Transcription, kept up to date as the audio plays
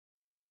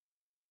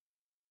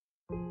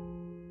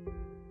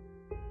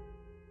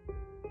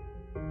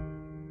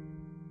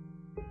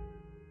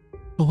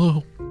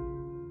Hello.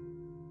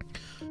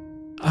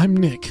 I'm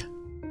Nick.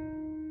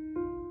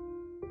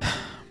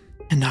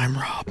 And I'm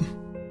Rob.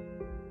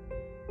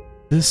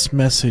 This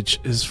message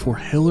is for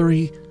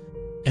Hillary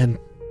and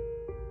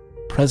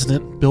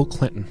President Bill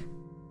Clinton.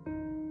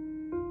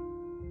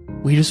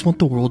 We just want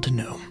the world to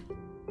know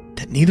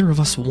that neither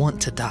of us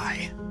want to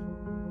die.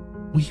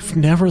 We've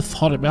never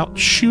thought about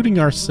shooting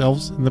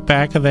ourselves in the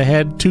back of the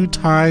head 2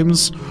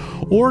 times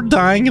or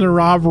dying in a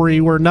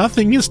robbery where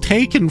nothing is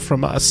taken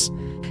from us.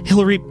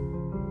 Hillary,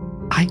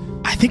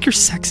 I think you're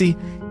sexy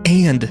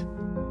and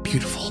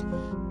beautiful.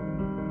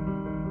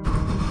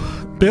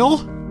 Bill?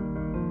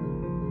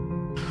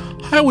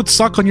 I would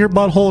suck on your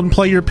butthole and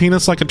play your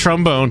penis like a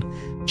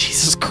trombone.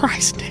 Jesus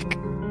Christ, Nick.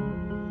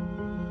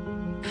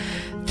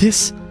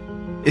 This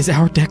is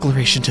our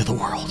declaration to the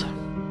world.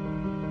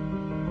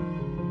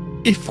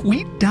 If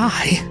we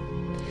die,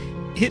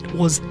 it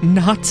was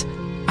not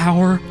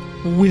our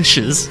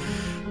wishes.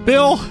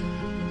 Bill,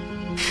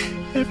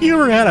 have you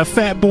ever had a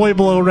fat boy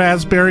blow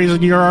raspberries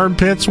in your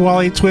armpits while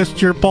he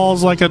twists your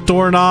balls like a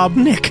doorknob?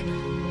 Nick,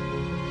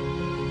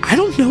 I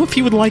don't know if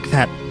you would like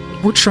that.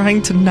 We're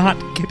trying to not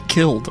get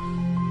killed.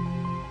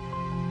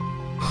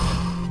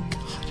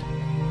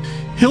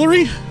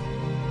 Hillary,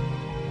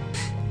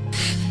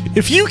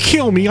 if you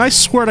kill me, I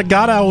swear to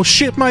God I will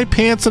shit my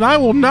pants and I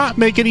will not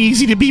make it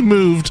easy to be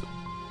moved.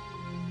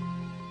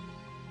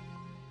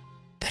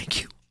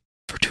 Thank you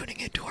for tuning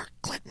into our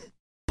Clinton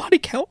body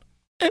count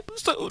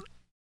episode.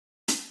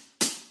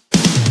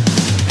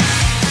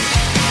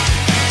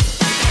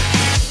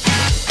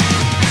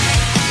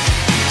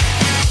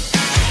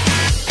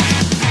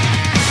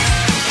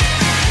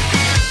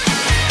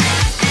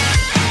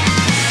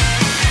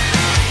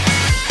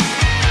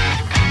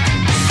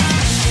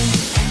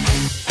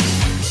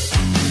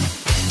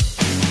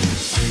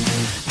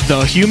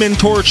 The Human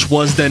Torch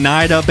was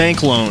denied a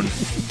bank loan.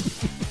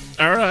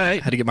 All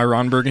right. Had to get my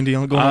Ron Burgundy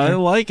on going. I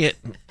like it.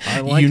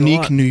 I like Unique it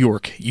a lot. New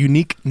York.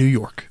 Unique New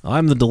York.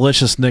 I'm the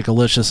delicious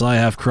Nickalicious. I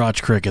have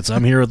crotch crickets.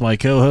 I'm here with my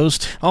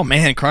co-host. Oh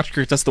man, crotch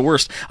crickets, that's the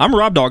worst. I'm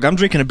Rob Dog. I'm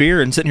drinking a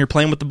beer and sitting here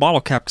playing with the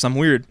bottle cap because I'm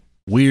weird.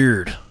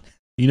 Weird.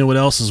 You know what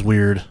else is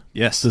weird?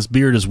 Yes. This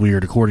beard is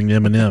weird, according to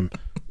Eminem.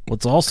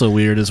 What's also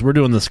weird is we're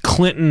doing this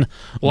Clinton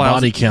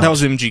body count. That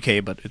was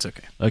MGK, but it's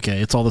okay.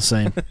 Okay, it's all the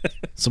same.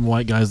 Some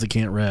white guys that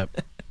can't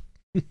rap.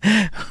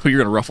 You're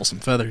gonna ruffle some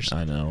feathers.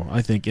 I know.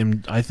 I think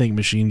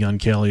Machine Gun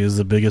Kelly is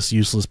the biggest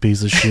useless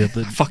piece of shit.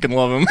 I fucking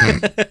love him.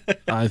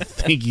 I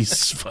think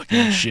he's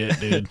fucking shit,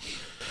 dude.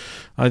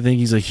 I think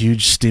he's a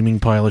huge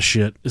steaming pile of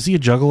shit. Is he a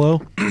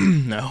juggalo?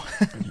 No.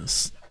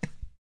 Yes.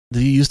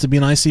 Did he used to be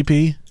an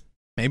ICP?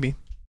 Maybe.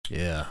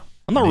 Yeah.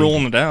 I'm not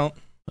ruling it out.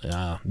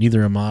 Yeah,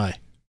 neither am I.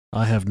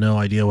 I have no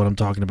idea what I'm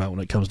talking about when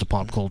it comes to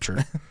pop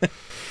culture.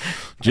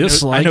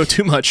 I know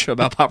too much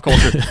about pop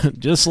culture.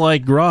 Just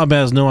like Rob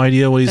has no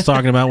idea what he's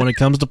talking about when it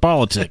comes to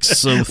politics.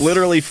 So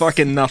literally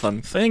fucking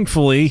nothing.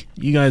 Thankfully,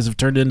 you guys have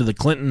turned into the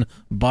Clinton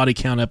body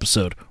count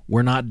episode.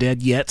 We're not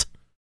dead yet.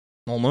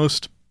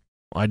 Almost.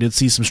 I did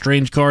see some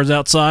strange cars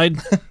outside.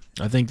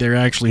 I think they're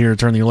actually here to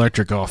turn the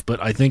electric off,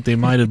 but I think they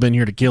might have been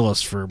here to kill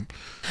us for...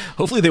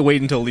 Hopefully they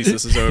wait until at least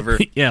this is over.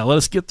 Yeah, let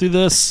us get through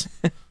this.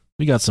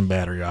 We got some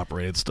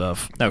battery-operated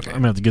stuff. Okay.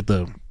 I'm going to have to get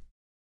the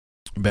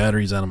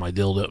batteries out of my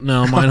dildo.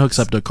 No, mine hooks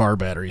up to a car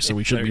battery, so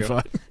we should be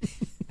fine.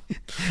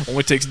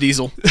 Only takes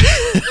diesel.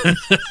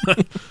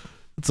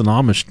 That's an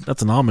Amish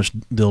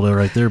dildo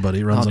right there,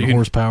 buddy. It runs on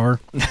horsepower.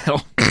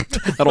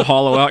 That'll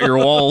hollow out your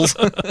walls.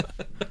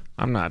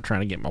 I'm not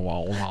trying to get my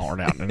walls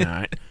hollowed out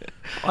tonight.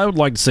 I would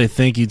like to say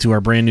thank you to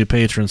our brand new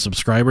Patreon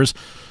subscribers.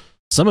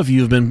 Some of you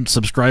have been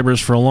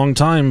subscribers for a long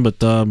time, but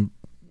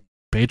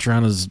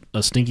Patreon is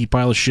a stinky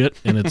pile of shit,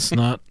 and it's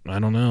not, I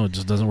don't know, it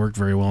just doesn't work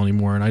very well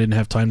anymore, and I didn't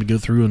have time to go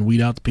through and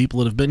weed out the people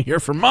that have been here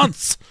for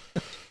months.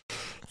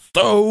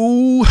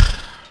 So,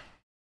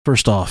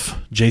 first off,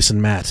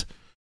 Jason Matt,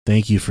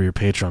 thank you for your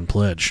Patreon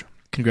pledge.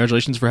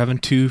 Congratulations for having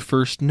 2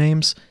 first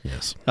names.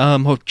 Yes.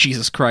 Oh,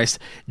 Jesus Christ.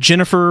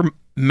 Jennifer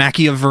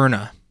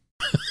Machiaverna.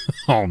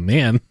 Oh,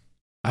 man.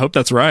 I hope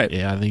that's right.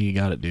 Yeah, I think you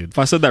got it, dude. If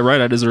I said that right,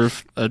 I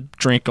deserve a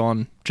drink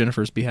on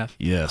Jennifer's behalf.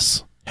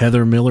 Yes.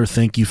 Heather Miller,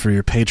 thank you for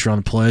your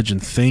Patreon pledge,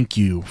 and thank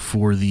you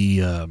for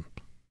the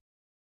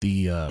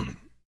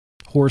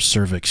horse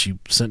cervix you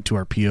sent to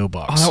our P.O.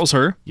 box. Oh, that was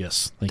her?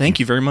 Yes. Thank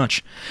you very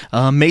much.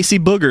 Macy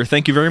Booger,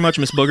 thank you very much,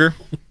 Miss Booger.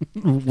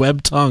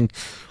 Web Tongue.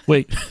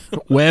 Wait,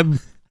 Web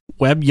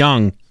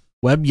Young.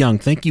 Web Young.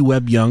 Thank you,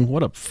 Web Young.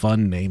 What a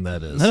fun name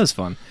that is. That is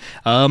fun.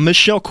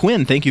 Michelle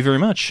Quinn, thank you very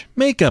much.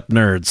 Makeup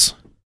Nerds.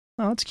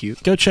 Oh, that's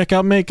cute. Go check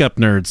out Makeup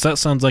Nerds. That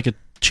sounds like a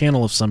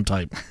channel of some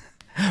type.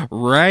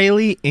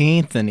 Riley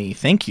Anthony,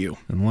 thank you.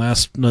 And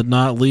last but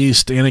not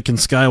least, Anakin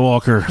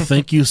Skywalker.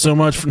 Thank you so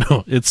much.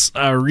 It's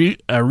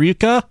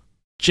Arika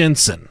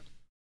Jensen.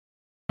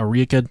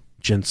 Arika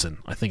Jensen.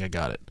 I think I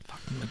got it.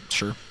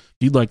 Sure. If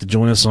you'd like to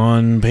join us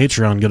on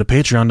Patreon, go to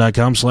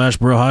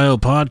patreon.com/Brohio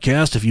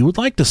Podcast. If you would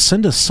like to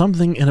send us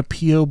something in a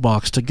P.O.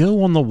 box to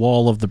go on the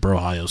wall of the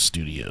Brohio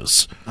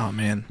studios. Oh,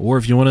 man. Or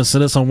if you want to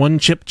send us a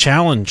one-chip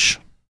challenge,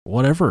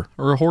 whatever.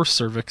 Or a horse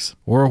cervix.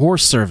 Or a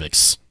horse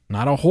cervix.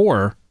 Not a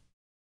whore.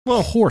 Well,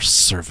 a horse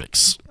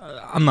cervix.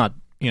 I'm not,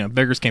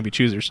 beggars can't be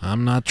choosers.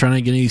 I'm not trying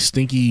to get any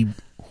stinky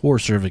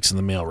horse cervix in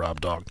the mail,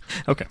 Rob Dog.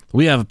 Okay.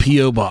 We have a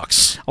P.O.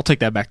 box. I'll take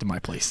that back to my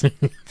place.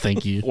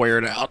 Thank you. Wear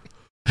it out.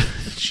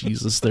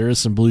 Jesus, there is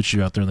some Blue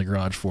Chew out there in the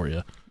garage for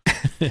you.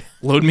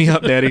 Load me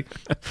up, Daddy.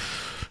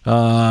 We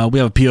have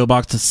a P.O.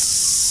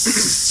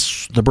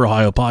 box, the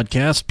Ohio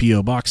Podcast,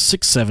 P.O. Box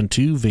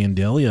 672,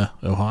 Vandalia,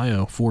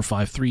 Ohio,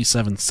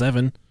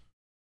 45377.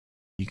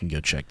 You can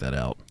go check that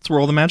out. That's where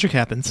all the magic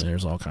happens.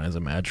 There's all kinds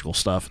of magical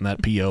stuff in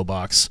that P.O.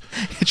 box.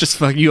 It's just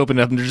you open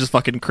it up and there's just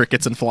fucking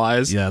crickets and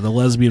flies. Yeah, the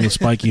lesbian with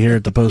spiky hair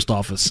at the post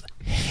office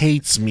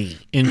hates me,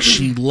 and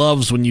she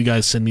loves when you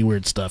guys send me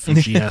weird stuff,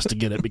 and she has to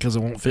get it because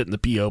it won't fit in the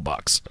P.O.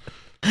 box.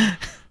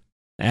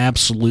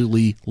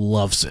 Absolutely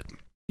loves it.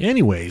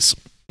 Anyways,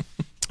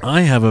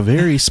 I have a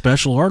very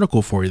special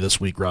article for you this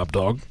week, Rob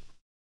Dog.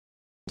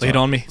 Lay it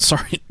on me.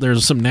 Sorry,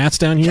 there's some gnats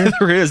down here.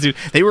 There is, dude.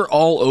 They were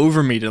all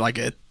over me to like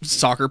a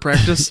soccer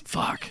practice.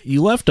 Fuck.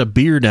 You left a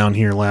beer down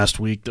here last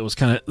week that was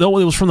kind of... No,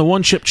 it was from the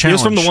One Chip Challenge. It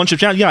was from the One Chip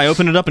Challenge. Yeah, I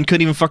opened it up and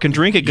couldn't even fucking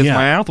drink it because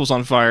my mouth was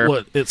on fire.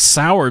 Well, it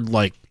soured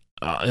like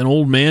an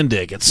old man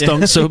dick. It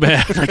stunk so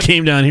bad. I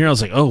came down here, I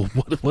was like, oh,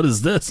 what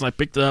is this? And I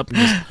picked it up and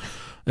just...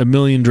 A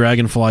million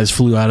dragonflies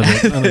flew out of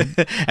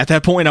it. At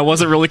that point, I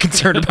wasn't really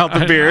concerned about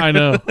the beer. I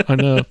know.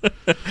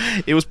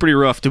 It was pretty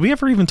rough. Did we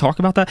ever even talk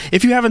about that?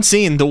 If you haven't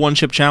seen the One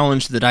Chip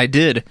Challenge that I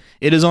did,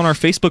 it is on our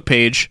Facebook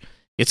page.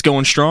 It's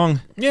going strong.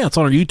 Yeah, it's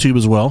on our YouTube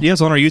as well. Yeah,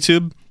 it's on our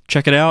YouTube.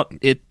 Check it out.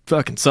 It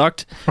fucking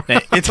sucked.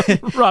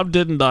 Rob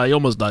didn't die. He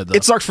almost died, though.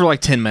 It sucked for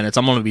like 10 minutes.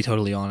 I'm going to be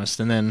totally honest.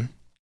 And then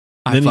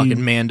I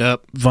fucking manned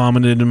up.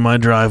 Vomited in my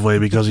driveway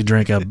because he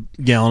drank a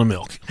gallon of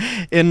milk.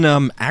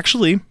 And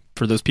actually,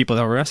 for those people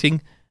that were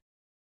asking,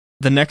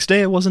 the next day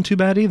it wasn't too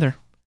bad either.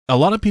 A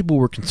lot of people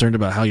were concerned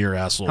about how your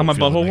asshole how my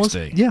butthole was.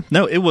 Day. Yeah,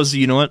 no, it was.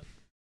 You know what?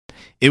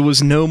 It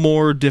was no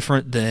more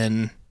different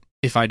than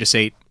if I just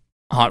ate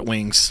hot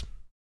wings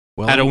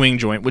at a wing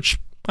joint, which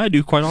I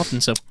do quite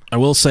often. So I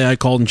will say I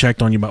called and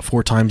checked on you about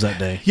 4 times that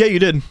day. Yeah, you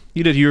did.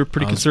 You were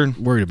pretty concerned.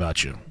 Worried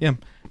about you. Yeah.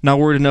 Not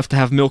worried enough to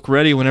have milk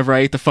ready whenever I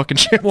ate the fucking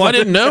chip. Well, I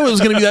didn't know it was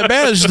going to be that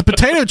bad. It was just a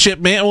potato chip,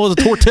 man. Well, it was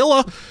a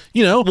tortilla.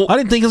 I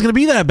didn't think it was going to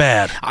be that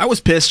bad. I was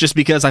pissed just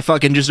because I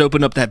fucking just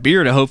opened up that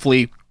beer to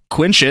hopefully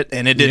quench it,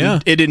 and it didn't. Yeah.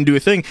 It didn't do a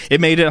thing.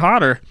 It made it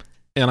hotter.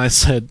 And I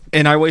said...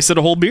 And I wasted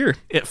a whole beer.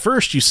 At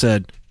first, you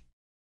said,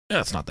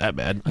 yeah, it's not that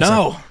bad.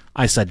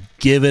 I said,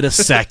 give it a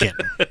second.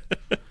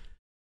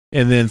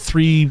 And then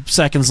 3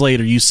 seconds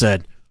later, you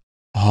said,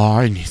 oh,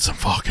 I need some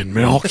fucking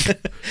milk.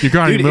 You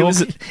got any milk?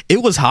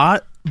 It was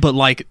hot, but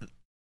like...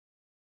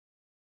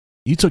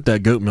 You took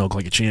that goat milk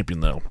like a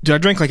champion, though. Dude, I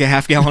drank like a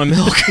half gallon of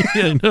milk.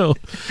 Yeah, I know.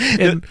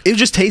 And it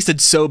just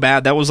tasted so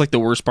bad. That was like the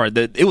worst part.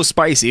 It was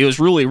spicy. It was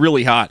really,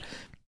 really hot.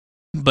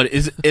 But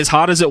as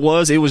hot as it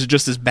was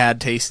just as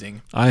bad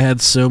tasting. I had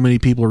so many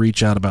people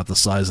reach out about the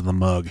size of the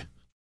mug.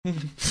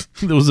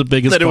 It was the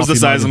biggest. That it was the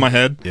size of my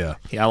head. Yeah,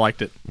 I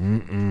liked it. He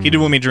didn't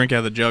want me to drink out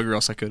of the jug, or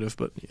else I could have.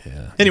 But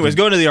yeah. Anyways,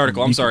 go into the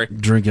article. I'm sorry.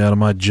 Drink out of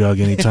my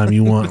jug anytime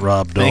you want,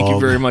 Rob Dog. Thank you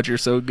very much. You're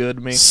so good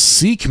to me.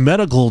 Seek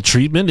medical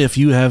treatment if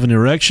you have an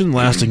erection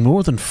lasting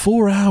more than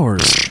 4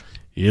 hours.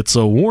 It's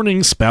a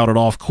warning spouted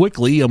off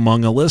quickly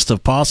among a list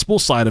of possible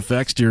side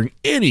effects during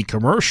any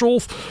commercial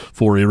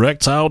for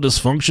erectile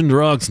dysfunction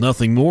drugs.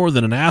 Nothing more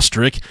than an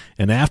asterisk,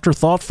 an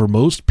afterthought for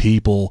most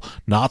people.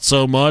 Not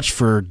so much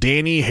for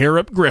Danny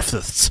Harrop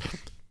Griffiths.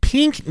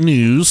 Pink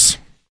News.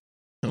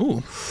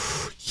 Ooh.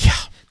 Yeah.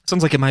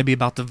 Sounds like it might be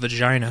about the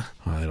vagina.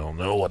 I don't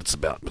know what it's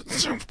about, but it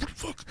sounds pretty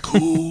fucking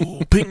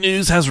cool. Pink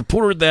News has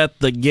reported that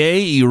the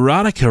gay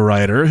erotica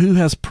writer who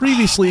has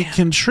previously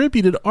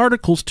contributed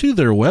articles to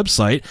their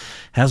website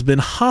has been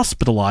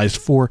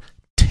hospitalized for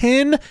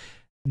 10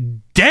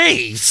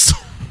 days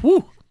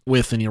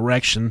with an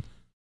erection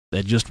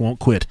that just won't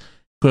quit.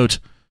 Quote,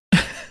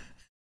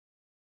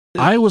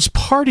 I was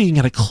partying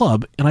at a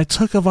club and I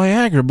took a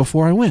Viagra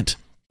before I went,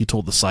 he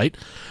told the site,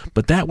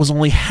 but that was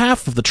only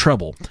half of the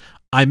trouble.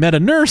 I met a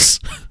nurse,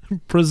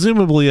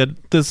 presumably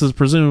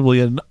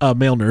a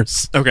male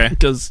nurse. Okay.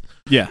 Because,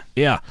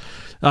 yeah.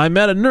 I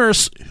met a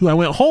nurse who I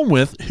went home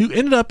with who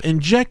ended up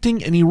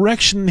injecting an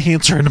erection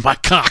enhancer into my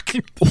cock.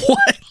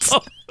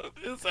 What?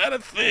 Is that a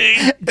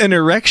thing? An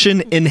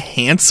erection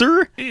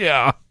enhancer?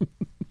 Yeah.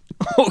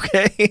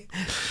 Okay.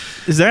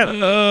 Is that...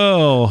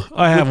 Oh,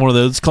 I have one of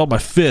those. It's called my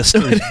fist. I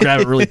just grab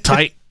it really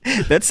tight.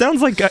 That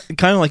sounds like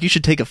kind of like you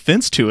should take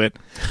offense to it.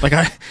 Like,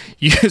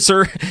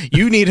 sir,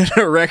 you need an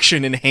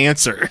erection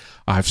enhancer.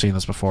 I've seen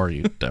this before.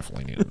 You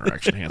definitely need an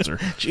erection enhancer.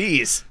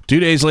 Jeez. 2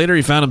 days later,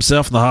 he found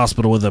himself in the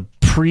hospital with a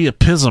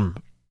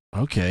priapism.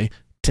 Okay.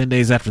 10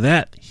 days after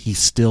that, he's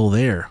still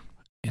there.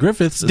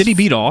 Griffiths. Did he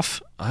beat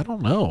off? I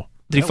don't know.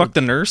 Did he fuck the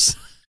nurse?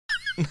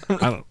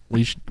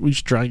 We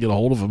should try and get a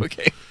hold of him.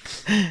 Okay.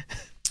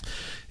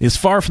 Is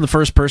far from the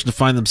first person to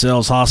find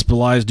themselves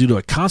hospitalized due to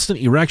a constant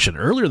erection.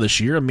 Earlier this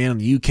year, a man in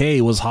the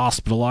UK was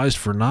hospitalized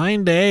for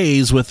 9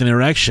 days with an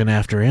erection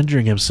after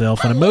injuring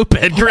himself in a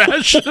moped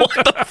crash.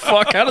 What the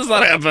fuck? How does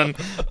that happen?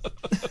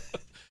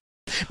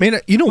 Man,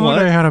 you know what?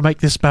 I know how to make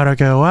this boner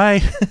go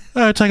away.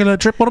 Taking a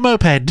trip on a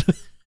moped.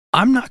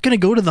 I'm not going to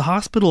go to the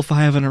hospital if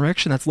I have an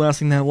erection that's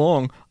lasting that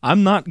long.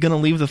 I'm not going to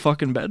leave the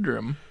fucking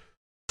bedroom.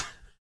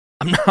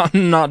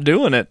 I'm not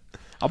doing it.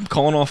 I'm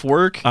calling off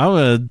work. I'm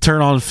gonna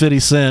turn on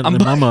 50 Cent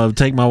and I'm gonna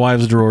take my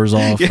wife's drawers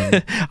off. Yeah,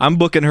 I'm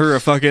booking her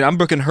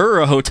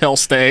a hotel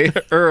stay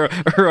or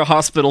a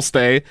hospital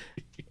stay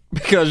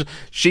because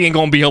she ain't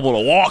gonna be able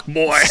to walk,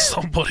 boy.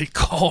 Somebody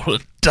called a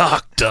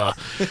doctor.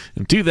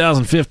 In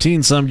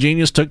 2015, some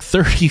genius took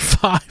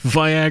 35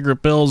 Viagra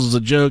pills as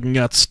a joke and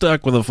got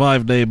stuck with a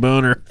 5-day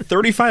boner.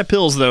 35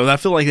 pills, though. I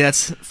feel like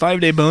that's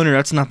 5-day boner.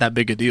 That's not that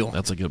big a deal.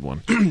 That's a good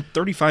one.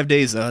 35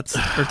 days, or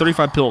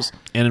 35 pills.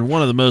 And in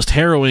one of the most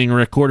harrowing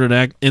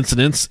recorded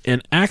incidents,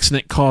 an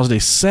accident caused a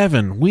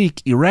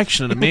 7-week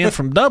erection in a man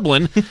from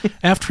Dublin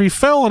after he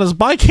fell on his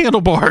bike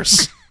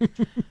handlebars.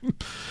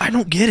 I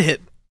don't get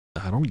it.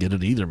 I don't get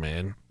it either,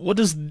 man. What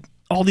does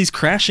all these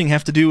crashing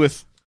have to do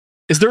with...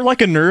 Is there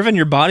like a nerve in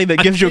your body that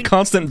gives you a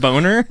constant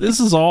boner? This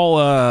is all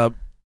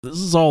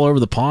over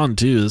the pond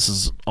too. This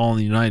is all in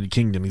the United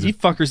Kingdom. You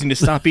fuckers need to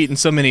stop eating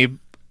so many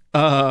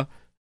crumpets.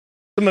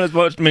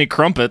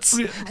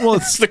 Well,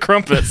 it's the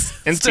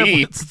crumpets and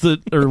tea. It's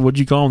or what'd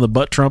you call them? The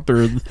butt trumpet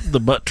or the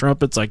butt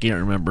trumpets? I can't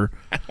remember.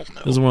 I don't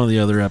know. This is one of the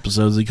other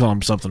episodes. They call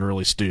them something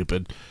really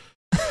stupid.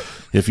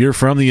 If you're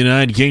from the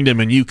United Kingdom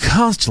and you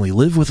constantly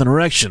live with an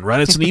erection,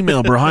 write us an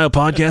email,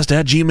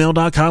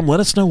 brohiopodcast@gmail.com.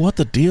 Let us know what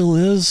the deal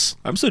is.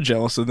 I'm so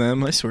jealous of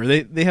them. I swear.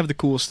 They have the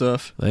cool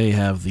stuff. They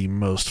have the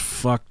most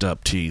fucked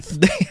up teeth.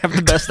 They have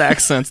the best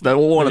accents.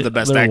 One of the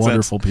best They're accents.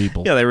 Wonderful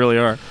people. Yeah, they really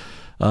are.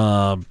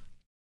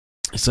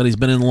 He said he's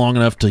been in long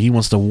enough he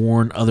wants to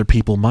warn other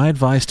people. My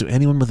advice to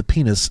anyone with a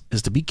penis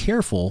is to be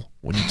careful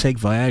when you take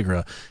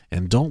Viagra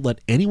and don't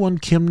let anyone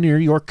come near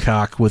your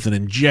cock with an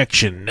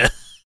injection.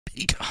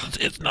 Because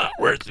it's not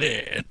worth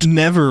it.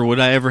 Never would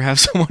I ever have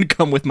someone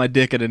come with my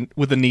dick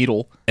with a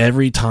needle.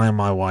 Every time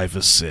my wife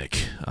is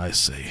sick, I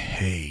say,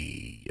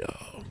 hey,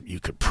 you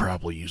could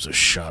probably use a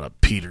shot of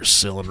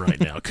penicillin right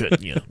now,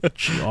 couldn't you?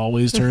 She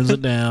always turns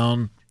it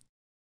down.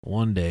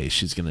 One day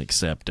she's going to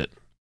accept it.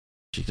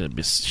 She's going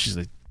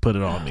to put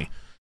it on me.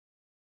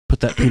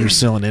 Put that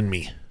penicillin in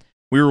me.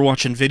 We were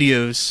watching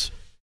videos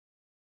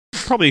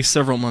probably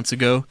several months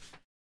ago.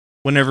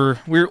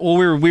 Whenever we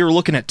were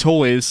looking at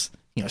toys.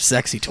 You know,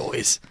 sexy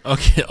toys.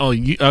 Okay. Oh,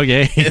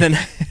 okay. And then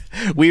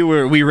we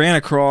ran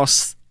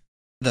across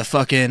the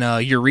fucking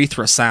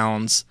urethra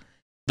sounds,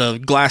 the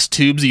glass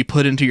tubes you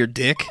put into your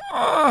dick.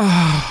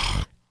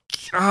 Oh,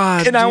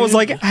 God. And I was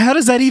like, how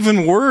does that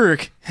even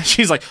work?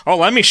 She's like, oh,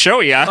 let me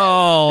show you.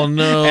 Oh,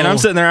 no. And I'm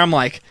sitting there, I'm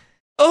like,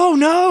 oh,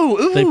 no.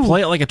 Ooh. They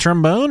play it like a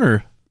trombone,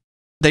 or?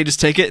 They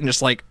just take it and just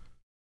slide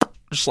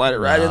it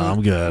right in.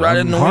 I'm good. Right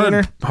in the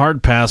wiener.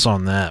 Hard pass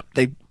on that.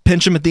 They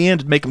pinch them at the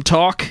end and make them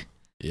talk.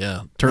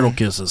 Yeah, turtle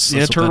kisses.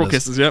 That's turtle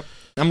kisses, yep.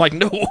 I'm like,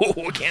 no,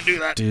 I can't do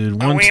that.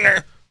 Dude,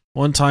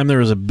 one time there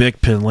was a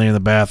Bic pen laying in the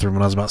bathroom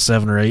when I was about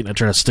 7 or 8, and I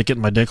tried to stick it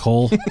in my dick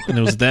hole, and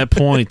it was at that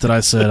point that I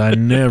said, I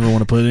never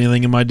want to put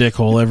anything in my dick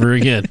hole ever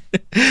again.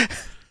 Well,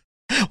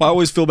 I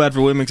always feel bad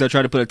for women because I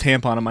tried to put a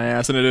tampon in my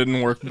ass, and it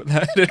didn't work.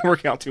 It didn't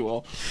work out too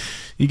well.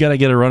 You got to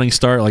get a running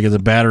start like it's a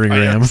battering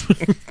ram.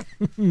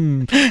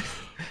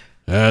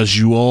 As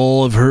you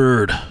all have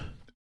heard...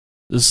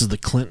 This is the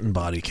Clinton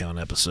body count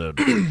episode.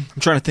 I'm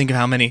trying to think of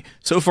how many.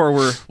 So far,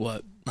 we're,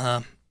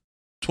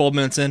 12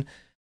 minutes in.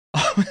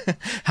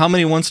 How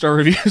many 1-star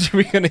reviews are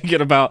we going to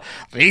get about,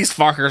 these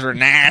fuckers are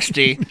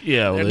nasty?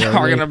 Yeah. They're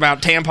talking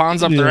about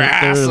tampons up their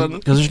ass.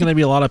 Because there's going to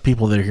be a lot of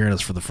people that are hearing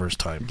us for the first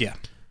time. Yeah.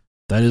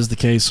 That is the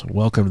case.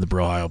 Welcome to the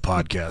Brohio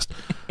Podcast.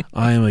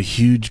 I am a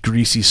huge,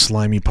 greasy,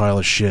 slimy pile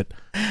of shit.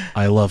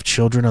 I love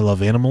children. I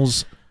love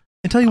animals.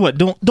 And tell you what,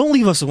 don't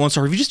leave us a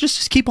 1-star review.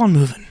 Just keep on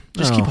moving.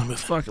 Just keep on moving.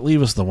 Fuck,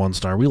 leave us the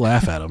 1-star. We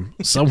laugh at them.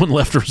 Someone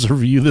left us a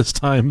review this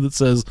time that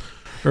says,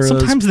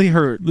 sometimes they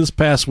hurt. This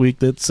past week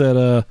that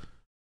said,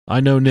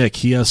 I know Nick.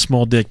 He has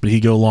small dick, but he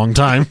go long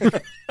time.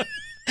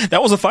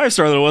 That was a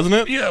 5-star though, wasn't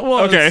it? Yeah,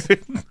 well, okay.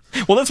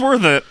 Well, that's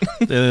worth it.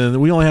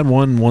 We only had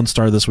one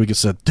star this week. It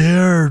said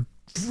they're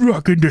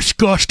fucking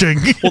disgusting.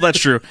 Well, that's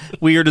true.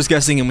 We are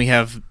disgusting, and we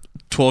have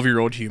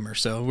 12-year-old humor,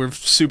 so we're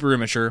super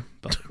immature.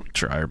 But we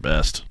try our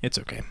best. It's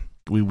okay.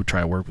 We would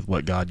try to work with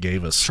what God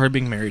gave us. Try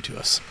being married to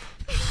us.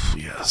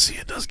 Yeah, see,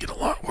 it does get a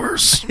lot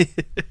worse.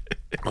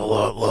 A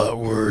lot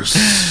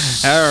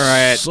worse. All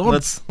right,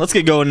 let's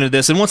get going into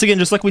this. And once again,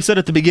 just like we said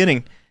at the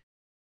beginning,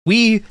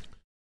 we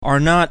are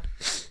not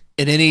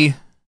in any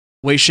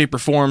way, shape, or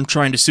form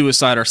trying to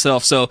suicide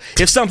ourselves. So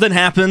if something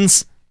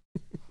happens,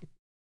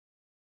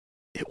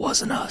 it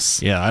wasn't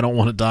us. Yeah, I don't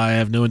want to die. I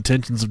have no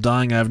intentions of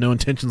dying. I have no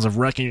intentions of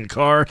wrecking a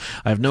car.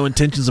 I have no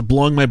intentions of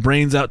blowing my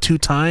brains out 2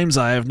 times.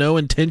 I have no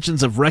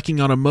intentions of wrecking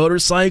on a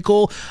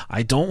motorcycle.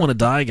 I don't want to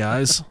die,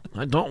 guys.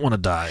 I don't want to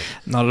die.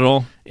 Not at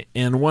all.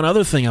 And one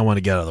other thing I want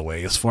to get out of the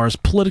way, as far as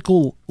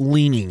political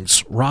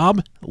leanings,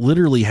 Rob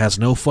literally has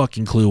no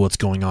fucking clue what's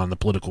going on in the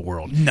political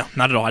world. No,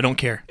 not at all. I don't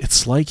care.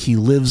 It's like he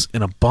lives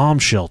in a bomb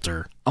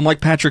shelter I'm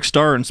like Patrick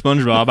Star in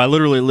SpongeBob. I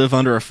literally live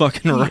under a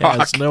fucking rock. He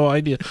has no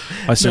idea.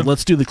 I said,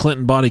 let's do the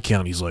Clinton body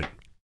count. He's like,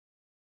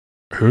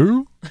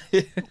 who?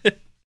 He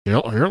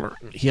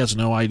has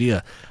no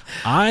idea.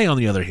 I, on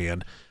the other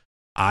hand,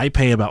 I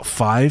pay about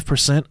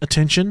 5%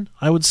 attention,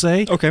 I would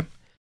say. Okay.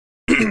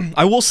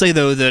 I will say,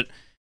 though, that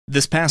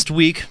this past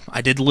week,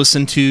 I did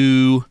listen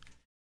to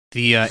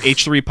the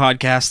H3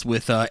 podcast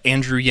with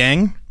Andrew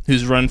Yang,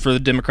 who's run for the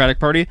Democratic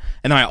Party,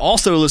 and I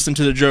also listened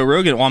to the Joe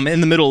Rogan. Well, I'm in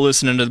the middle of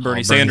listening to the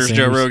Bernie Sanders,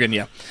 Joe Rogan,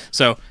 yeah.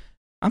 So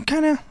I'm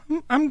kind of,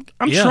 I'm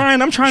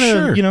trying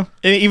sure. to, you know,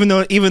 even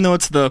though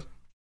it's the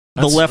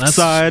left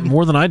side.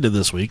 More than I did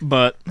this week.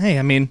 But, hey,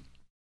 I mean,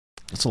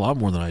 that's a lot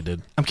more than I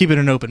did. I'm keeping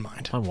an open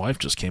mind. My wife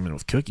just came in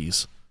with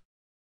cookies.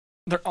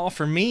 They're all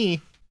for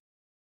me.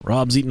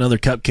 Rob's eating another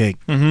cupcake.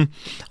 Mm-hmm. I'm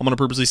going to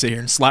purposely sit here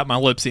and slap my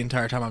lips the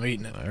entire time I'm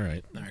eating it. All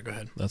right, go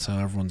ahead. That's how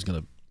everyone's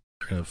going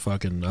to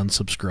fucking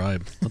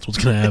unsubscribe. That's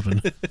what's going to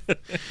happen.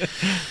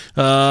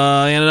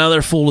 And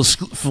another full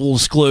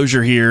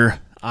disclosure here.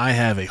 I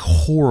have a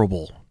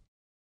horrible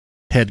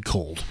head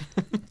cold.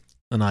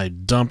 And I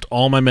dumped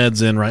all my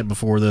meds in right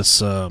before this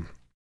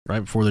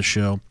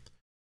show.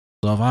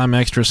 So if I'm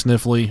extra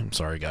sniffly, I'm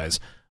sorry,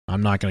 guys.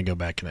 I'm not going to go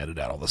back and edit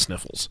out all the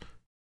sniffles.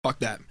 Fuck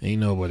that.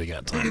 Ain't nobody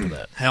got time for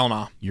that. Hell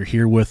no. You're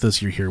here with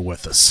us. You're here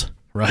with us.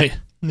 Right?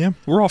 Yeah.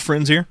 We're all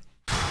friends here.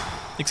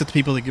 Except the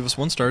people that give us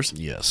 1 stars.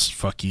 Yes.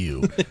 Fuck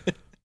you.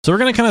 So we're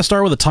going to kind of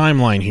start with a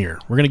timeline here.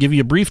 We're going to give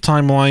you a brief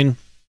timeline.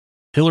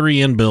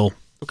 Hillary and Bill.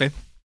 Okay.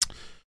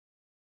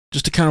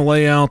 Just to kind of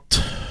lay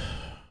out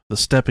the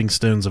stepping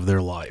stones of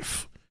their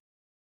life.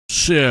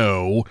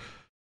 So,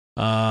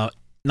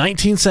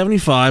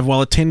 1975,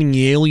 while attending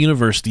Yale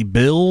University,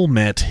 Bill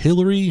met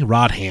Hillary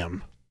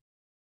Rodham.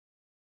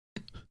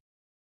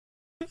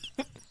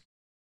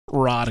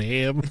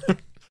 Rodham.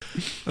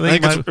 I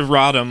think it's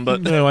Rodham,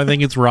 but... No, I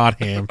think it's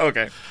Rodham.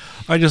 Okay.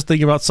 I just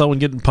think about someone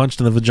getting punched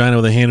in the vagina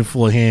with a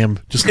handful of ham.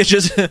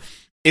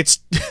 It's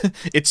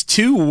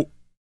 2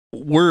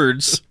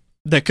 words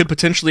that could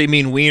potentially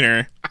mean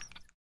wiener.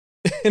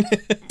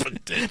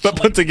 But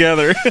put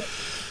together.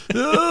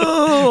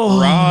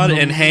 Oh, Rod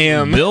and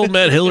Ham. Bill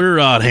met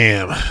Hillary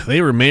Rodham. They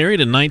were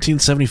married in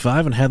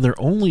 1975 and had their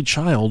only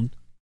child,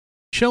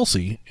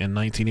 Chelsea, in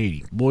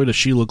 1980. Boy, does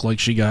she look like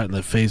she got in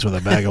the face with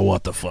a bag of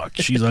what the fuck.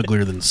 She's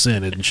uglier than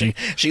sin, isn't she?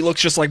 She looks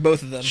just like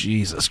both of them.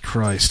 Jesus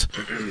Christ.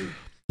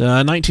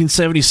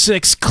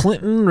 1976,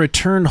 Clinton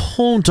returned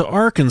home to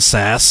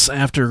Arkansas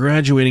after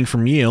graduating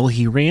from Yale.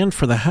 He ran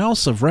for the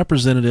House of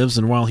Representatives,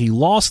 and while he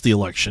lost the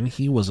election,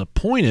 he was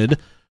appointed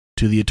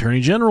to the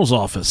Attorney General's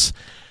office.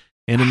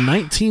 And in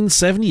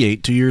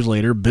 1978, 2 years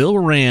later, Bill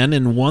ran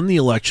and won the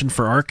election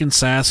for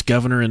Arkansas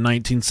governor in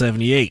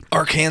 1978.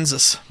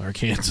 Arkansas.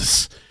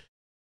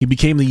 He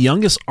became the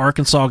youngest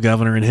Arkansas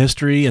governor in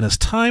history, and his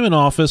time in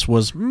office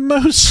was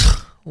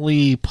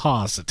mostly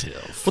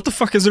positive. What the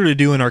fuck is there to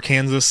do in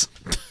Arkansas?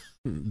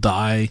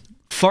 Die.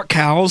 Fuck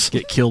cows.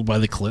 Get killed by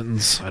the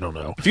Clintons. I don't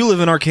know. If you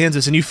live in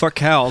Arkansas and you fuck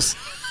cows,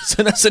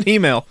 send us an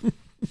email.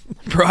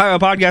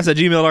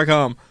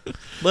 podcast@gmail.com.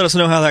 Let us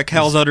know how that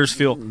cow's udders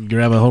feel.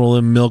 Grab a hold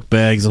of them milk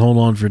bags and hold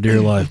on for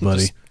dear life, buddy.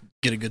 Just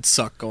get a good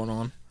suck going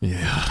on. Yeah,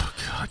 oh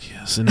God,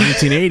 yes. In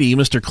 1980,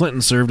 Mr.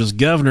 Clinton served as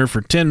governor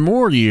for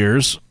more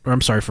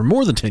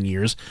than 10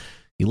 years.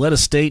 He led a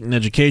state and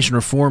education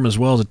reform as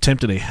well as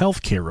attempted a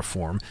health care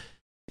reform.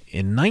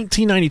 In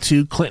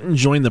 1992, Clinton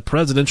joined the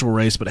presidential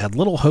race but had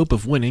little hope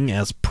of winning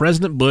as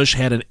President Bush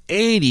had an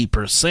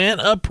 80%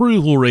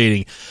 approval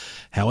rating.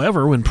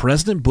 However, when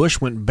President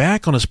Bush went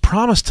back on his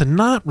promise to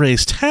not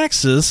raise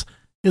taxes,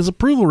 his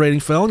approval rating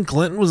fell and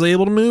Clinton was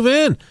able to move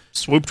in.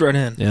 Swooped right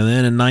in. And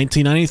then in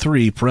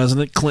 1993,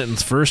 President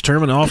Clinton's first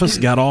term in office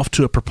got off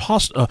to a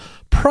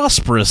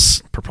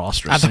prosperous.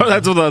 I thought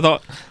that's what I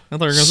thought. I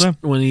thought you were going to say.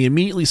 When he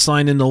immediately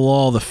signed into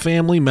law the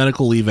Family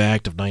Medical Leave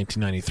Act of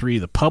 1993,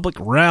 the public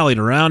rallied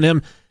around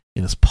him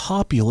and his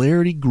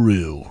popularity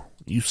grew.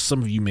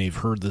 Some of you may have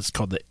heard this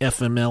called the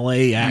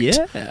FMLA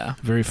Act. Yeah.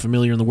 Very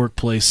familiar in the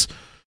workplace.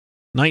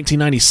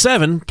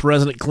 1997,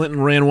 President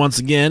Clinton ran once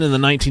again in the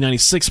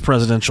 1996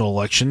 presidential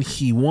election.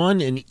 He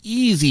won an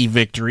easy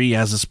victory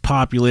as his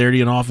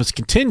popularity in office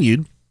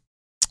continued.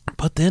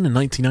 But then in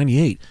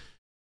 1998,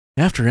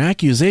 after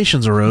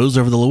accusations arose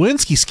over the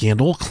Lewinsky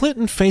scandal,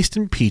 Clinton faced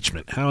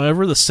impeachment.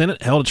 However, the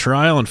Senate held a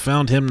trial and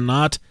found him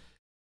not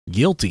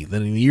guilty.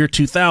 Then in the year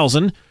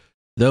 2000,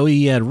 though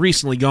he had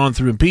recently gone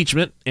through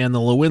impeachment and the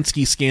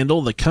Lewinsky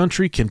scandal, the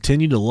country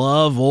continued to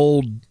love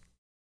old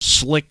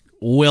Slick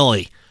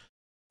Willie.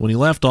 When he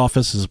left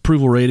office, his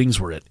approval ratings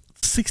were at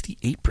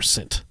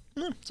 68%.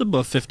 It's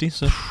above 50,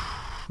 so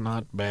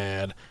not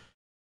bad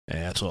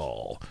at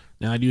all.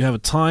 Now, I do have a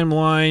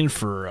timeline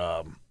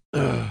for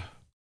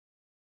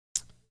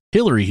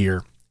Hillary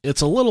here. It's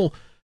a little,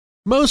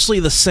 mostly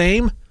the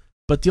same,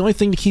 but the only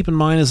thing to keep in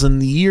mind is in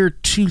the year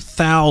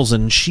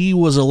 2000, she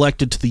was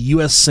elected to the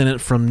U.S.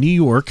 Senate from New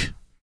York.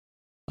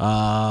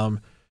 In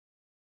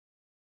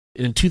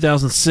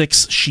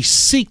 2006, she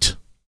sought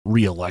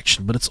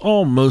re-election, but it's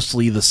all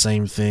mostly the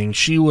same thing.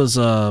 She was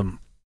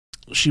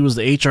She was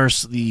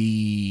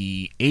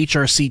the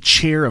HRC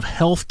chair of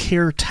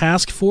Healthcare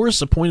Task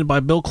Force appointed by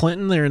Bill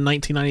Clinton there in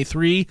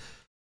 1993.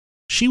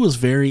 She was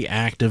very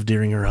active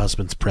during her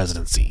husband's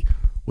presidency,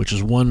 which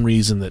is one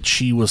reason that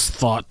she was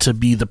thought to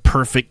be the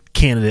perfect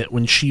candidate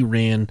when she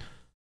ran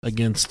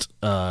against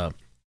the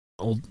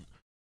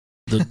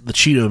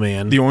Cheeto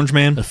Man, the Orange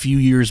Man, a few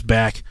years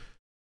back.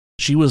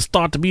 She was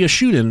thought to be a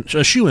shoe-in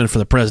for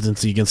the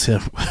presidency against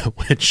him,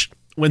 which,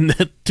 when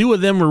the two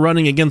of them were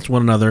running against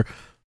one another,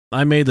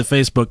 I made the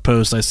Facebook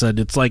post. I said,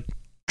 it's like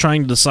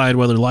trying to decide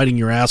whether lighting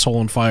your asshole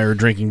on fire or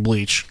drinking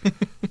bleach.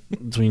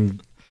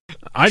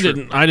 I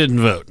didn't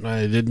vote.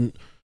 I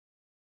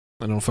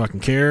don't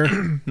fucking care.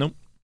 Nope.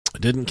 I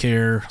didn't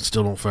care.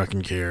 Still don't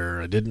fucking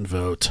care. I didn't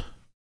vote.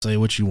 Say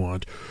what you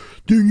want.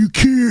 Then you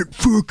can't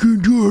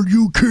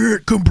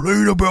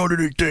complain about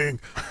anything.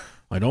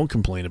 I don't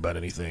complain about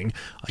anything.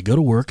 I go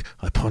to work,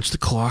 I punch the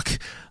clock,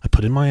 I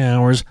put in my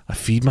hours, I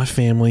feed my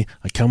family,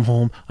 I come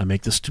home, I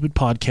make this stupid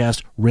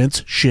podcast,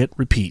 rinse, shit,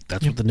 repeat.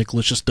 That's what the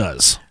Nickalicious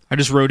does. I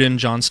just wrote in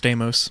John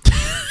Stamos.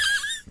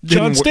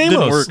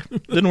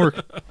 Stamos. Didn't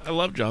work. I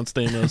love John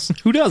Stamos.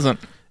 Who doesn't?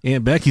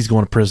 Aunt Becky's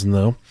going to prison,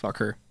 though. Fuck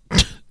her.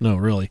 No,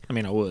 really. I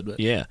mean, I would, but...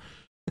 Yeah.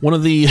 One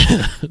of the...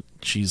 her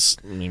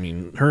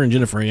and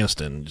Jennifer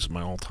Aniston, just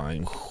my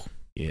all-time...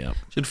 Yeah.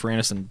 Jennifer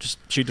Aniston,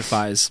 she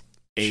defies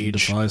age.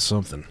 She defies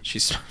something. She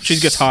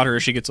gets hotter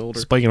as she gets older.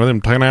 Speaking of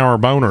them 10-hour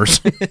boners,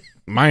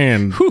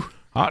 man,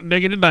 hot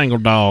diggity dangle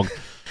dog.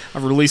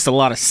 I've released a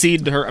lot of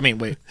seed to her. I mean,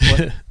 wait,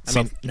 what?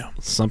 No.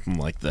 Something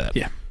like that.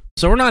 Yeah.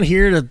 So we're not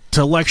here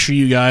to lecture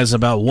you guys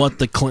about what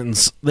the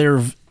Clintons,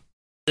 they're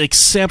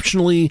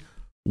exceptionally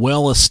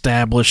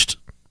well-established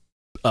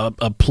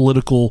a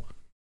political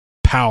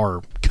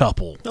power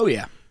couple. Oh,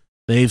 yeah.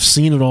 They've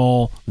seen it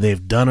all.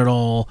 They've done it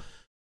all.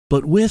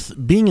 But with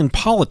being in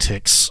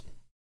politics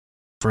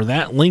for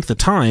that length of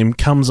time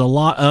comes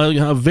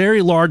a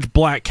very large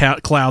black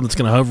cloud that's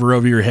going to hover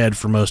over your head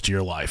for most of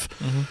your life.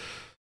 Mm-hmm.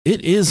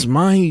 It is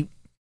my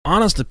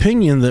honest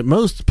opinion that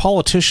most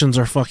politicians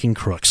are fucking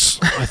crooks.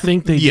 I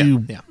think they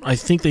do. Yeah. I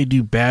think they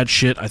do bad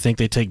shit. I think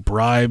they take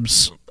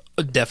bribes.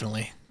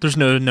 Definitely. There's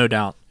no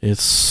doubt.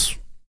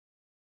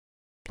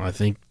 I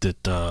think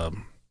that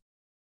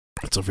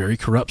it's a very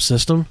corrupt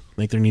system. I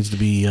think there needs to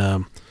be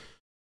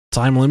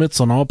time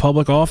limits on all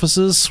public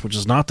offices, which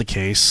is not the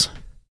case.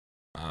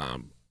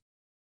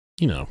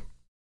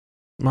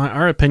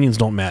 Our opinions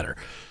don't matter.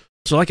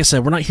 So like I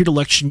said, we're not here to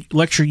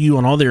lecture you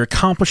on all their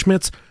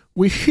accomplishments.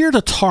 We're here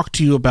to talk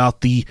to you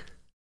about the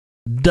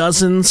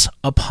dozens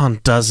upon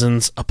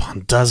dozens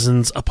upon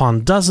dozens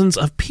upon dozens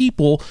of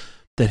people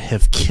that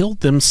have killed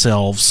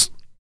themselves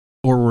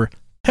or were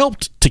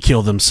helped to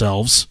kill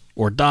themselves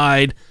or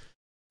died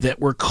that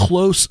were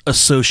close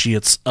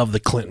associates of the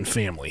Clinton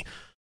family.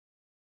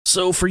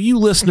 So for you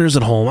listeners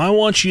at home, I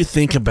want you to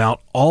think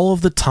about all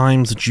of the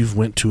times that you've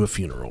went to a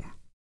funeral.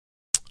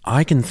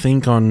 I can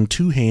think on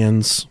two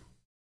hands,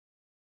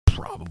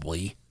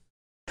 probably,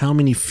 how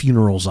many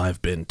funerals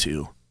I've been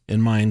to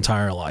in my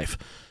entire life.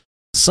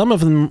 Some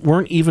of them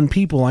weren't even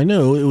people I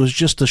know. It was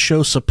just to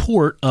show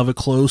support of a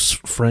close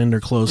friend or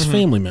close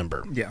family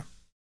member. Yeah.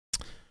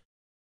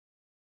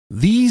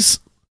 The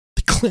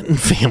Clinton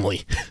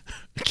family,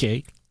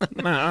 okay?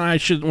 When I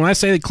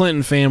say the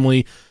Clinton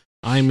family,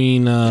 I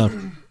mean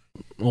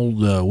old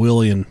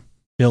Willie and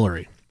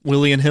Hillary.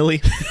 Willie and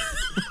Hilly?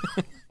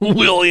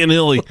 Willie and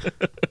Hilly.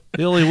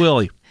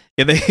 Willie.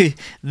 Yeah,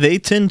 they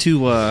tend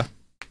to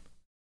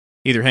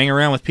either hang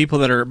around with people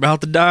that are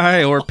about to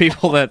die or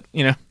people that,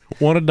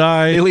 want to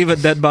die. They leave a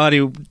dead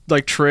body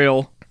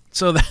trail.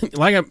 So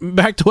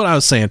back to what I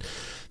was saying.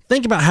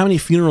 Think about how many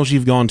funerals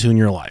you've gone to in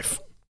your life.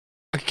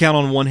 I can count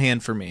on one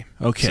hand for me.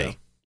 Okay. So.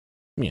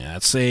 Yeah,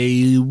 I'd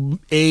say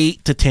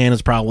 8 to 10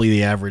 is probably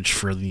the average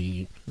for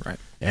the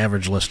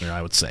average listener,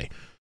 I would say.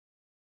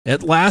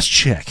 At last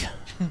check,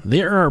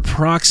 there are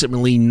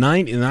approximately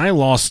 90, and I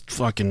lost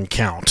fucking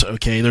count,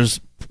 okay? There's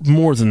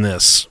more than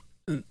this.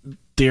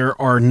 There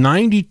are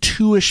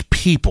 92-ish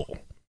people,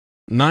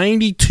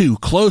 92,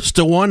 close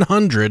to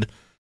 100,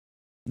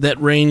 that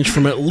range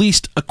from at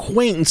least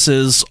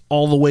acquaintances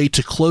all the way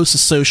to close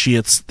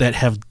associates that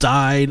have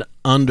died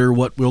under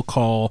what we'll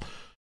call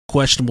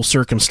questionable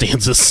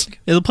circumstances.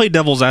 It'll play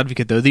devil's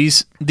advocate, though.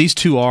 These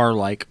two are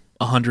like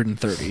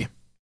 130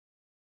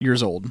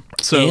 years old.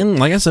 So, and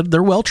like I said,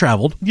 they're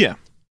well-traveled. Yeah.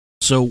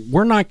 So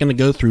we're not going to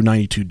go through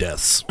 92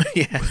 deaths.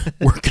 Yeah.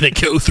 We're going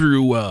to go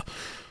through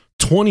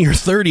 20 or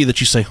 30 that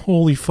you say,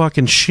 holy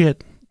fucking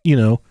shit,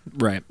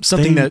 Right.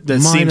 Something that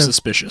seems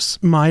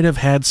suspicious. Might have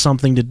had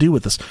something to do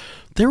with this.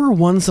 There were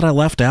ones that I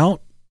left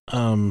out.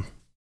 A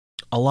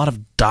lot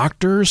of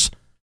doctors.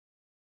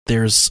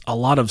 There's a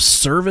lot of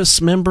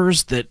service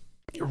members that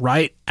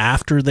right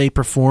after they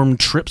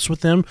performed trips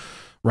with them,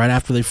 right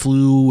after they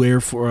flew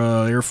Air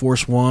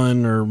Force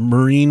One or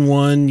Marine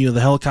One, the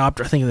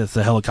helicopter. I think that's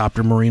the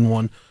helicopter, Marine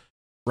One.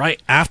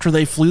 Right after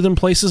they flew them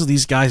places,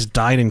 these guys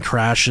died in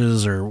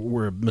crashes or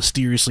were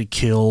mysteriously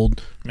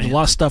killed. There's a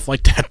lot of stuff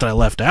like that I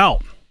left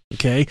out.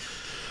 Okay.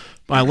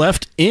 I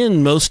left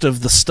in most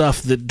of the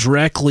stuff that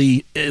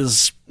directly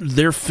is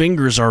their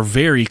fingers are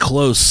very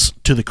close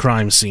to the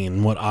crime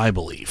scene, what I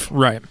believe.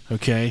 Right.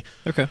 Okay.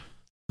 Okay.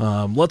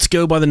 Let's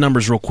go by the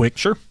numbers real quick.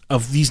 Sure.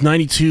 Of these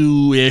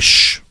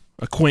 92-ish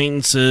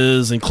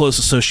acquaintances and close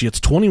associates,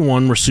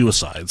 21 were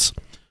suicides.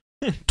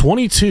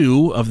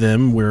 22 of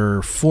them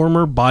were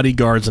former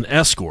bodyguards and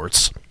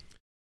escorts.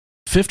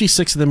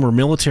 56 of them were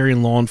military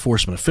and law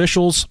enforcement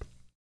officials.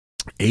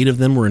 8 of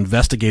them were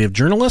investigative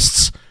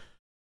journalists.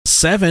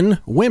 7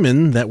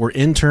 women that were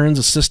interns,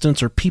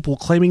 assistants, or people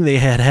claiming they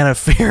had had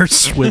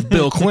affairs with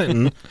Bill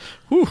Clinton.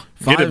 Whew,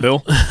 get it, Bill.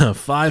 5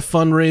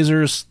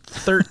 fundraisers,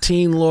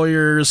 13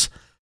 lawyers,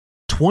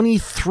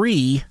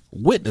 23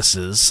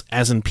 witnesses,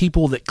 as in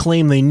people that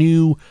claim they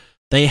knew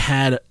they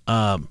had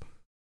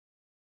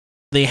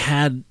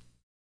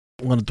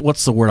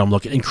what's the word I'm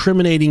looking?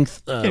 Incriminating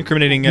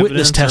Incriminating witness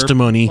evidence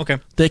testimony okay.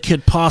 that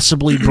could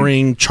possibly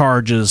bring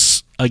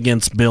charges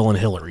against Bill and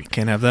Hillary.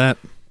 Can't have that.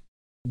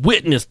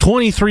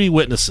 23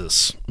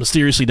 witnesses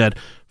mysteriously dead,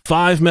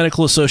 5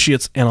 medical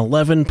associates, and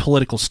 11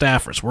 political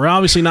staffers. We're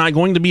obviously not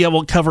going to be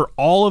able to cover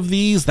all of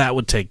these. That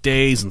would take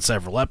days and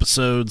several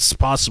episodes,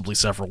 possibly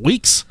several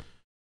weeks.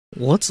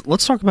 Let's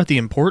talk about the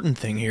important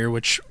thing here,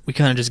 which we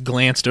kind of just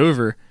glanced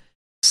over.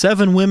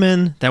 7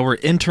 women that were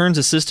interns,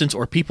 assistants,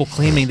 or people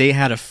claiming they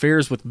had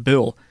affairs with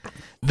Bill.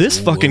 This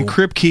fucking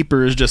crypt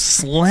keeper is just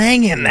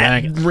slanging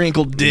that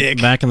wrinkled dick.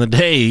 Back in the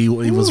day, he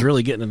was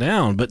really getting it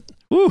down, but...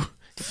 Woo.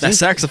 That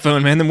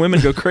saxophone, man. The women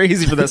go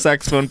crazy for that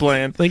saxophone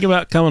playing. Think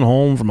about coming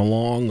home from a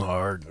long,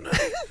 hard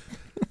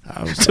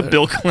night. To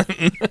Bill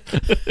Clinton.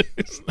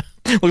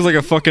 Looks like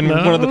a fucking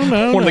one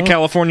of the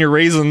California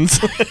raisins.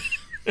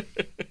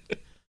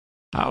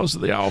 I was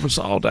at the office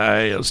all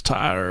day. I was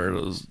tired.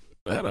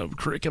 Had a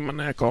crick in my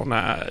neck all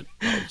night.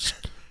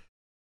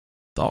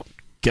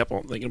 Kept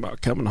on thinking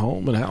about coming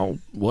home and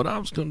what I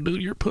was going to do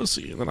to your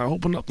pussy. And then I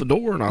opened up the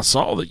door and I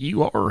saw that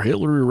you are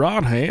Hillary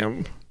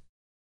Rodham.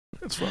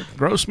 It's fucking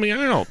grossed me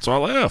out, so I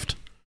left.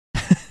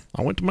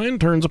 I went to my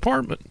intern's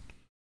apartment.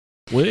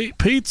 We ate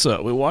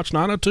pizza. We watched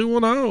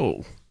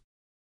 90210.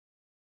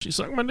 She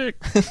sucked my dick.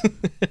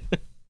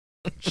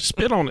 She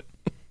spit on it.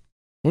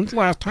 When's the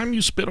last time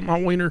you spit on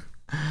my wiener,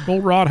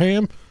 old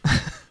Rodham?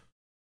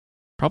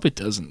 Probably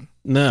doesn't.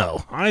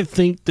 No, I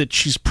think that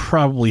she's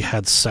probably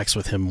had sex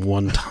with him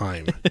one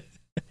time,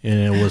 and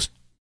it was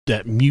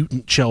that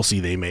mutant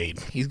Chelsea they made.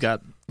 He's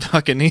got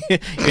fucking...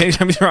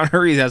 anytime he's around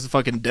her, he has a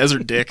fucking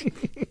desert dick.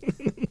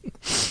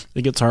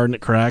 It gets hard and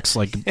it cracks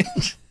like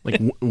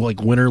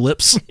winter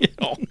lips.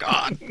 Oh,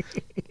 God.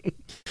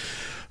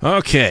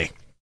 Okay.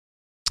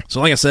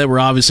 So like I said, we're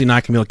obviously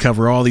not going to be able to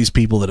cover all these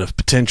people that have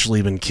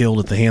potentially been killed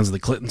at the hands of the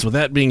Clintons. With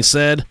that being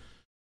said,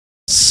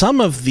 some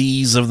of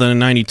these of the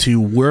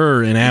 92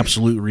 were in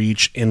absolute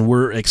reach and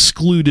were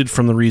excluded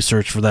from the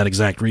research for that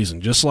exact reason.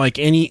 Just like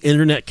any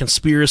internet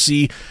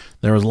conspiracy,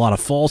 there was a lot of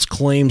false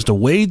claims to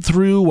wade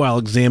through while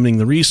examining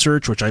the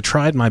research, which I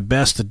tried my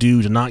best to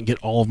do to not get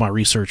all of my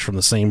research from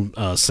the same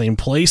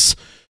place.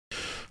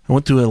 I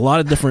went to a lot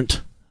of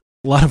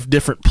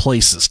different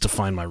places to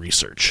find my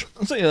research.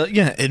 So,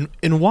 yeah,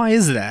 and why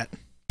is that?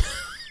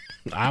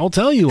 I'll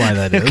tell you why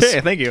that is.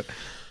 Okay, thank you.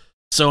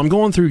 So I'm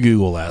going through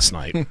Google last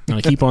night, and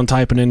I keep on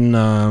typing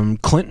in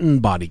Clinton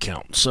body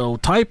count. So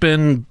type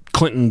in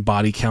Clinton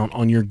body count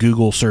on your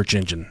Google search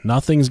engine.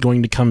 Nothing's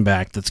going to come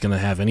back that's going to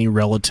have any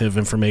relative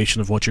information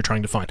of what you're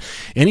trying to find.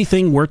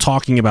 Anything we're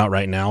talking about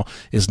right now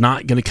is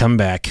not going to come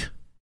back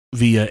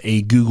via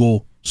a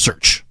Google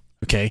search,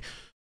 okay?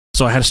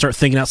 So I had to start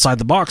thinking outside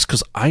the box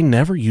because I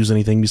never use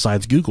anything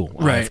besides Google.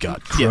 Right. I've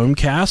got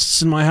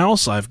Chromecasts in my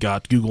house. I've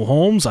got Google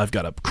Homes. I've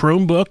got a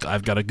Chromebook.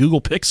 I've got a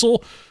Google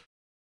Pixel.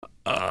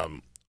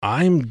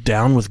 I'm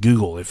down with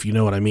Google, if you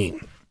know what I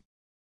mean.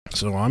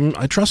 So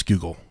I trust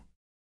Google.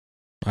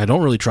 I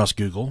don't really trust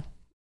Google.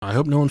 I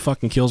hope no one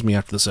fucking kills me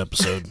after this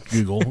episode,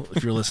 Google,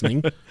 if you're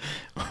listening.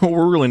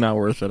 We're really not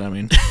worth it, I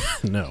mean.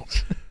 No.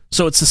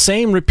 So it's the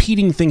same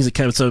repeating things that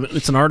kind of,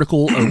 it's an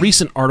article, a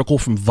recent article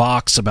from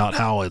Vox about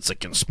how it's a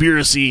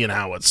conspiracy and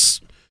how it's,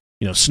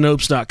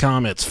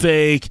 Snopes.com, it's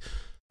fake.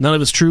 None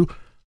of it's true.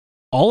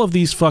 All of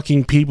these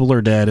fucking people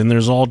are dead and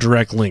there's all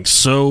direct links.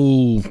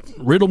 So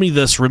riddle me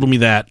this, riddle me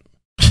that.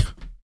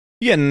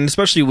 Yeah, and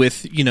especially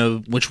with,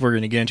 which we're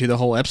going to get into, the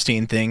whole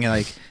Epstein thing,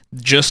 like,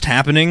 just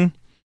happening,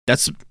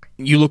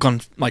 you look on,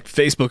 like,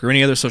 Facebook or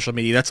any other social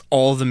media, that's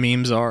all the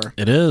memes are.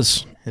 It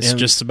is. It's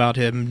just about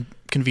him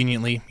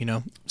conveniently,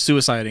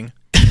 suiciding.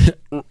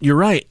 You're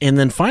right. And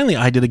then finally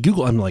I did a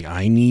Google. I'm like,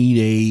 I need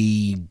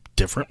a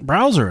different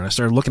browser. And I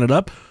started looking it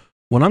up.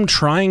 When I'm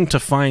trying to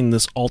find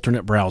this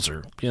alternate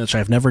browser, which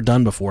I've never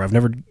done before, I've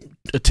never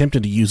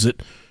attempted to use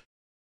it,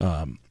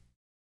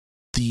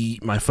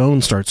 my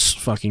phone starts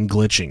fucking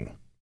glitching.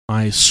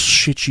 I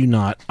shit you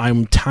not.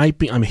 I'm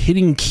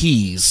hitting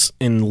keys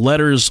and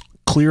letters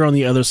clear on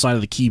the other side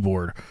of the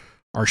keyboard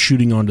are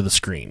shooting onto the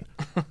screen.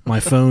 My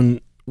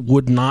phone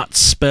would not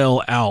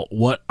spell out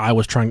what I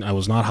was trying. I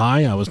was not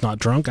high. I was not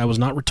drunk. I was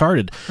not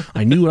retarded.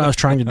 I knew what I was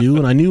trying to do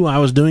and I knew I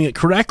was doing it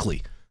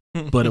correctly,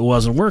 but it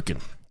wasn't working.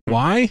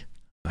 Why?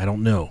 I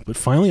don't know. But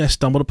finally, I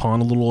stumbled upon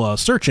a little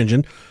search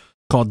engine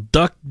called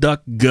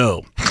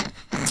DuckDuckGo.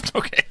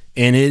 Okay.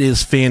 And it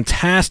is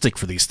fantastic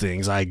for these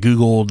things. I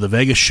Googled the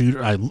Vegas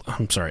shooter. I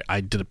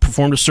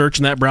performed a search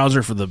in that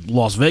browser for the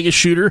Las Vegas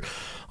shooter.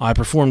 I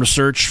performed a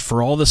search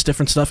for all this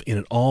different stuff, and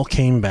it all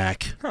came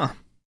back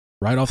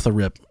right off the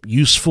rip.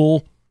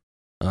 Useful,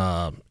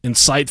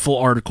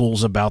 insightful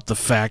articles about the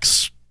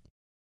facts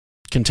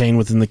contained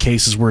within the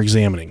cases we're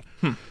examining.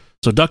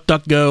 So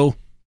DuckDuckGo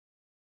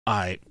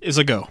is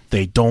a go.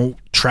 They don't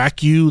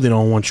track you. They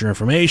don't want your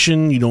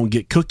information. You don't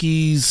get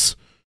cookies.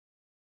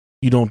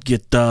 You don't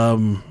get,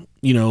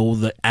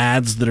 the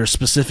ads that are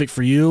specific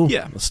for you.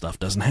 Yeah. The stuff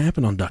doesn't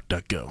happen on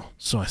DuckDuckGo.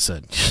 So I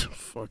said,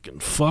 fuck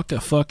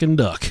a fucking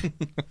duck.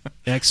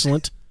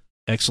 Excellent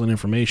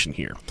information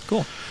here.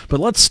 Cool. But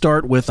let's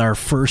start with our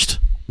first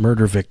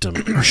murder victim,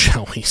 or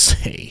shall we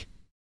say,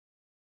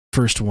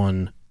 first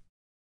one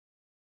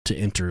to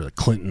enter the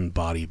Clinton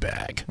body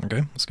bag.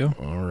 Okay, let's go.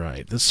 All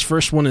right. This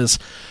first one is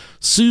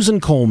Susan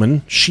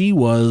Coleman. She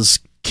was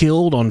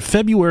killed on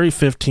February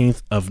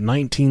 15th of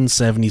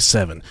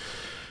 1977.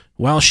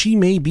 While she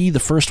may be the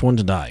first one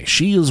to die,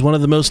 she is one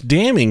of the most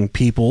damning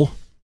people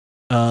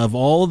of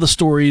all of the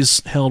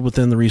stories held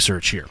within the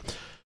research here.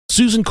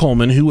 Susan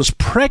Coleman, who was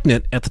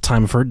pregnant at the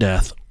time of her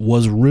death,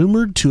 was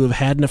rumored to have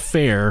had an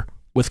affair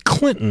with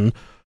Clinton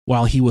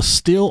while he was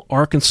still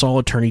Arkansas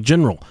Attorney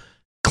General.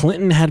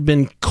 Clinton had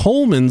been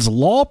Coleman's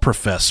law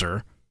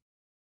professor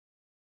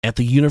at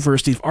the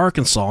University of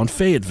Arkansas in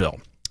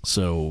Fayetteville.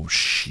 So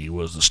she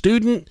was a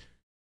student.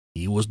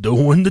 He was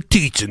doing the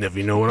teaching, if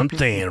you know what I'm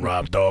saying,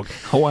 Rob Dog.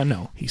 Oh, I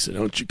know. He said,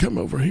 "Don't you come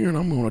over here and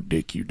I'm going to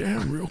dick you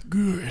down real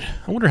good."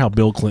 I wonder how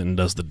Bill Clinton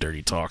does the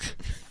dirty talk.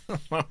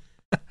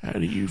 "How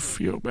do you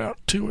feel about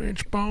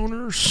 2-inch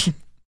boners?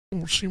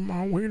 Want to see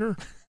my wiener?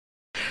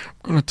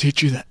 I'm going to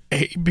teach you the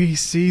A, B,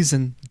 C's,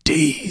 and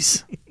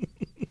D's."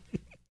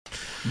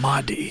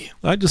 My D.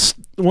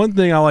 One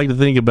thing I like to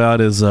think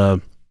about is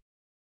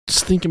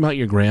just think about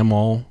your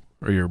grandma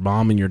or your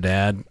mom and your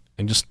dad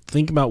and just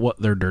think about what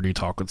their dirty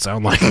talk would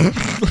sound like.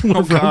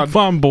 Oh, God. If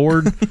I'm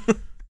bored.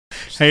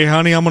 "Hey,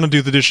 honey, I'm going to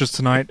do the dishes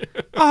tonight."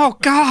 Oh,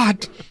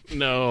 God.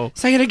 No.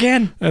 Say it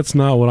again. That's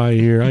not what I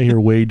hear. I hear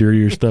way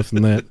dirtier stuff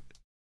than that.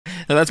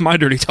 Now, that's my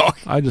dirty talk.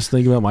 I just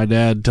think about my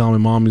dad telling my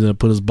mom he's going to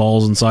put his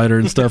balls inside her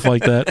and stuff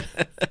like that.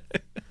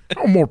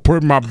 "I'm going to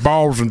put my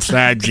balls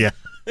inside you.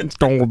 It's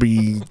going to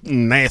be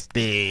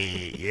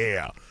nasty.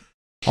 Yeah.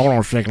 Hold on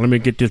a second. Let me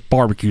get this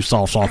barbecue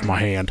sauce off my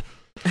hand."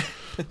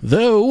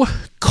 Though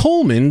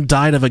Coleman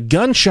died of a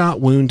gunshot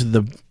wound to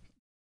the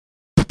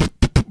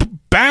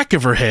back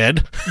of her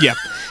head. Yeah.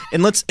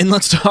 And let's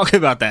talk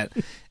about that.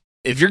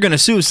 If you're going to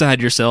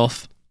suicide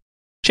yourself,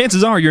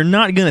 chances are you're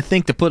not going to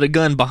think to put a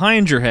gun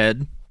behind your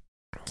head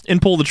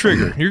and pull the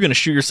trigger. You're going to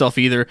shoot yourself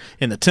either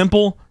in the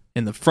temple,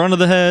 in the front of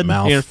the head,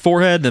 mouth. In the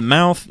forehead, the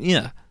mouth.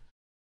 Yeah.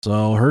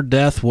 So her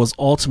death was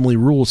ultimately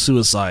ruled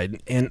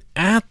suicide. And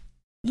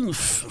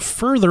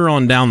further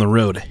on down the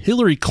road,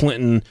 Hillary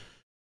Clinton,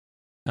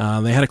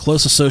 they had a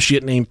close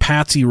associate named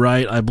Patsy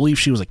Wright. I believe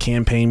she was a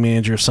campaign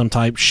manager of some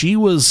type.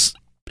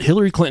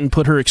 Hillary Clinton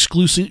put her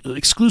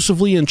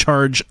exclusively in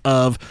charge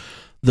of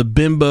the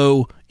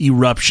bimbo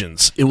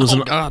eruptions. It was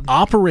an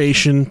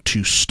operation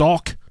to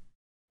stalk,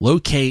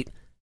 locate,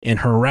 and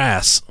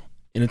harass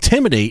and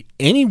intimidate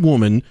any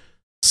woman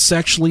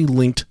sexually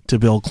linked to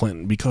Bill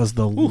Clinton, because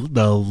the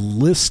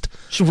list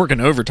She's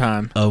working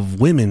overtime of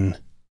women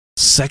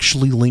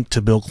sexually linked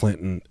to Bill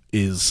Clinton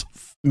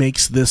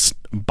makes this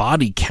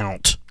body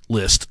count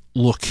list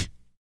look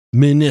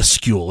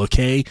minuscule,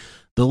 okay?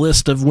 The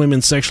list of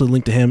women sexually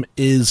linked to him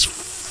is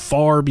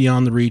far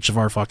beyond the reach of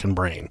our fucking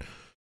brain.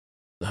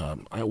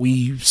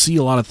 We see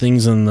a lot of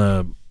things in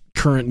the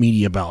current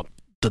media about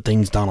the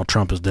things Donald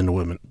Trump has done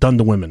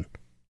to women.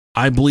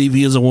 I believe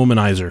he is a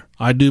womanizer.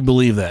 I do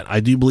believe that. I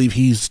do believe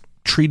he's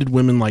treated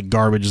women like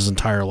garbage his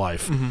entire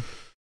life. Mm-hmm.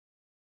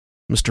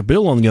 Mr.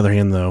 Bill, on the other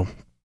hand, though,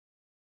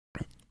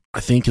 I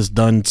think has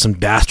done some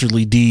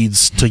dastardly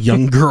deeds to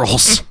young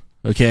girls,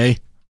 okay?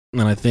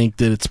 And I think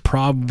that it's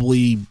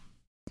probably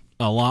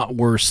a lot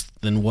worse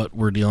than what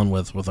we're dealing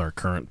with our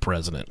current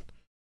president.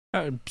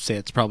 I'd say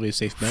it's probably a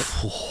safe bet.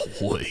 Oh,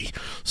 boy.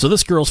 So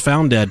this girl's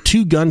found dead.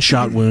 2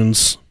 gunshot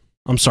wounds.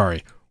 I'm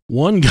sorry.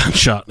 1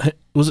 gunshot.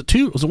 Was it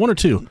 2? Was it 1 or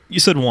 2? You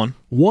said 1.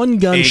 1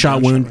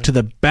 gunshot wound to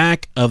the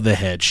back of the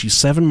head. She's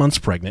 7 months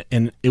pregnant,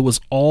 and it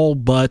was all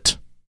but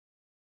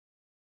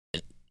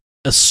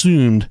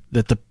assumed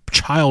that the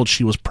child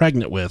she was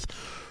pregnant with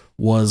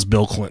was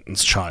Bill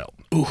Clinton's child.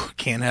 Ooh,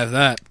 can't have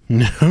that.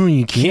 No,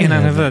 you can't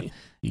have that.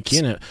 You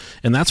can't have,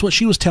 and that's what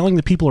she was telling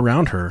the people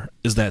around her,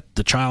 is that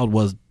the child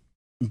was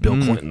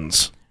Bill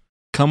Clinton's.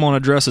 Come on a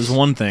dress is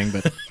one thing,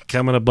 but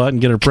come in a butt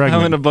and get her pregnant.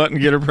 Come in a butt and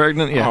get her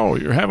pregnant, yeah. Oh,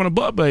 you're having a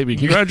butt baby.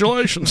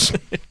 Congratulations.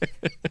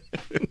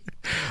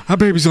 Our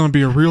baby's going to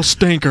be a real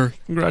stinker.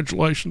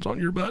 Congratulations on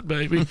your butt,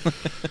 baby.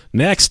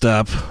 Next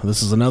up,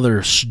 this is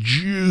another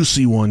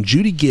juicy one.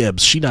 Judy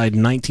Gibbs. She died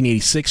in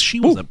 1986. She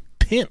was a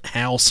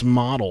penthouse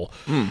model.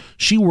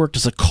 She worked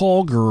as a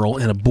call girl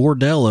in a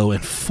bordello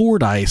in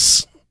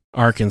Fordyce,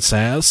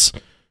 Arkansas.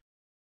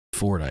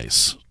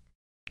 Fordyce.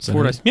 Is that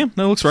Fordyce. it? Yeah,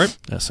 that looks right.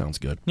 That sounds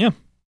good. Yeah.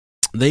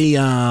 They,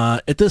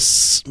 at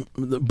this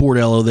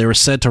bordello, they were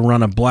said to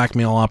run a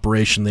blackmail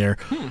operation there.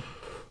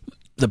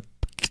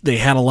 They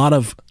had a lot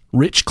of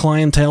rich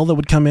clientele that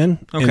would come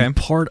in, and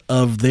part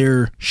of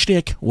their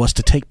shtick was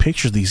to take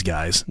pictures of these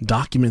guys,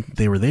 document that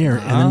they were there,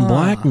 and then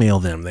blackmail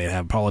them. They'd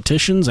have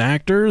politicians,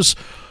 actors,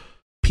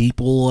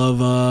 people of,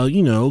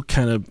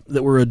 kind of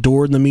that were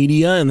adored in the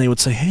media, and they would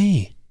say,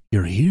 hey,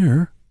 you're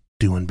here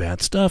doing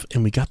bad stuff,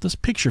 and we got this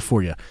picture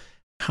for you.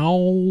 How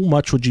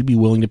much would you be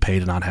willing to pay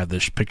to not have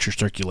this picture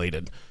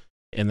circulated?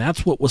 And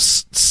that's what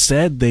was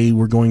said they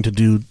were going to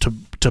do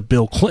to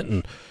Bill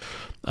Clinton.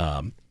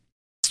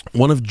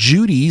 One of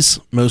Judy's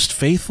most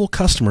faithful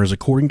customers,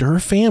 according to her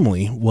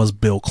family, was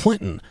Bill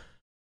Clinton.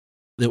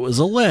 It was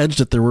alleged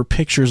that there were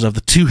pictures of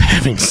the two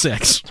having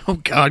sex. Oh,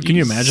 God, can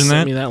you imagine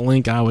that? Send me that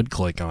link, I would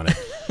click on it.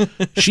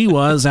 She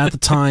was, at the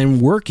time,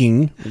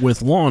 working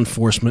with law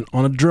enforcement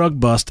on a drug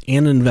bust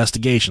and an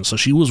investigation. So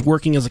she was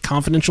working as a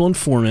confidential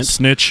informant.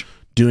 Snitch.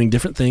 Doing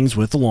different things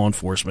with the law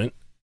enforcement.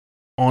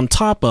 On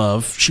top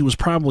of, she was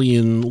probably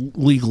in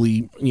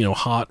legally,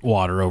 hot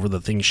water over the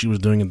things she was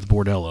doing at the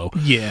bordello.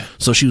 Yeah.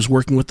 So she was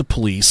working with the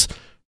police.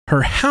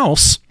 Her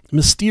house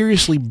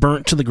mysteriously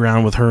burnt to the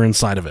ground with her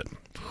inside of it.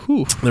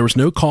 Whew. There was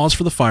no cause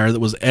for the fire that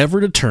was ever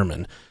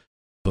determined.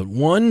 But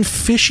one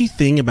fishy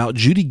thing about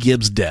Judy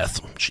Gibbs' death,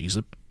 she's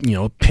a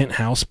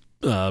penthouse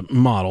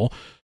model.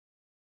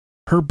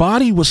 Her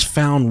body was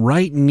found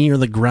right near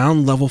the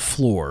ground level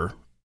floor.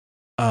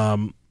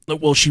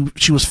 Well,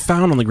 she was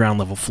found on the ground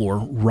level floor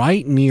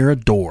right near a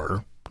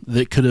door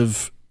that could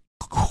have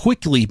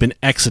quickly been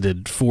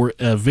exited for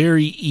a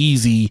very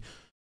easy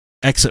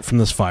exit from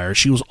this fire.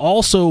 She was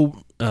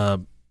also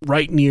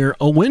right near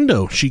a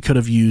window she could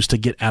have used to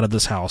get out of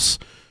this house.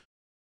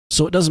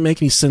 So it doesn't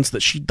make any sense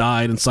that she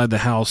died inside the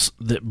house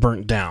that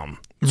burnt down.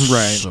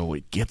 Right. So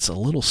it gets a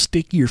little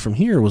stickier from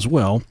here as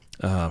well.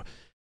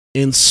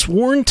 In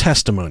sworn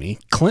testimony,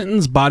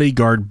 Clinton's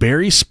bodyguard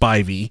Barry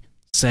Spivey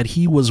said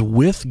he was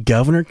with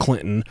Governor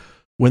Clinton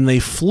when they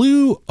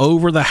flew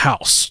over the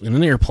house in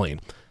an airplane.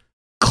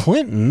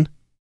 Clinton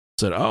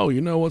said, oh,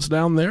 you know what's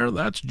down there?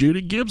 That's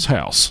Judy Gibbs'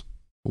 house.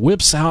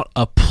 Whips out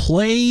a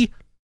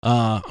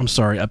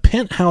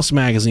penthouse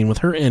magazine with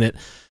her in it,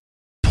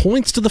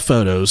 points to the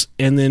photos,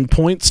 and then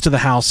points to the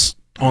house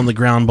on the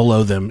ground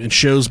below them and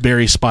shows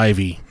Barry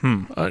Spivey.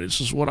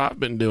 This is what I've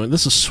been doing.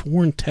 This is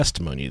sworn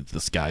testimony that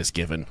this guy's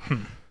given.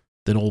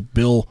 That old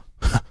Bill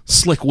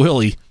Slick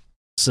Willie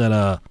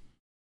said,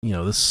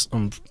 this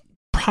I'm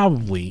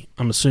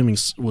assuming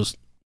was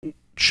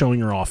showing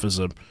her off as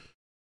a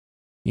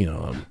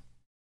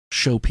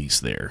showpiece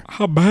there.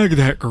 I'll bag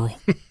that girl.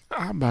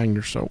 I banged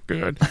her so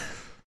good.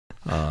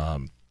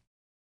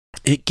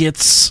 It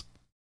gets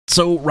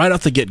so right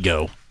off the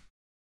get-go,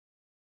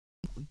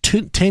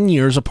 10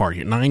 years apart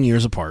here, 9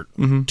 years apart,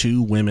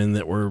 two women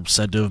that were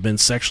said to have been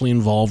sexually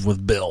involved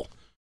with Bill.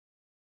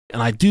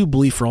 And I do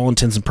believe, for all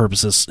intents and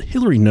purposes,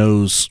 Hillary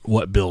knows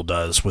what Bill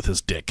does with his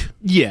dick.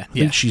 Yeah, I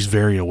think she's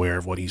very aware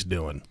of what he's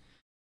doing.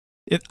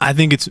 I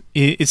think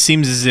it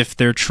seems as if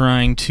they're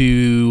trying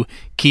to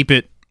keep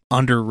it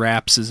under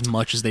wraps as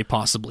much as they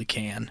possibly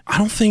can. I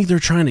don't think they're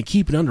trying to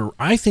keep it under.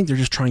 I think they're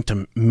just trying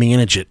to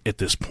manage it at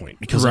this point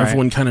because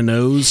everyone kind of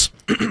knows.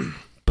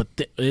 But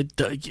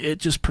it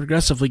just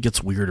progressively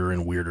gets weirder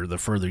and weirder the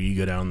further you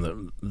go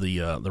down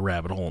the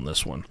rabbit hole in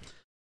this one.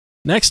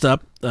 Next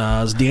up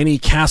is Danny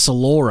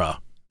Casalora.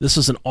 This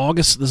is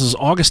August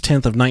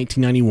 10th of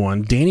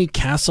 1991. Danny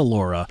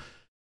Casalora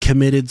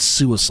committed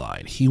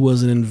suicide. He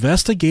was an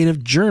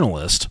investigative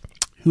journalist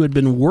who had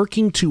been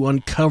working to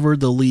uncover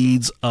the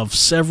leads of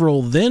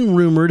several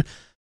then-rumored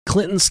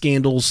Clinton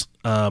scandals,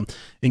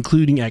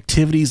 including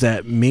activities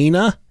at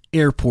Mena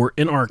Airport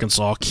in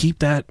Arkansas. Keep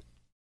that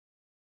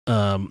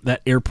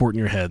airport in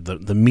your head,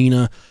 the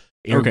Mena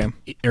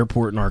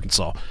Airport in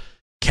Arkansas.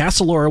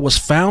 Casalora was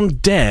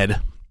found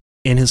dead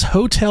in his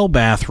hotel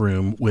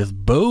bathroom with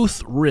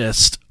both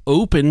wrists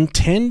open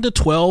 10 to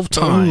 12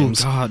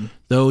 times,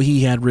 though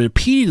he had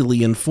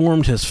repeatedly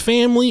informed his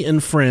family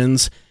and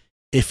friends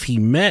if he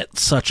met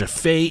such a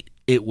fate,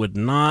 it would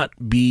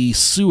not be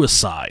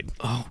suicide.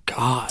 Oh,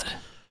 God.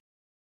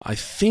 I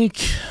think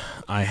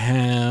I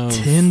have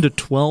 10 to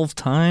 12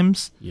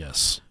 times?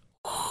 Yes.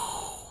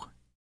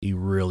 He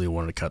really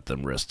wanted to cut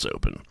them wrists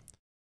open.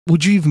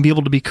 Would you even be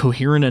able to be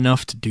coherent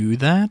enough to do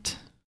that?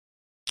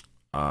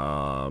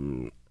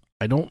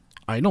 I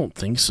don't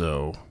think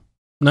so.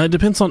 Now it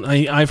depends on.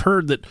 I've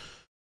heard that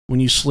when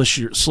you slit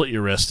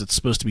your wrist, it's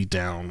supposed to be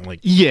down, like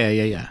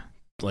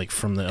like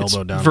from the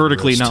elbow down,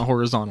 vertically, not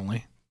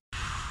horizontally.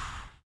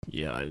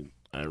 Yeah,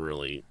 I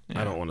really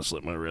I don't want to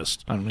slit my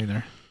wrist. I don't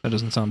either. That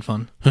doesn't sound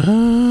fun.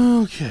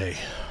 Okay,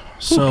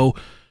 so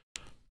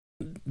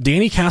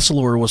Danny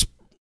Casalora was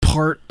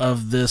part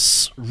of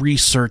this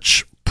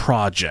research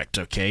project.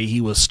 Okay,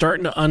 he was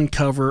starting to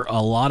uncover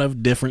a lot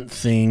of different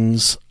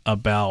things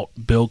about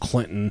Bill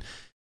Clinton,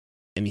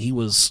 and he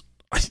was.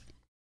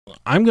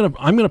 I'm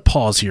gonna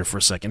pause here for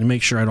a second and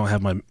make sure I don't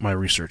have my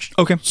research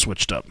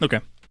switched up. Okay.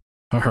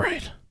 All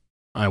right.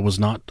 I was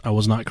not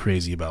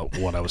crazy about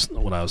what I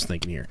was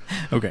thinking here.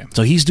 Okay.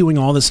 So he's doing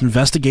all this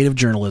investigative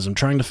journalism,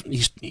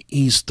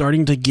 he's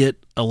starting to get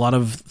a lot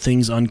of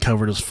things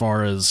uncovered as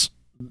far as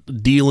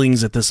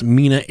dealings at this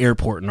Mena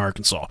Airport in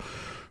Arkansas,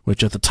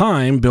 which at the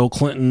time Bill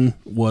Clinton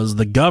was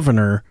the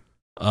governor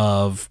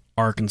of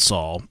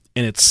Arkansas,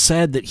 and it's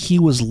said that he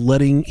was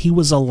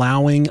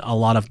allowing a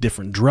lot of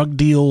different drug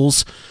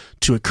deals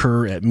to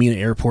occur at Mena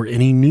Airport,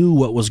 and he knew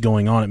what was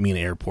going on at Mena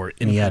Airport,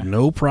 and he had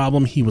no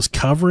problem. He was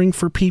covering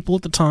for people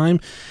at the time,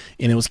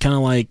 and it was kind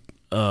of like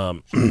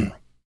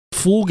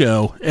full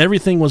go.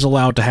 Everything was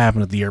allowed to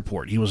happen at the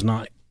airport. He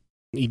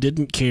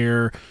didn't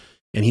care,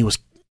 and he was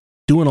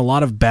doing a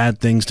lot of bad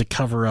things to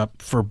cover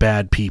up for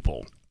bad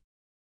people.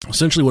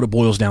 Essentially what it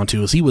boils down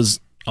to is he was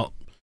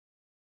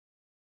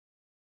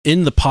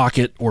in the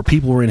pocket, or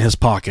people were in his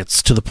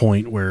pockets, to the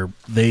point where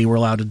they were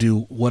allowed to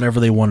do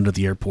whatever they wanted at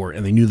the airport,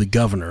 and they knew the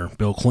governor,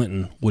 Bill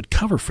Clinton, would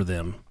cover for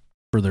them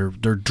for their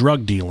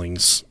drug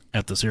dealings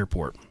at this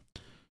airport.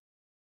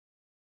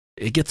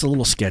 It gets a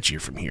little sketchier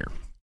from here.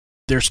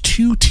 There's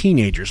two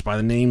teenagers by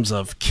the names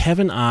of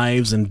Kevin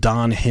Ives and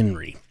Don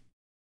Henry.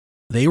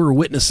 They were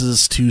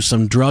witnesses to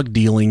some drug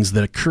dealings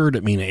that occurred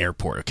at Mena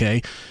Airport,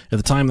 okay? At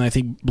the time, I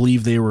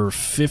believe they were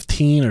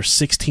 15 or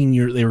 16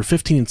 years, they were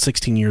 15 and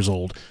 16 years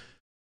old.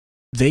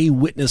 They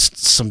witnessed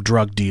some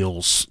drug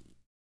deals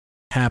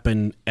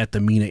happen at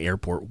the Mena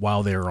Airport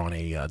while they were on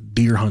a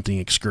deer hunting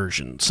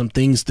excursion. Some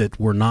things that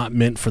were not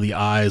meant for the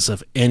eyes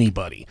of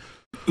anybody.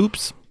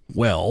 Oops.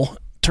 Well,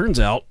 turns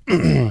out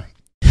Kevin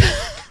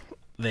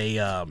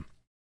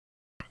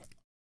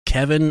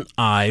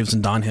Ives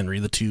and Don Henry,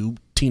 the two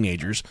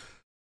teenagers,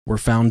 were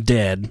found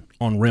dead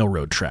on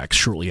railroad tracks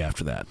shortly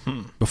after that,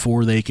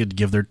 before they could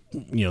give their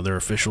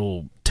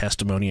official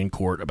testimony in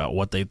court about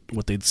what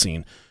they'd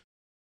seen.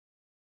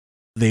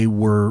 They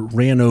were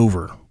ran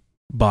over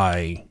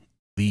by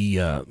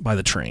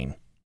the train.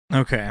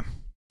 Okay.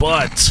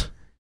 But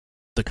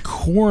the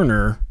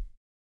coroner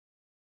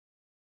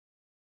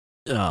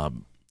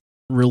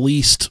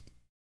released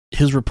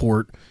his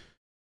report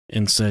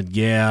and said,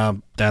 yeah,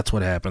 that's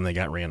what happened. They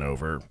got ran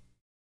over,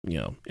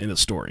 in the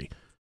story.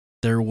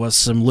 There was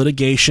some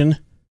litigation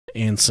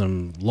and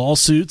some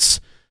lawsuits.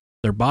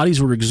 Their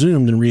bodies were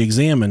exhumed and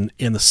re-examined,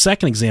 and the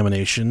second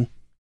examination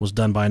was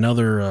done by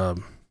another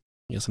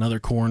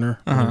coroner,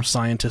 or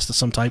scientist of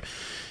some type.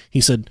 He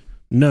said,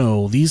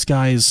 no, these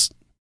guys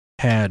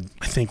had,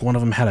 I think one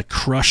of them had a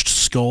crushed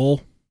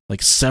skull,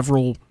 it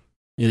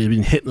had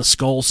been hit in the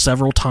skull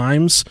several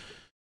times,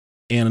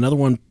 and another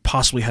one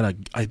possibly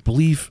had I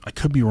believe, I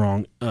could be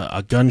wrong,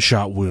 a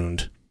gunshot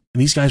wound.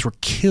 And these guys were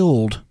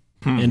killed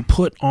and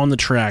put on the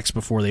tracks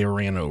before they were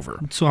ran over.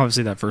 So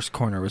obviously that first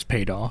coroner was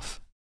paid off.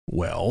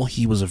 Well,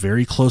 he was a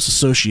very close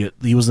associate.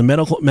 He was the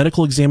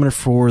medical examiner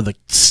for the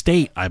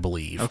state, I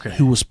believe,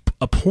 who was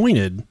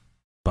appointed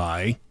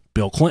by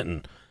Bill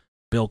Clinton.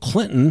 Bill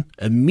Clinton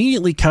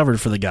immediately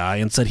covered for the guy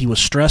and said he was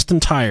stressed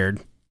and tired,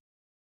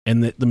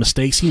 and that the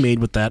mistakes he made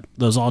with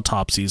those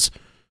autopsies,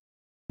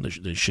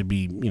 they should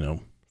be,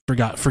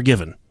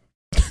 forgiven.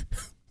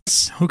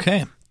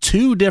 Okay.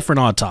 2 different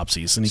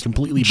autopsies, and he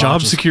completely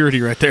job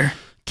security right there.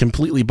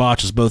 Completely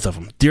botches both of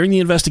them. During the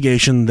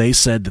investigation, they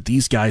said that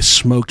these guys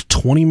smoked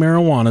 20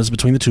 marijuanas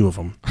between the two of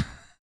them.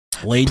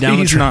 Laid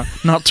down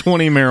not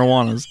 20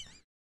 marijuanas.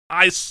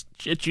 I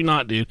shit you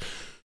not, dude.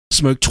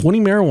 Smoked 20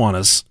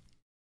 marijuanas,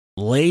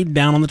 laid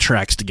down on the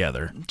tracks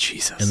together,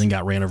 Jesus, and then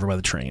got ran over by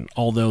the train.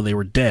 Although they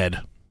were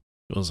dead,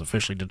 it was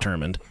officially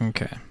determined.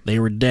 Okay. They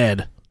were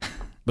dead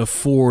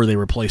before they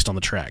were placed on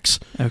the tracks.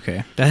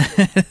 Okay.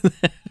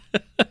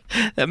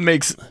 That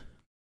makes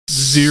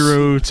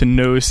zero to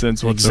no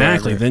sense whatsoever.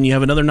 Exactly. Then you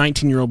have another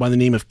 19-year-old by the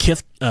name of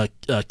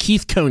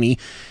Keith Coney.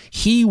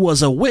 He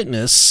was a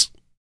witness,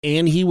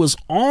 and he was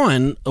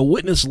on a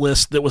witness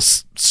list that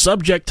was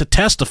subject to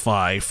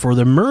testify for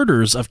the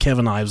murders of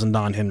Kevin Ives and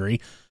Don Henry.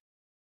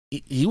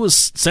 He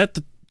was set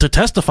to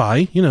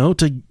testify,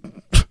 to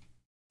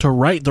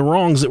right the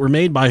wrongs that were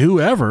made by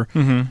whoever.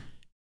 Mm-hmm.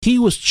 He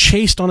was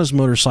chased on his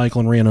motorcycle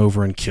and ran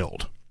over and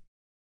killed.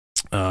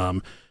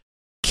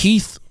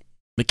 Keith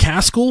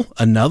McCaskill,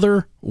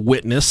 another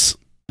witness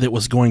that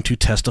was going to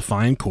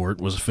testify in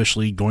court, was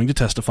officially going to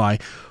testify,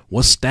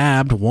 was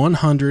stabbed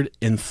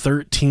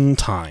 113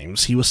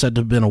 times. He was said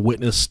to have been a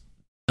witness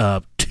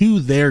to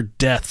their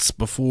deaths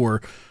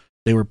before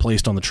they were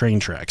placed on the train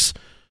tracks.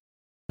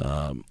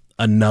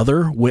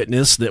 Another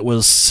witness that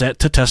was set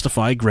to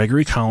testify,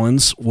 Gregory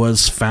Collins,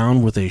 was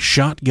found with a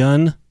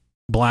shotgun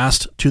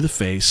blast to the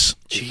face,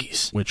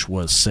 jeez, which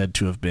was said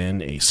to have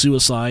been a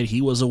suicide. He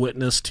was a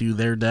witness to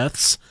their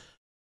deaths.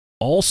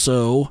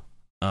 Also,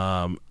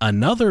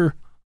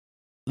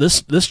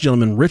 this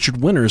gentleman,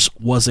 Richard Winters,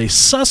 was a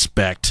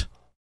suspect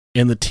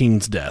in the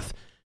teen's death.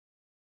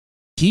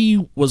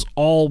 Everyone was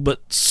all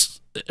but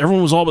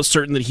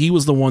certain that he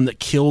was the one that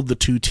killed the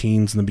 2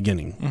 teens in the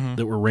beginning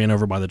that were ran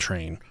over by the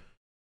train.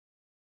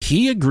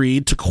 He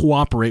agreed to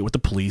cooperate with the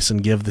police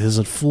and give his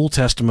full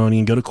testimony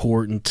and go to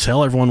court and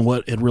tell everyone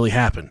what had really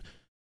happened.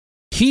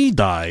 He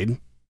died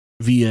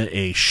via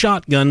a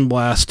shotgun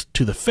blast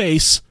to the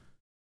face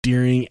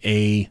during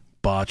a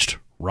botched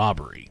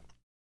robbery.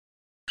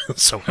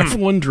 So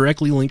everyone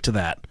directly linked to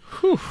that.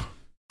 Whew.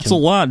 It's a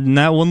lot in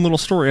that one little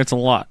story. It's a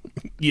lot.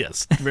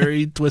 Yes,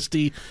 very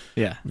twisty.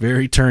 Yeah,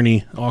 very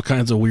turny. All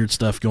kinds of weird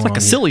stuff going on. It's like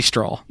a silly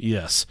straw.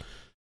 Yes.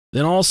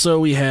 Then also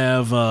we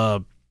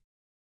have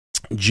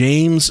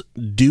James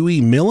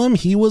Dewey Millam.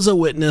 He was a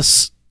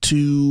witness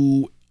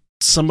to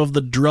some of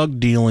the drug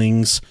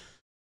dealings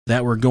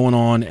that were going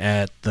on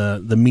at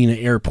the Mina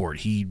airport.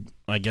 He,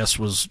 I guess,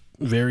 was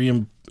very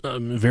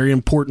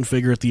important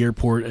figure at the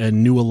airport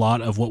and knew a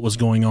lot of what was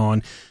going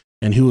on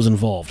and who was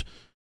involved.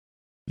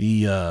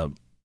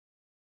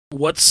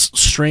 What's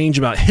strange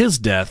about his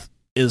death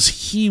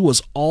is he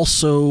was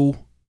also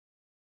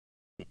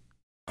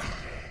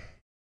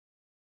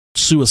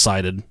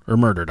suicided or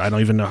murdered. I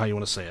don't even know how you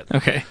want to say it.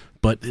 Okay.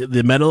 But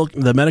the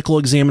medical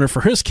examiner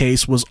for his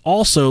case was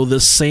also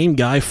this same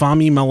guy,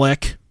 Fahmy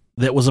Malek,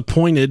 that was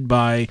appointed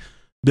by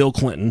Bill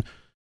Clinton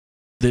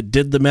that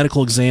did the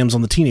medical exams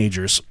on the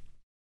teenagers.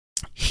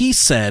 He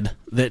said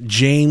that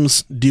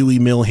James Dewey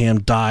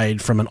Milham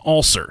died from an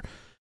ulcer.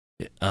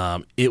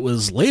 It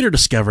was later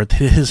discovered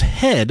that his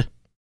head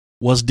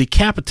was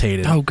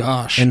decapitated. Oh,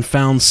 gosh. And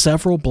found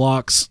several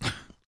blocks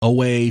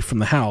away from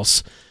the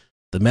house.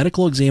 The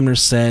medical examiner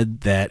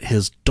said that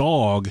his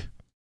dog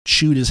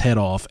chewed his head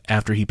off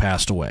after he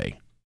passed away,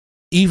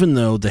 even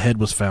though the head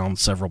was found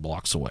several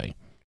blocks away.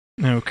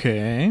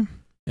 Okay.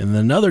 And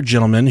another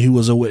gentleman who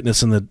was a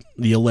witness in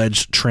the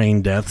alleged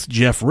train deaths,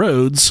 Jeff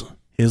Rhodes,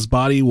 his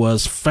body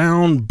was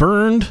found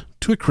burned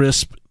to a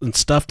crisp and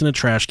stuffed in a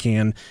trash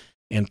can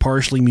and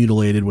partially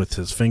mutilated with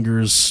his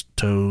fingers,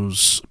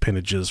 toes,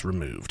 appendages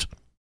removed.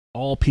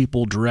 All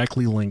people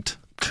directly linked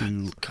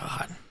to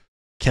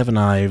Kevin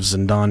Ives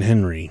and Don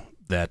Henry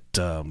that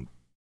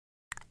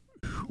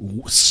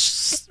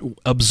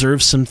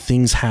observed some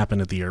things happen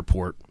at the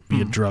airport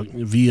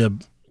via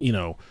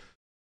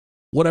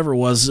whatever it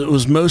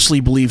was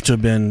mostly believed to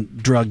have been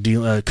drug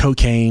deal,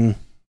 cocaine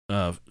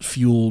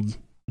fueled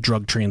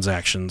drug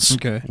transactions.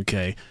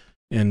 Okay.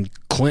 And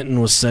Clinton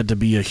was said to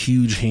be a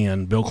huge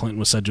hand. Bill Clinton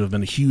was said to have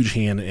been a huge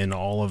hand in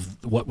all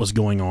of what was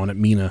going on at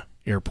Mina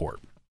Airport.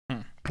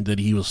 That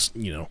he was,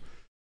 one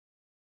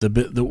of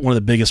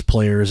the biggest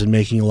players and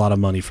making a lot of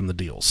money from the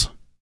deals.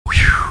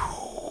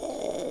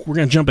 We're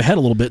going to jump ahead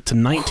a little bit to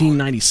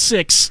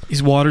 1996.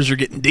 These waters are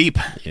getting deep.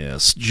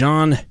 Yes.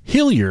 John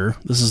Hillier,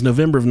 this is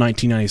November of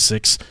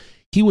 1996.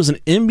 He was an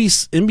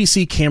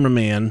NBC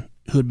cameraman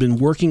who had been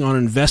working on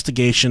an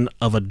investigation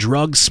of a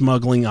drug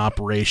smuggling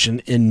operation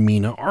in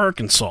Mena,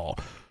 Arkansas,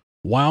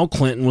 while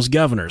Clinton was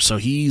governor. So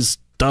he's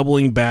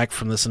doubling back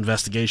from this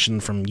investigation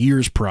from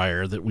years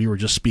prior that we were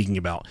just speaking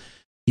about.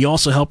 He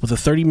also helped with a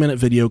 30-minute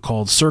video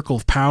called Circle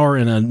of Power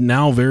and a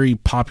now very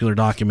popular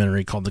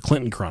documentary called The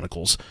Clinton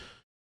Chronicles.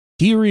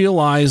 He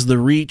realized the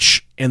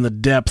reach and the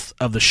depth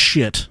of the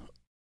shit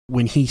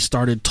when he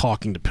started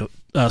talking to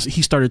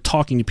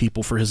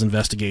people for his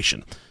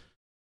investigation.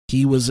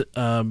 He was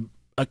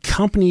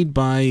accompanied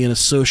by an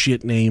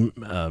associate named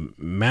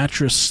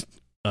Matriciana.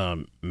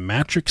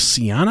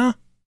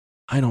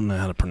 I don't know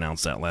how to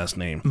pronounce that last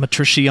name.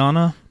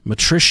 Matriciana?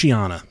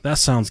 Matriciana. That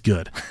sounds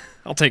good.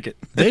 I'll take it.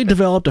 They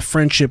developed a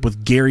friendship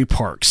with Gary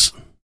Parks.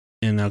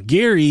 And now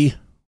Gary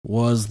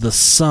was the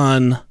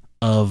son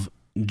of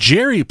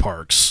Jerry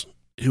Parks,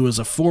 who was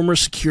a former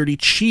security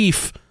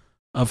chief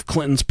of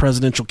Clinton's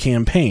presidential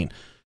campaign.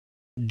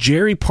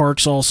 Jerry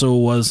Parks also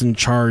was in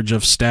charge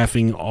of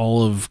staffing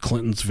all of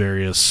Clinton's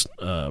various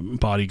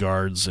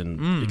bodyguards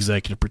and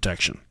executive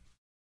protection.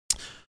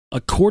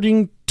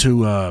 According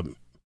to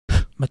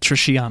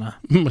Matriciana.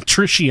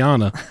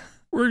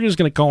 We're just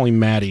going to call him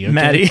Matty. Okay?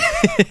 Matty.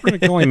 We're going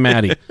to call him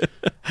Matty.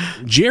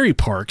 Jerry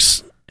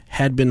Parks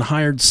had been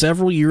hired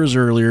several years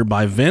earlier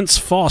by Vince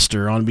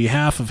Foster on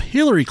behalf of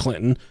Hillary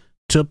Clinton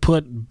to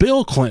put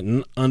Bill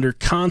Clinton under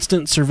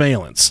constant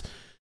surveillance.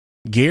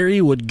 Gary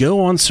would go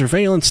on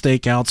surveillance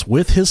stakeouts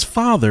with his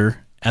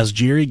father as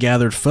Jerry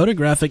gathered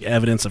photographic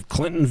evidence of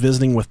Clinton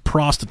visiting with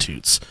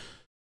prostitutes,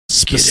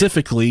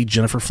 specifically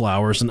Jennifer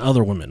Flowers and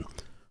other women.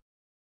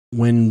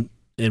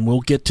 And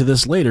we'll get to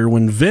this later,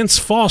 when Vince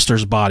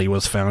Foster's body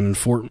was found in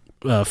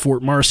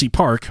Fort Marcy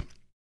Park,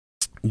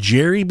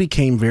 Jerry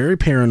became very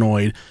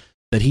paranoid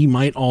that he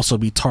might also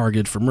be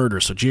targeted for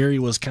murder. So Jerry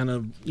was kind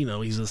of,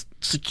 he's a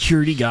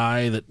security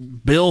guy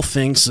that Bill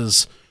thinks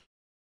has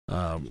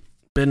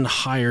been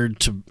hired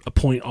to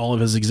appoint all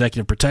of his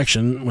executive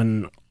protection,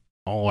 when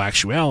all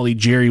actuality,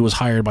 Jerry was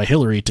hired by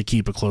Hillary to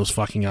keep a close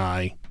fucking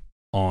eye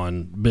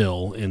on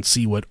Bill and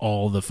see what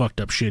all the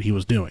fucked up shit he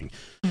was doing.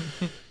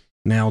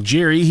 Now,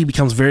 Jerry, he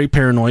becomes very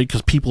paranoid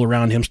because people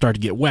around him start to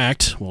get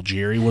whacked. Well,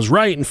 Jerry was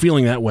right in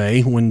feeling that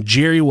way when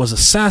Jerry was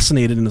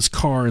assassinated in his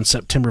car in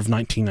September of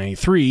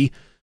 1993,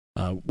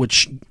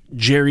 which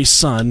Jerry's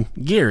son,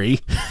 Gary,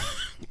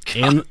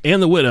 and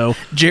the widow...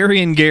 Jerry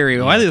and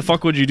Gary, why the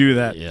fuck would you do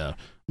that? Yeah.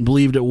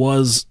 Believed it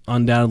was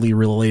undoubtedly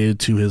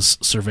related to his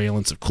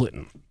surveillance of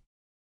Clinton.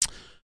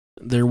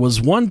 There was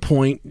one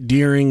point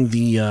during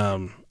the,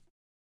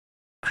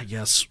 I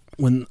guess,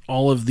 when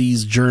all of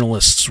these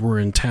journalists were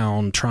in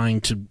town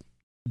trying to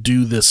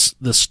do this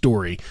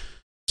story.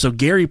 So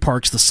Gary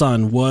Parks, the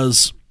son,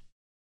 was,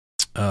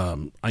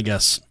 I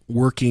guess,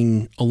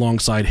 working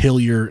alongside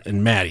Hillier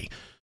and Maddie.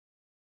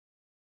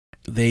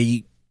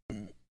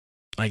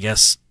 I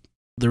guess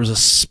there was a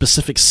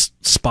specific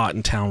spot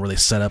in town where they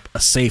set up a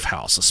safe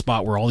house, a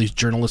spot where all these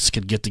journalists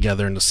could get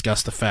together and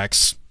discuss the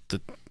facts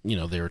that,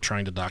 they were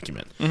trying to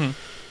document.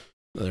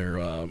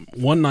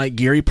 One night,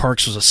 Gary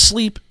Parks was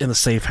asleep in the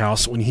safe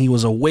house when he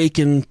was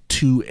awakened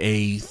to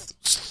a,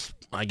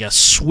 I guess,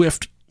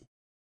 swift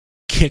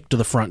kick to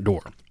the front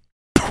door.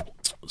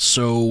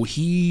 So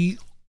he,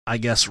 I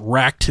guess,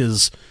 racked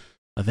his,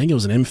 I think it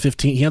was an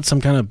M15. He had some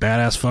kind of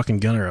badass fucking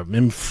gun or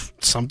a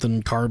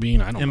something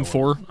carbine. I don't know.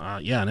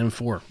 M4? Yeah, an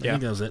M4. I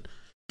think that was it.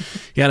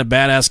 He had a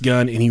badass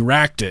gun and he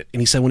racked it.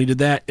 And he said when he did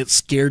that, it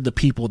scared the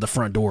people at the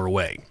front door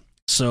away.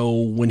 So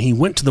when he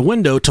went to the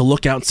window to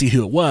look out and see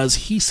who it was,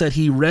 he said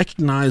he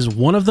recognized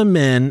one of the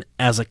men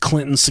as a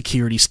Clinton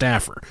security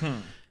staffer.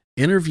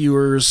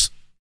 Interviewers,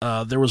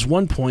 there was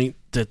one point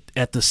that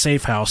at the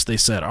safe house, they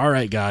said, all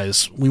right,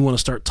 guys, we want to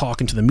start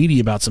talking to the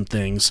media about some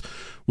things.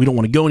 We don't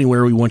want to go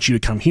anywhere. We want you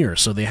to come here.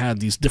 So they had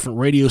these different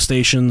radio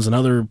stations and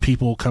other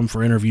people come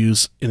for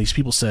interviews. And these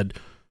people said,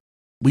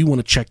 we want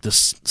to check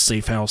this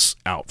safe house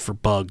out for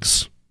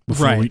bugs. They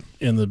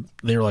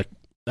were like,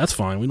 that's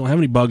fine. We don't have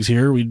any bugs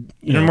here. We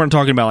we're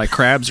talking about like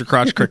crabs or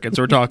crotch crickets.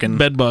 We're talking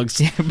bed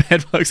bugs. Yeah,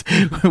 bed bugs.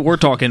 We're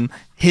talking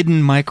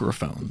hidden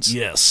microphones.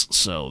 Yes.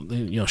 So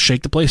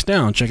shake the place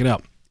down. Check it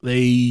out.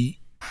 They.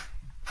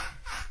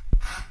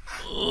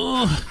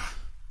 Oh,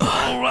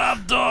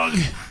 Rob Dog.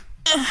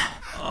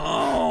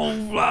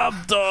 Oh,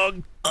 Rob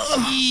Dog.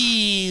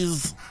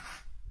 Jeez.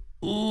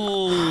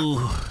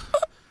 Ooh.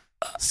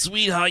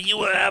 Sweetheart, you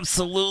were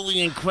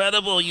absolutely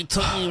incredible. You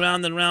took me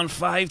round and round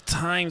 5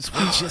 times.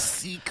 What's your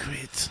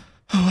secret?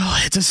 Oh,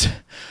 well, it's this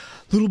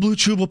little blue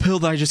chewable pill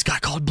that I just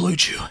got called Blue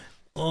Chew.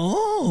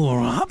 Oh,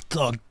 Rob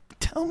Dog.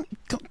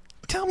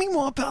 Tell me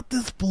more about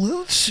this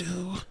Blue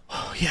Chew.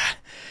 Oh, yeah.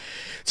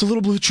 It's a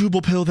little blue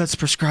chewable pill that's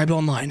prescribed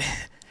online.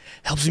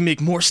 Helps me make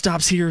more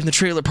stops here in the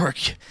trailer park.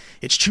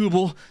 It's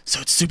chewable,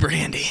 so it's super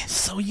handy.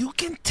 So you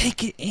can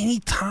take it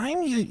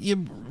anytime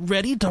you're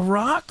ready to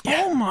rock?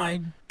 Yeah. Oh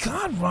my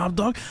God, Rob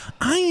Dog.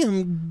 I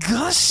am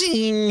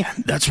gushing.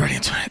 That's right,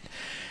 Antoinette.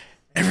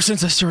 Ever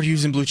since I started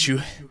using Blue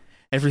Chew,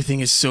 everything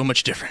is so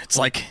much different. It's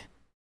like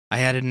I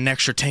added an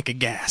extra tank of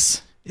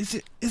gas. Is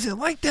it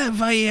like that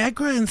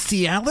Viagra and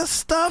Cialis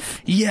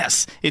stuff?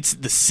 Yes, it's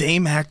the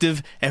same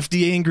active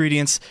FDA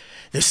ingredients.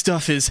 This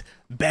stuff is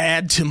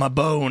bad to my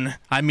bone.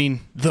 I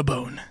mean, the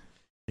bone.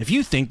 If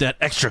you think that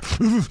extra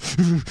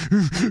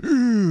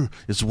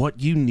is what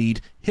you need,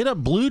 hit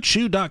up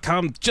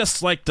BlueChew.com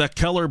just like the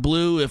color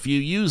blue. If you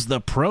use the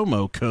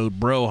promo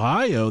code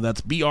BROHIO, that's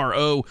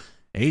BROHIO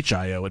at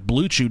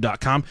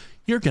BlueChew.com,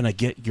 you're going to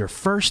get your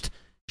first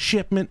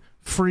shipment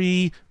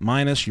free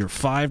minus your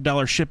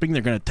 $5 shipping.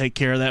 They're going to take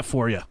care of that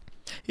for you.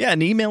 Yeah,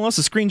 and email us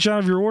a screenshot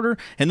of your order,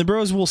 and the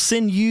bros will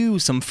send you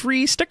some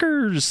free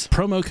stickers.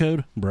 Promo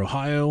code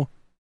BROHIO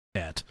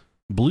at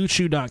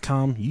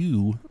BlueChew.com.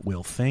 You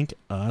will thank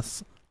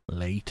us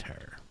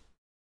later.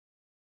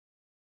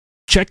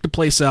 Check the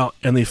place out,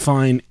 and they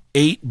find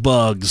 8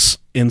 bugs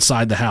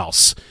inside the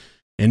house,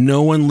 and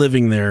no one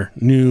living there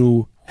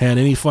had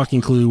any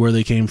fucking clue where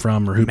they came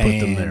from or who put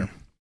them there.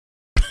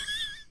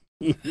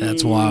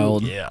 That's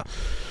wild. Yeah.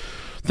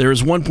 There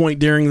was one point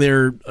during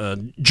their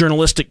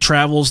journalistic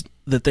travels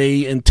that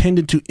they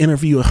intended to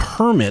interview a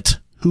hermit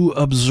who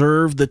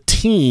observed the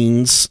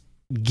teens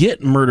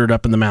get murdered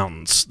up in the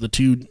mountains. The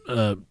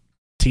 2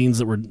 teens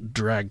that were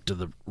dragged to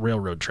the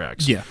railroad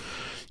tracks. Yeah.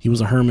 He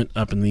was a hermit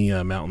up in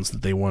the mountains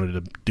that they wanted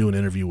to do an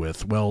interview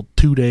with. Well,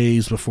 2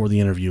 days before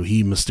the interview,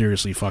 he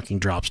mysteriously fucking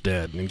drops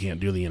dead and can't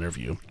do the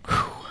interview.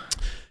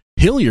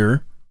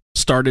 Hillier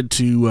started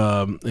to,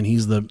 and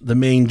he's the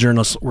main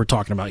journalist we're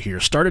talking about here,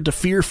 started to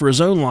fear for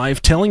his own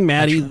life, telling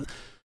Maddie... Naturally.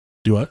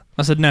 Do what?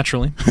 I said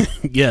naturally.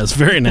 Yes,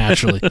 very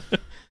naturally.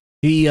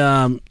 He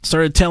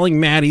started telling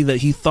Maddie that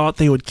he thought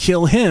they would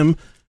kill him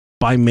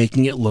by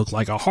making it look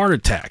like a heart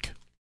attack.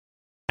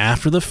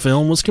 After the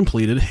film was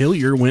completed,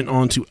 Hillier went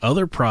on to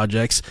other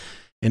projects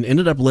and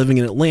ended up living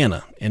in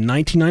Atlanta. In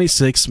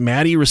 1996,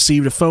 Maddie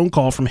received a phone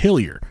call from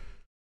Hillier.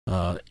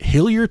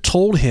 Hillier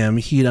told him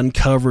he had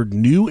uncovered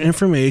new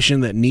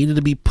information that needed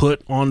to be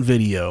put on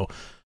video,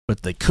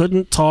 but they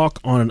couldn't talk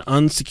on an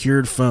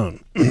unsecured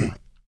phone.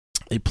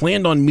 They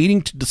planned on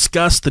meeting to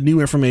discuss the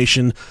new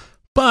information,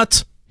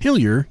 but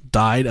Hillier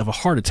died of a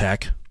heart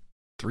attack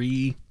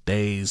 3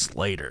 days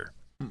later.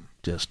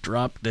 Just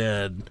dropped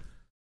dead.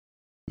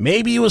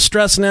 Maybe he was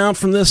stressing out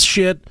from this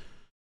shit.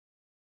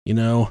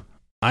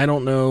 I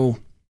don't know.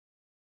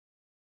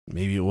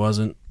 Maybe it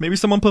wasn't. Maybe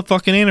someone put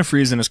fucking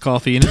antifreeze in his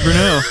coffee. You never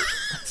know.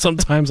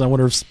 Sometimes I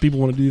wonder if people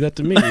want to do that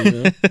to me.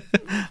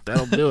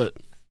 That'll do it.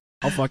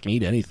 I'll fucking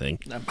eat anything.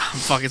 I'm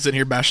fucking sitting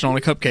here bashing on a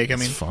cupcake. I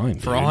mean, it's fine.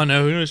 For all I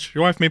know, who knows,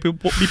 your wife may be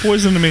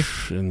poison to me.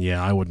 And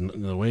yeah, I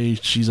wouldn't. The way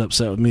she's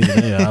upset with me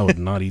today, I would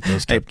not eat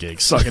those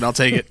cupcakes. Suck it. I'll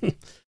take it.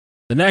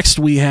 The next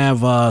we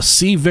have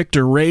C.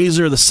 Victor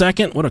Razor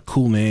II. What a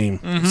cool name.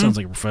 Sounds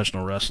like a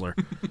professional wrestler.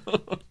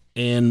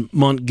 And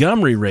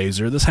Montgomery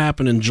Razor. This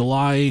happened in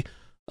July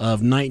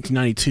of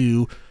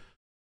 1992.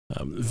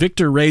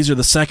 Victor Razor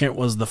II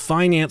was the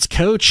finance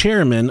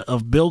co-chairman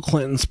of Bill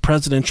Clinton's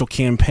presidential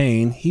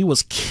campaign. He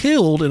was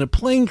killed in a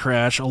plane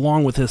crash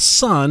along with his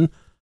son,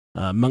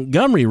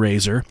 Montgomery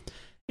Razor,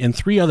 and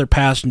 3 other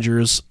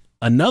passengers.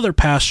 Another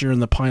passenger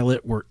and the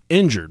pilot were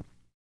injured.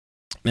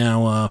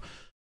 Now,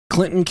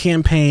 Clinton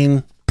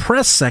campaign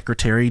press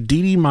secretary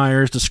Dee Dee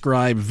Myers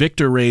described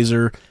Victor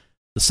Razor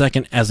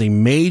II as a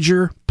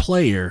major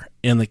player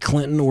in the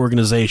Clinton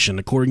organization,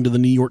 according to the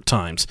New York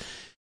Times.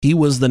 He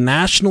was the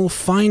national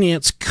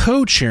finance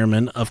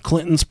co-chairman of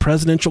Clinton's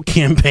presidential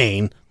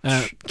campaign.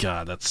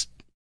 God, that's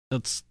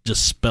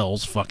just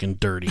spells fucking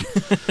dirty.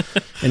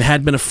 And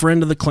had been a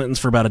friend of the Clintons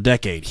for about a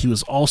decade. He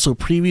was also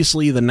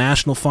previously the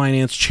national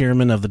finance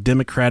chairman of the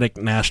Democratic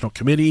National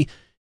Committee.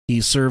 He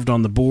served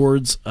on the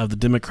boards of the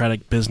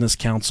Democratic Business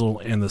Council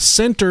and the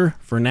Center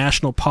for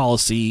National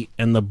Policy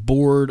and the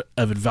Board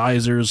of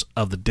Advisors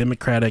of the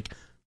Democratic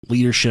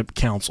Leadership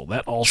Council.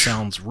 That all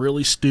sounds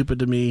really stupid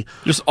to me.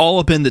 Just all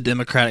up in the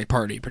Democratic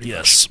Party, pretty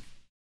much.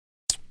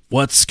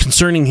 What's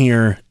concerning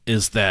here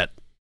is that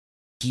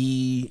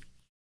he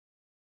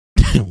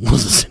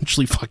was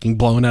essentially fucking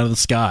blown out of the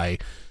sky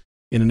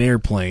in an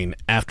airplane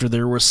after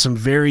there was some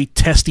very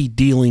testy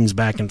dealings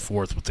back and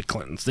forth with the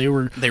Clintons. They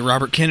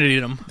Robert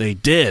Kennedy'd him. They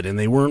did, and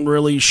they weren't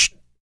really...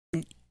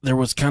 There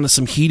was kind of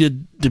some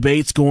heated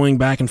debates going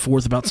back and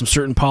forth about some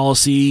certain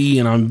policy,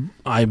 and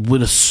I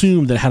would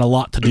assume that it had a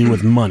lot to do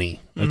with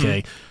money,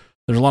 okay?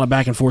 There's a lot of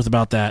back and forth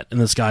about that,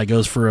 and this guy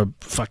goes for a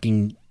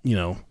fucking,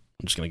 I'm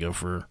just going to go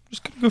for...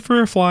 Just going to go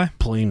for a fly.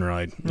 Plane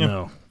ride. Yep.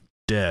 No.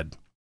 Dead.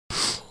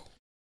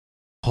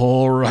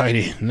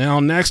 Alrighty.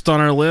 Now, next on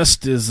our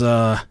list is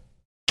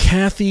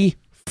Kathy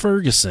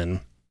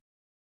Ferguson.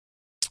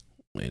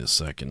 Wait a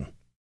second.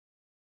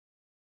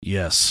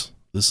 Yes,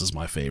 this is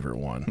my favorite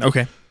one.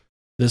 Okay.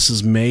 This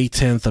is May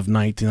 10th of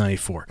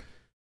 1994.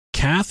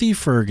 Kathy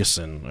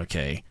Ferguson,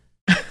 okay.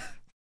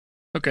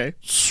 Okay.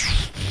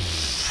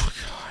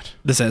 God.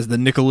 This has the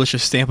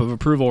Nicolicious stamp of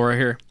approval right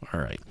here.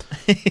 All right.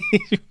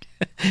 You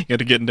got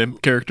to get into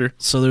character.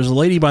 So there's a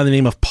lady by the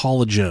name of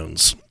Paula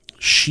Jones.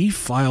 She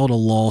filed a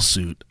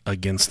lawsuit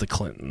against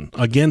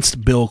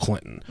Bill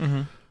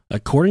Clinton.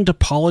 According to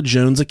Paula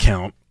Jones'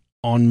 account,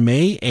 on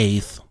May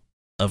 8th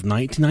of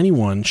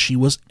 1991, she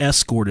was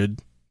escorted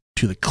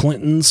to the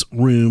Clintons'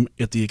 room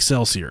at the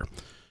Excelsior.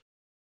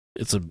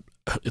 It's a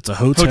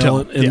hotel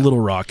in Little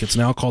Rock. It's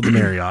now called the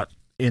Marriott.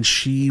 And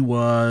she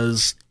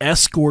was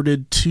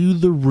escorted to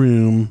the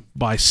room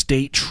by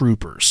state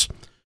troopers.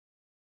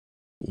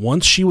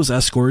 Once she was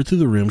escorted to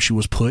the room, she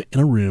was put in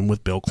a room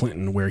with Bill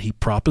Clinton where he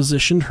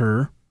propositioned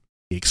her.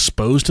 He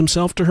exposed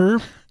himself to her.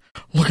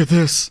 Look at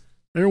this.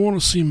 They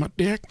want to see my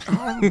dick?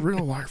 I would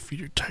really like for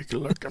you to take a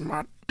look at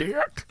my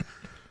dick.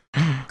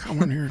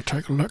 Come in here and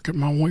take a look at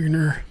my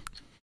wiener.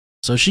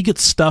 So she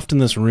gets stuffed in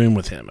this room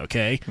with him,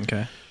 okay?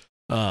 Okay.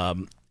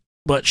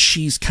 But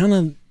she's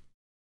kind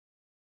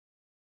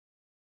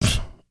of,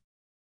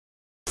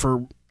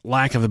 for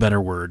lack of a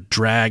better word,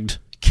 dragged,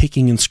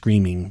 kicking and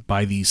screaming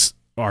by these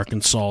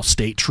Arkansas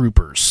state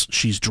troopers.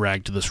 She's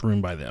dragged to this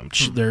room by them.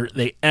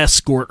 They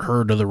escort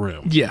her to the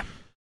room. Yeah.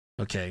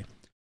 Okay.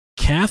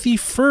 Kathy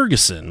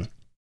Ferguson,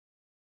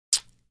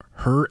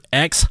 her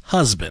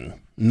ex-husband,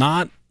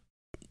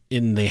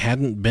 they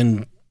hadn't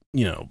been,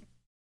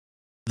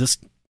 this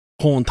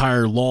whole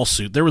entire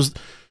lawsuit.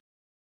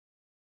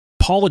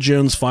 Paula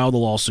Jones filed a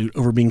lawsuit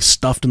over being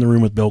stuffed in the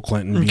room with Bill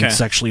Clinton, being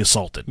sexually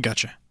assaulted.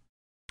 Gotcha.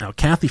 Now,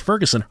 Kathy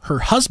Ferguson, her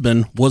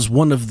husband was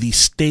one of the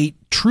state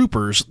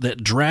troopers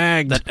that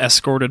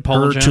escorted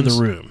Paula Jones to the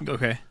room.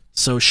 Okay.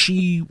 So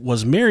she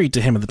was married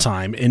to him at the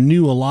time and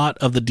knew a lot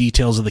of the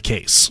details of the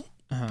case.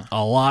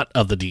 A lot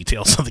of the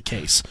details of the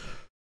case.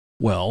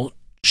 Well,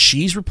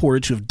 she's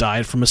reported to have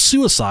died from a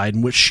suicide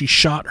in which she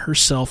shot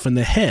herself in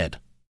the head,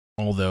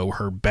 although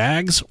her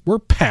bags were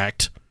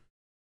packed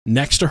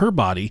next to her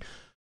body,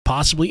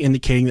 possibly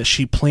indicating that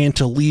she planned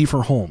to leave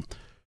her home.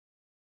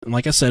 And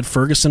like I said,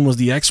 Ferguson was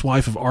the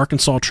ex-wife of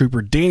Arkansas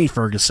trooper Danny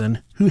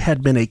Ferguson, who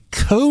had been a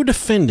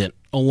co-defendant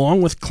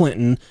along with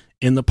Clinton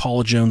in the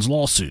Paula Jones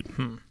lawsuit.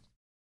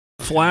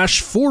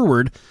 Flash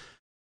forward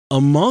a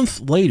month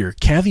later,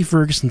 Kathy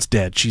Ferguson's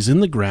dead. She's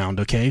in the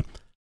ground, okay?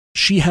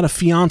 She had a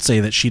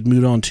fiance that she'd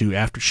moved on to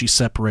after she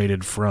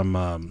separated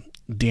from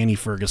Danny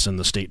Ferguson,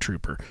 the state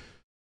trooper.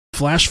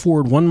 Flash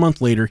forward 1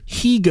 month later,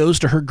 he goes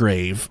to her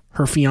grave,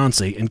 her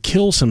fiance, and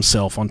kills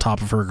himself on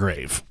top of her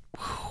grave.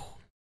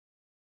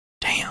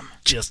 Damn.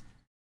 Just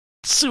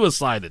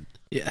suicided.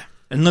 Yeah.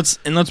 And let's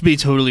be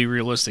totally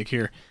realistic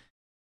here.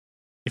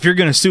 If you're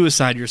gonna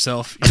suicide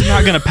yourself, you're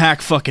not gonna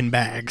pack fucking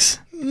bags.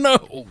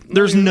 No.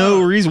 There's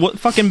no reason. What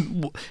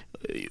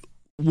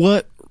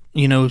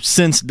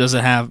sense does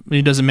it have?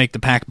 It doesn't make the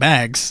pack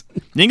bags.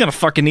 You ain't gonna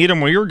fucking need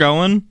them where you're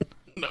going.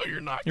 No,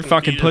 you're not. You're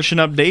fucking pushing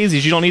up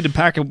daisies. You don't need to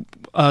pack an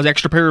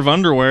extra pair of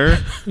underwear.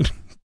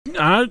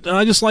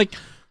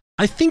 I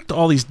I think to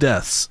all these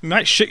deaths. You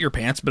might shit your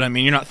pants, but I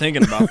mean, you're not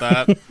thinking about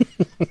that.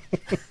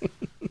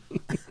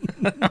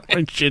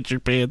 I shit your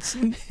pants.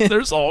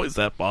 There's always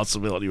that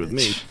possibility with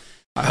me.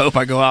 I hope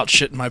I go out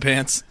shitting my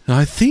pants. Now,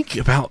 I think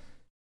about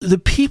the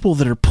people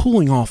that are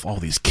pulling off all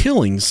these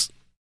killings,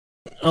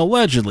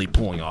 allegedly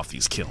pulling off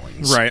these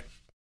killings. Right.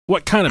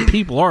 What kind of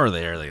people are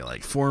they? Are they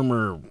like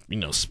former,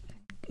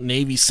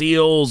 Navy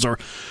SEALs, or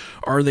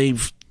are they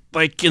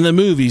like in the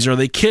movies? Are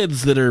they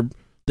kids that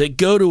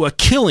go to a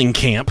killing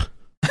camp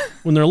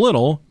when they're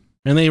little,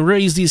 and they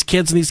raise these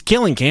kids in these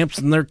killing camps,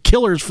 and they're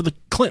killers for the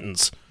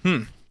Clintons?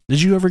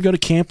 Did you ever go to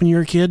camp when you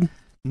were a kid?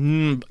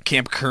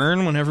 Camp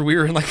Kern whenever we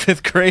were in like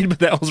 5th grade, but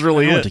that was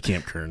really I went to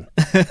Camp Kern.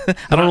 I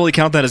don't really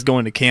count that as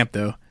going to camp,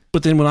 though.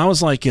 But then when I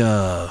was like,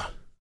 I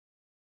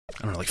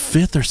don't know, like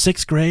 5th or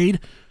 6th grade.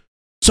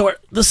 So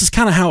this is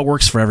kind of how it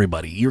works for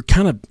everybody.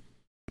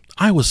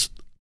 I was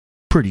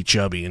pretty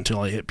chubby until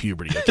I hit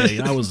puberty. Okay,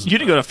 You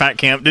didn't go to fat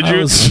camp, did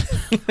you?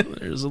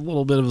 There's a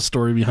little bit of a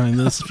story behind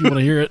this if you want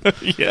to hear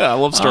it. Yeah, I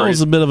love stories. I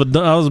was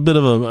a bit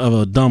of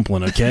a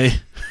dumpling. Okay,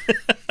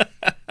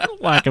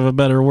 lack of a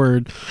better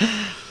word.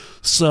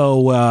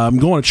 So I'm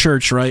going to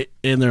church, right?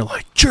 And they're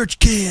like, church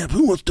camp.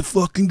 Who wants to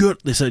fucking go?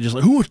 They said just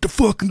like, who wants to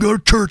fucking go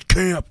to church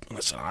camp? And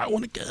I said, I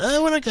want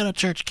to go to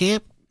church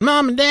camp.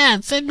 Mom and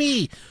Dad, send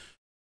me.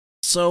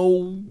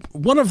 So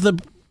one of the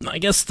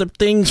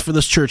things for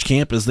this church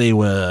camp is they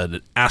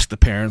would ask the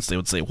parents. They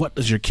would say, what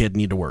does your kid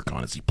need to work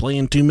on? Is he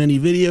playing too many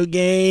video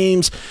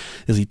games?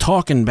 Is he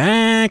talking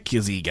back?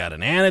 Is he got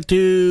an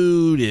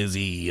attitude? Is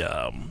he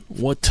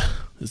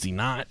is he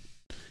not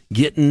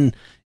getting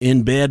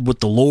in bed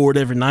with the Lord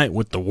every night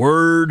with the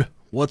Word?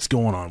 What's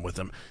going on with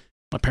him?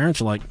 My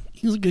parents are like,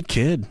 he's a good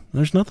kid.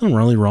 There's nothing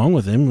really wrong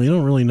with him. We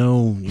don't really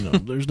know,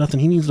 there's nothing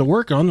he needs to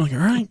work on. I'm like, all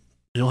right,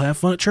 he'll have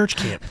fun at church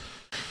camp.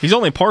 He's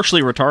only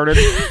partially retarded.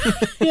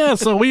 Yeah,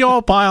 so we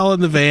all pile in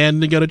the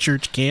van to go to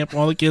church camp.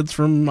 All the kids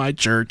from my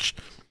church,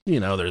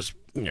 there's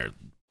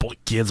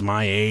kids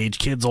my age,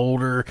 kids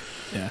older,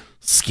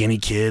 skinny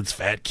kids,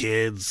 fat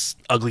kids,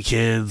 ugly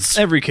kids,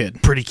 every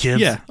kid, pretty kids,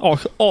 yeah, all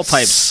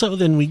types. So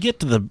then we get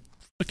to the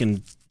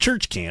fucking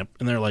church camp,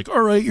 and they're like,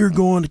 all right, you're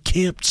going to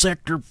camp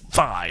sector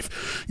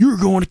 5. You're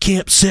going to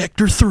camp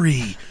sector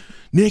 3.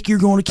 Nick, you're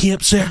going to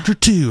camp sector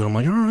 2. And I'm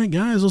like, all right,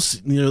 guys,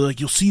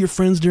 you'll see your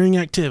friends during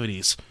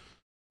activities.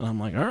 And I'm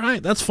like, all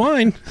right, that's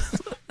fine.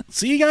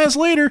 See you guys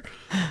later.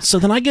 So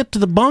then I get to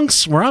the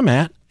bunks where I'm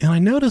at, and I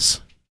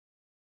notice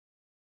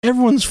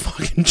everyone's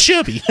fucking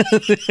chubby.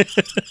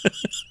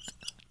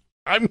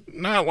 I'm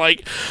not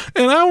like,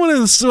 and when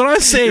I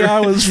say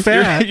I was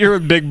fat, you're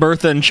with Big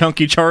Bertha and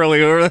Chunky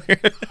Charlie over there.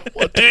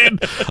 Well,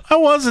 dude, I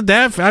wasn't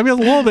that fat. I mean, a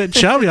little bit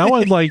chubby. I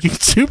wasn't like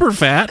super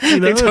fat. You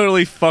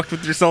totally fucked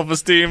with your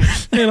self-esteem.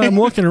 And I'm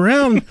looking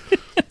around,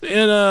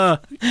 and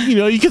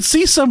you can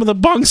see some of the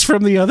bunks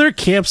from the other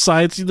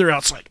campsites. They're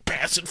outside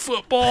passing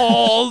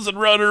footballs and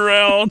running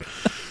around,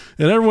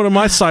 and everyone on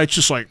my site's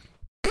just like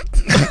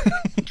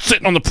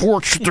sitting on the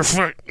porch with their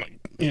foot.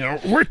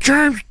 What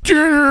time's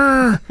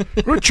dinner?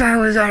 What time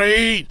are we gonna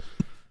eat?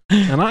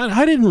 And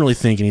I didn't really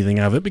think anything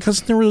of it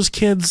because there were those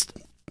kids,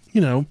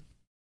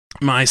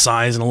 my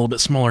size and a little bit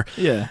smaller.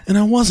 Yeah. And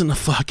I wasn't a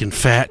fucking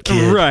fat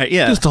kid. Right,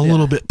 yeah. Just a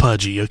little bit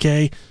pudgy,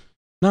 okay?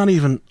 Not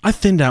even, I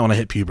thinned out when I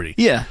hit puberty.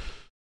 Yeah.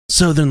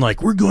 So then,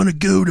 we're going to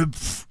go to,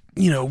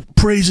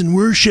 praise and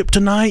worship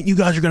tonight. You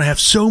guys are going to have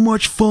so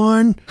much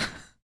fun.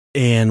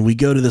 And we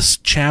go to this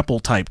chapel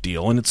type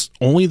deal, and it's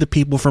only the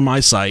people from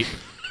my site.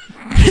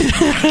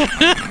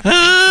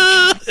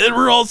 And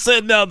we're all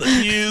sitting down the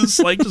pews,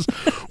 just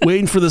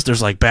waiting for this.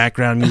 There's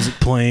background music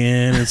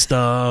playing and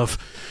stuff,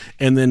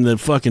 and then the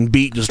fucking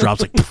beat just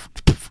drops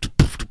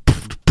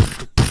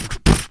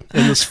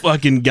and this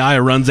fucking guy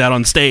runs out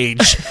on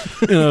stage,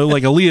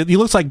 like he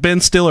looks like Ben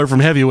Stiller from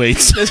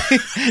Heavyweights.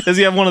 Does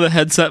he have one of the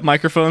headset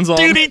microphones on?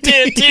 Dude, he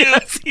did too.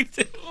 Yes, he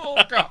did.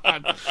 Oh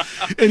god!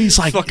 And he's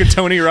like fucking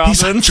Tony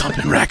Robbins. He's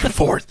jumping back and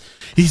forth.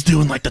 He's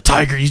doing like the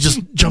tiger. He's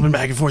just jumping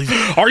back and forth.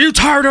 Are you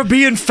tired of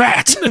being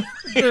fat?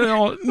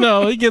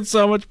 No, he gets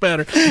so much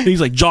better. And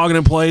he's jogging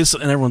in place,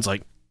 and everyone's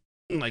like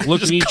looking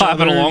just at each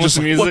clapping other, along just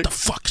with the music. What the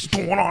fuck is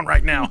going on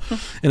right now?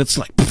 And it's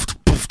like, poof,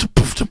 poof, poof,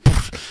 poof,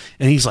 poof.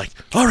 And he's like,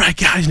 all right,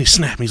 guys. And he's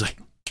snapping. He's like,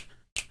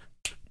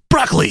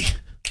 broccoli,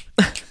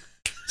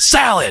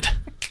 salad,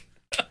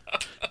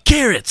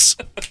 carrots.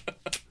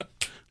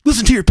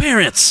 Listen to your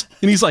parents.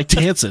 And he's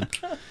dancing.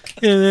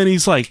 And then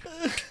he's like,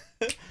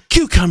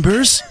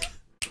 cucumbers,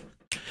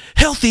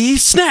 healthy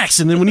snacks.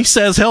 And then when he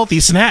says healthy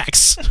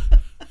snacks,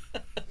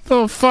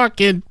 the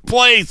fucking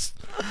place,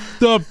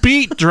 the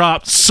beat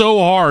dropped so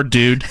hard,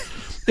 dude.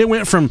 It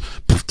went from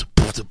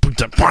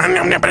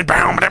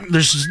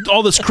there's just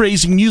all this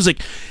crazy music,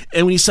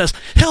 and when he says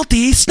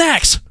healthy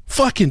snacks,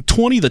 fucking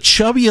 20 of the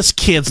chubbiest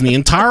kids in the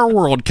entire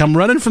world come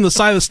running from the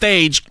side of the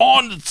stage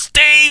on the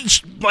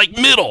stage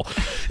middle,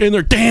 and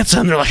they're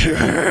dancing.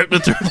 They're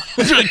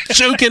they're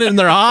choking and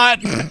they're hot.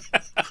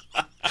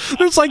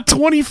 There's like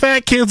 20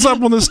 fat kids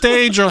up on the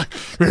stage. They're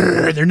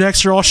like, their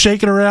necks are all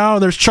shaking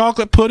around. There's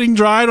chocolate pudding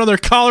drying on their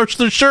collars,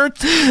 their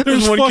shirts.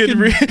 There's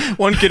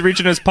one kid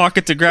reaching in his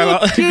pocket to grab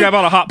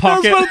out a hot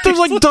pocket. There's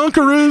like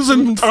Dunkaroos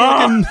and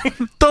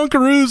fucking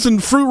Dunkaroos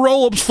and fruit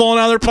roll-ups falling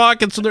out of their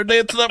pockets, and they're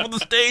dancing up on the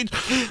stage.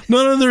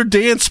 None of their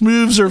dance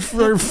moves are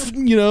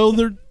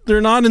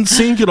they're not in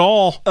sync at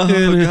all. Oh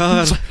and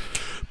God! Like,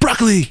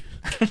 broccoli,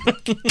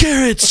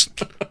 carrots.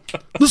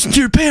 Listen to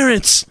your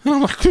parents. And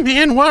I'm like,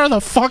 man, where the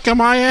fuck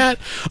am I at?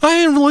 I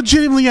am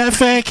legitimately at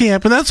fat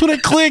camp, and that's when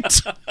it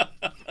clicked.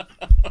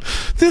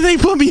 Then they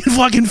put me in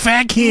fucking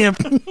fat camp,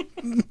 and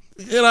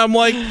I'm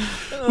like,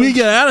 we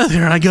get out of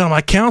there, and I go to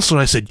my counselor.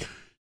 And I said,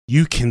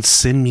 you can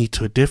send me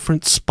to a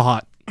different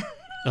spot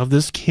of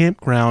this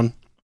campground,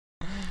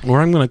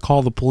 or I'm going to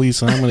call the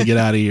police and I'm going to get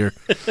out of here.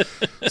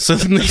 So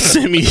then they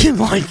sent me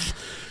like,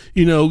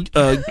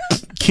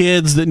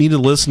 kids that need to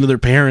listen to their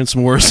parents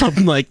more or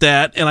something like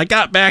that. And I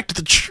got back to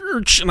the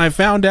church and I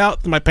found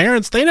out that my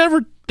parents, they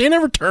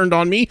never turned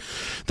on me.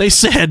 They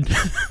said,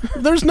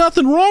 there's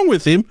nothing wrong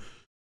with him.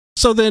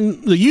 So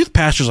then the youth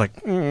pastor's like,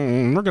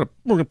 we're gonna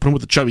put him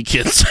with the chubby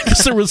kids,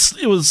 because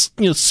it was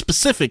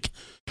specific.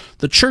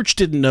 The church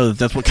didn't know that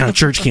that's what kind of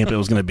church camp it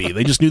was going to be.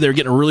 They just knew they were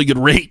getting a really good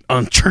rate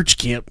on church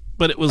camp.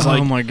 But it was like,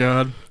 oh my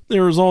God,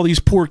 there was all these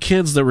poor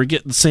kids that were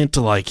getting sent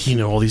to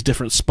all these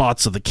different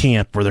spots of the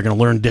camp where they're going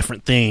to learn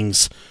different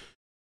things.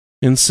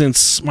 And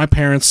since my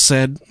parents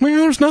said, well,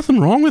 there's nothing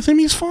wrong with him,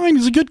 he's fine,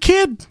 he's a good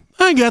kid,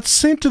 I got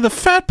sent to the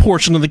fat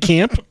portion of the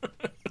camp.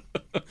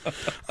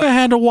 I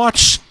had to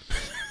watch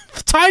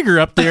the tiger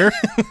up there.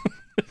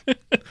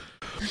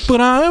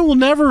 But I will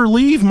never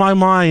leave my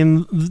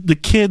mind the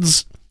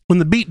kids when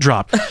the beat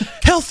dropped.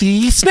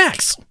 Healthy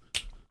snacks.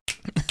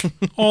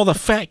 All the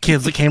fat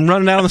kids that came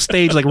running out on the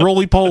stage like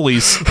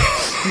roly-polies.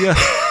 Yeah.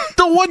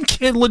 The one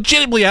kid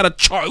legitimately had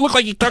looked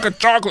like he took a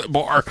chocolate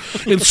bar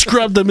and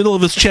scrubbed the middle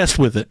of his chest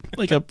with it.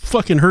 Like a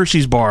fucking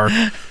Hershey's bar.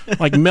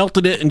 Like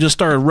melted it and just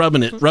started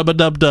rubbing it.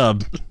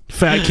 Rub-a-dub-dub.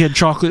 Fat kid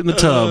chocolate in the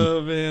tub.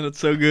 Oh man, it's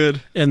so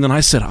good. And then I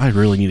said, I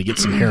really need to get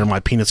some hair on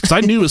my penis, because I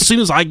knew as soon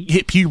as I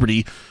hit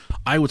puberty,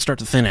 I would start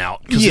to thin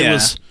out. Yeah,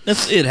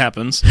 it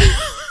happens.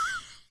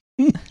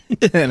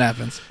 It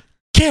happens.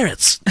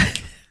 Carrots.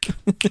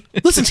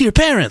 Listen to your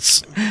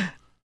parents.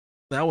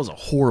 That was a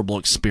horrible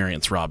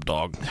experience, Rob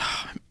Dog.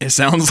 It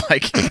sounds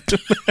like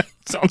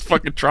sounds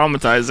fucking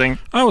traumatizing.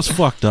 I was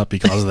fucked up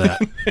because of that.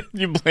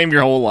 You blame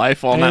your whole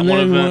life on that And one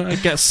then event. when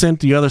I got sent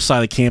to the other side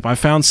of the camp, I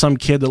found some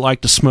kid that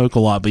liked to smoke a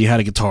lot, but he had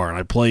a guitar, and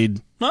I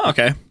played. Oh,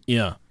 okay.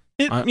 Yeah,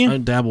 It, I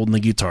dabbled in the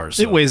guitar.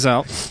 So it weighs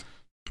out.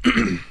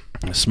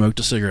 I smoked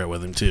a cigarette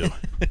with him too.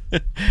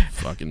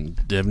 Fucking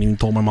haven't even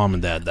told my mom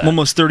and dad that. I'm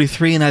almost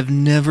 33 and I've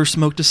never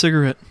smoked a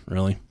cigarette.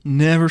 Really?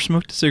 Never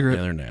smoked a cigarette.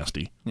 Yeah, they're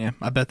nasty. Yeah,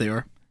 I bet they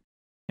are.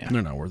 Yeah.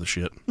 They're not worth a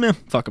shit. Nah,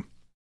 fuck them.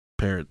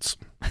 Parrots.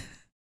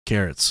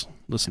 Carrots.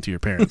 Listen to your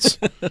parents.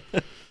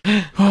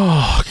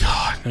 Oh,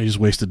 God. I just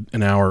wasted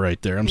an hour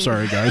right there. I'm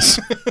sorry, guys.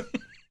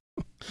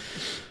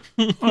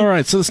 All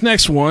right, so this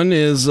next one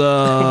is... what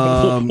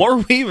are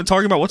we even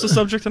talking about? What's the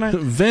subject tonight?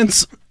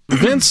 Vince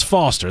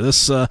Foster.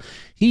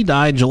 He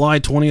died July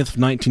 20th of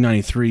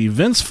 1993.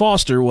 Vince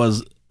Foster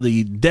was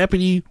the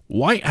deputy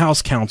White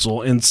House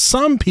counsel, and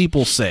some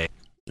people say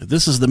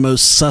this is the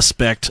most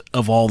suspect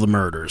of all the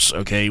murders.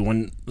 Okay,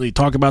 when they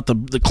talk about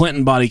the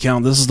Clinton body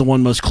count, this is the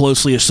one most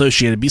closely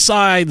associated,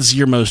 besides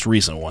your most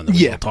recent one that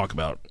we'll talk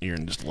about here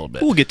in just a little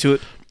bit. We'll get to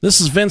it.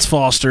 This is Vince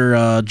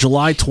Foster,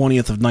 July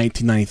 20th of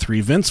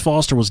 1993. Vince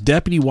Foster was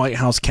deputy White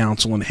House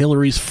counsel and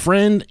Hillary's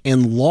friend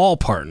and law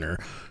partner,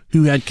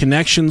 who had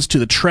connections to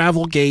the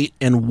Travelgate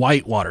and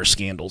Whitewater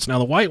scandals. Now,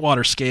 the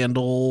Whitewater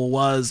scandal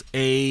was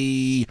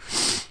a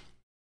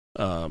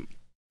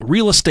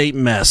real estate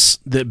mess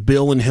that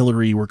Bill and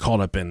Hillary were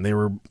caught up in.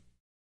 There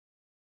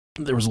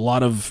was a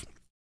lot of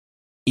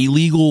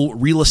illegal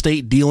real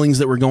estate dealings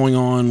that were going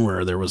on,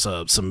 where there was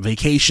some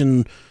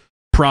vacation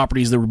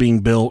properties that were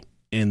being built,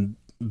 and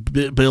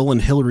Bill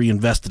and Hillary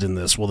invested in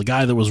this. Well, the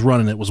guy that was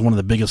running it was one of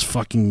the biggest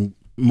fucking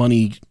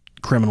money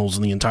criminals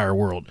in the entire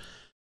world.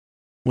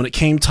 When it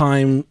came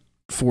time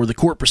for the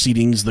court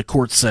proceedings, the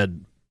court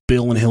said,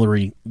 Bill and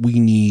Hillary, we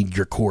need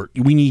your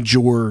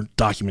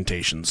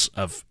documentations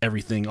of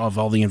everything, of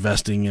all the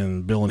investing.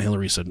 And Bill and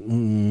Hillary said,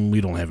 we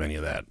don't have any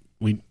of that.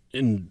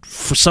 And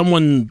for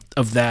someone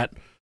of that,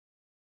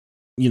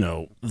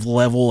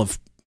 level of,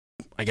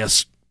 I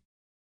guess,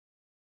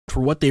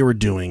 for what they were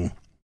doing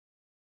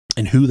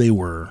and who they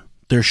were,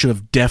 there should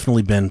have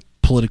definitely been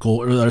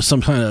political or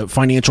some kind of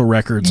financial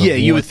records. Yeah,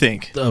 you would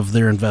think, of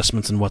their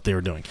investments and what they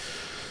were doing.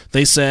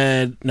 They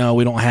said, no,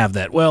 we don't have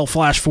that. Well,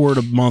 flash forward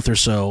a month or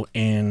so,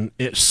 and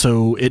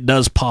it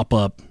does pop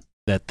up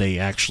that they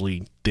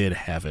actually did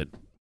have it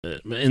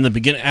in the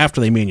beginning,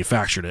 after they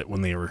manufactured it,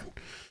 when they were,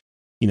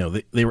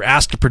 they were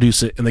asked to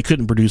produce it and they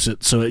couldn't produce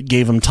it, so it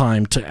gave them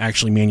time to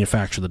actually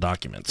manufacture the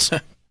documents.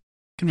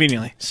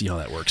 Conveniently. See how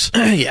that works.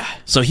 Yeah.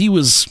 So he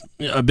was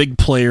a big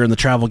player in the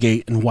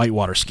Travelgate and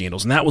Whitewater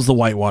scandals, and that was the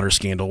Whitewater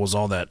scandal, was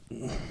all that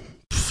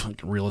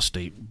Like real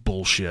estate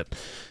bullshit.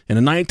 And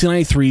in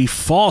 1993,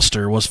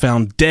 Foster was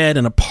found dead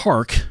in a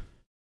park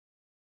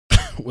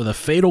with a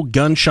fatal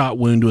gunshot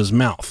wound to his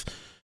mouth.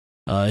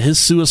 His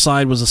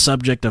suicide was the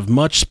subject of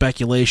much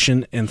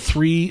speculation and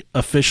 3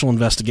 official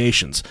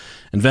investigations.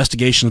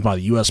 Investigations by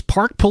the U.S.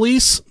 Park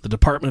Police, the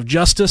Department of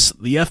Justice,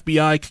 the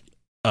FBI,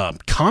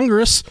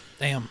 Congress,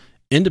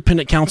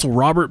 independent counsel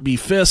Robert B.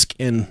 Fisk,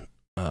 and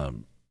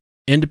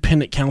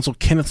independent counsel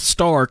Kenneth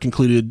Starr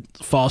concluded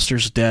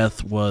Foster's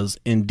death was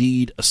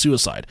indeed a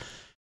suicide.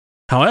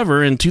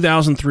 However, in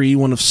 2003,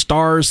 one of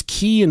Starr's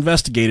key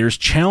investigators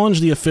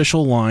challenged the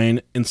official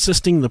line,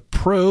 insisting the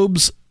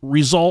probe's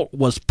result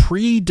was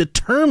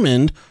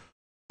predetermined.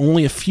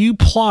 Only a few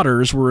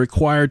plotters were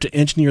required to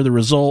engineer the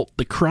result.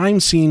 The crime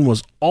scene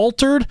was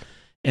altered,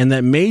 and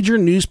that major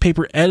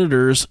newspaper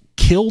editors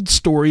killed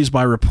stories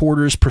by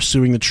reporters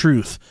pursuing the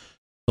truth.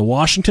 The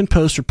Washington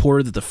Post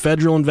reported that the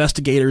federal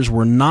investigators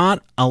were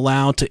not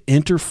allowed to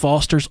enter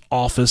Foster's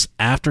office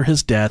after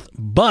his death,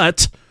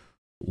 but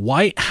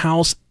White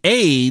House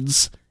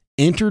aides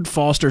entered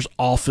Foster's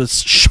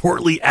office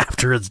shortly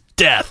after his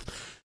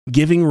death,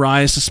 giving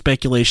rise to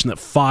speculation that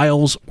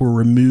files were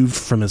removed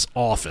from his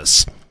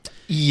office.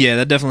 Yeah,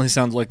 that definitely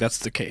sounds like that's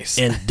the case.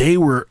 And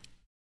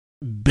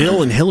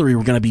Bill and Hillary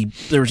were there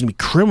was going to be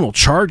criminal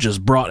charges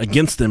brought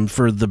against them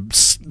for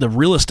the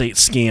real estate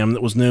scam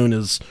that was known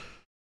as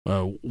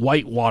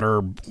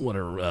Whitewater,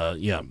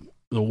 the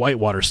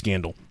Whitewater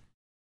scandal.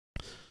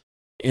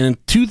 And in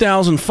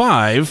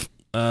 2005,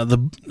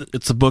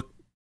 it's a book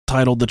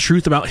titled "The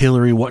Truth About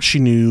Hillary: What She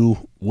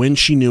Knew, When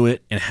She Knew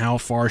It, and How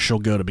Far She'll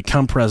Go to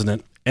Become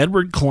President."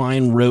 Edward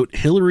Klein wrote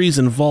Hillary's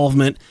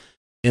involvement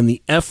in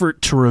the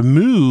effort to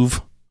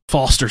remove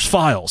Foster's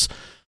files.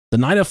 The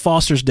night of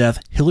Foster's death,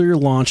 Hillary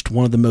launched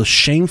one of the most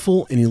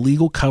shameful and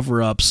illegal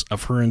cover-ups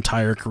of her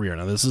entire career.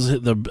 Now, this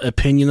is the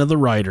opinion of the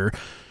writer.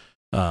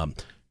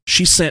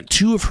 She sent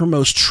 2 of her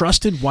most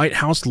trusted White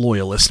House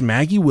loyalists,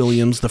 Maggie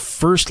Williams, the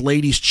First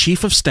Lady's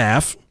chief of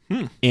staff,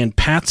 and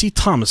Patsy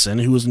Thomason,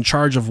 who was in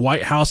charge of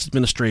White House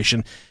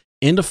administration,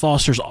 into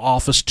Foster's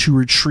office to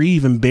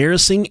retrieve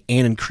embarrassing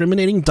and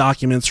incriminating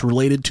documents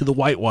related to the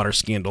Whitewater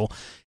scandal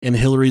and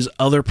Hillary's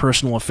other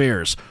personal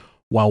affairs.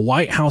 While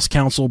White House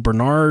counsel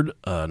Bernard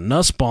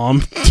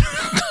Nussbaum,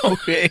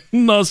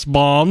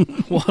 Nussbaum,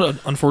 what an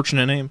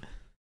unfortunate name,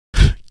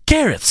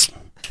 Carrots,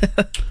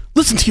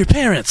 listen to your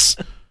parents,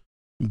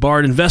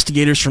 barred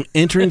investigators from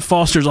entering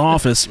Foster's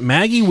office,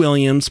 Maggie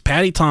Williams,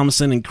 Patty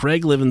Thomason, and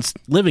Craig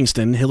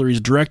Livingston,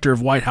 Hillary's director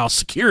of White House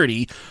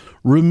security,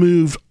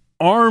 removed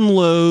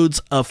armloads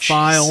of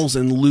files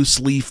and loose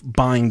leaf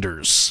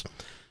binders.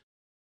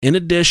 In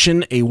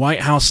addition, a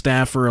White House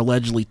staffer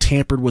allegedly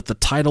tampered with the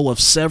title of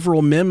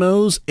several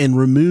memos and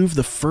removed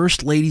the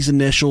First Lady's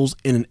initials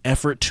in an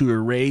effort to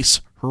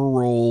erase her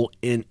role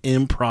in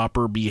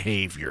improper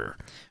behavior.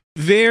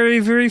 Very,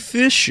 very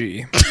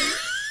fishy.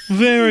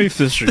 Very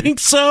fishy. Think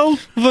so?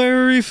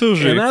 Very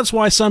fishy. And that's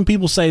why some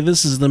people say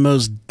this is the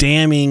most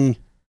damning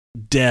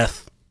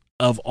death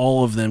of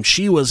all of them.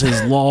 She was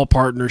his law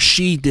partner.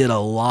 She did a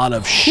lot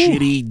of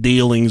shitty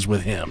dealings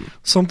with him.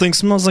 Something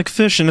smells like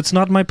fish and it's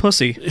not my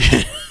pussy.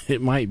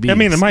 It might be. I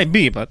mean, it might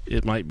be, but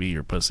it might be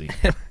your pussy.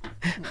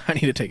 I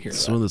need to take care of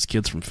that. Some of those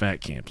kids from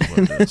fat camp is what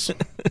it is.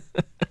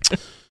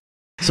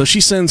 So she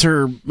sends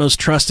her most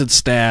trusted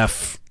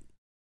staff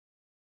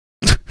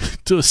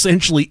to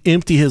essentially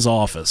empty his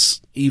office,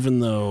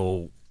 even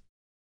though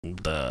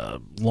the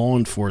law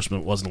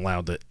enforcement wasn't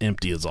allowed to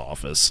empty his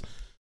office.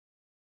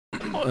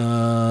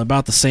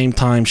 About the same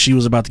time, she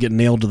was about to get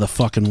nailed to the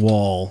fucking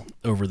wall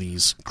over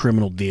these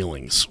criminal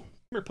dealings. Come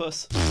here,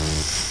 puss.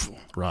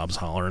 Rob's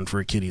hollering for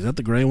a kitty. Is that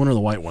the gray one or the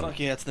white one? Fuck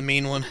yeah, it's the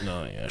mean one.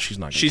 No, yeah, she's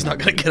not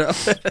gonna get up.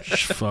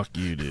 Fuck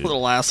you, dude.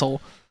 Little asshole.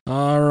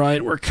 All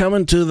right, we're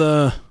coming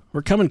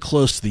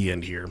close to the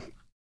end here.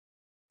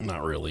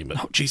 Not really, but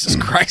oh, Jesus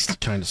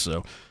Christ. Kind of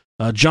so.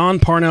 John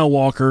Parnell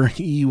Walker,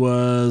 he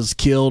was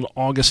killed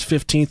August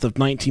 15th of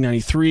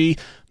 1993.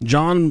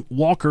 John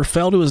Walker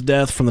fell to his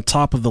death from the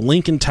top of the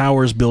Lincoln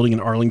Towers building in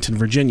Arlington,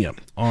 Virginia.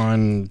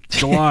 On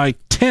July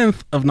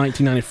 10th of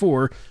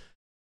 1994,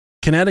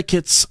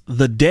 Connecticut's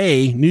The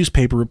Day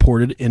newspaper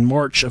reported in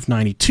March of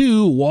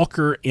 92,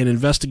 Walker, an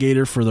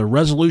investigator for the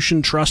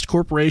Resolution Trust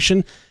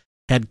Corporation,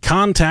 had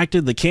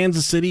contacted the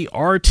Kansas City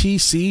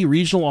RTC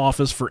regional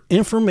office for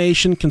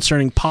information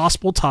concerning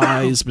possible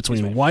ties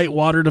between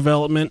Whitewater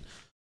Development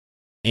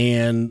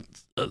and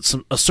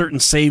a certain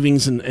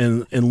savings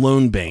and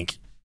loan bank.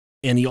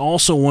 And he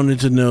also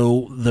wanted to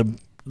know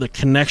the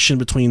connection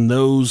between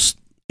those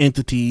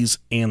entities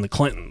and the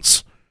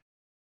Clintons.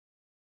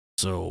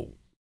 So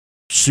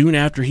soon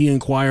after he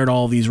inquired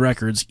all these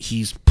records,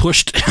 he's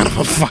pushed out of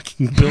a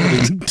fucking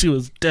building to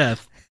his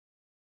death.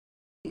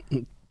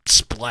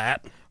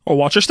 Splat. Oh,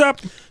 watch your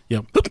step.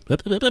 Yep.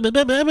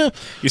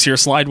 You see her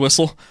slide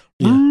whistle?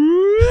 Yeah.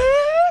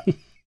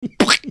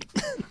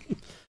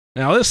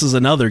 Now, this is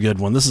another good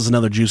one. This is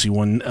another juicy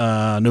one.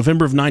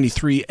 November of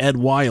 93, Ed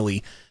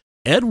Wiley.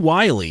 Ed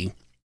Wiley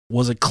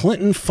was a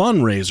Clinton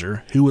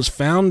fundraiser who was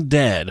found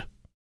dead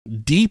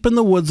deep in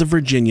the woods of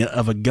Virginia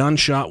of a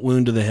gunshot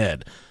wound to the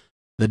head.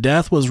 The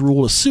death was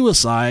ruled a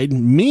suicide.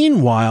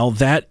 Meanwhile,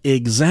 that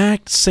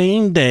exact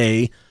same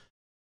day,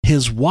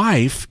 his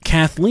wife,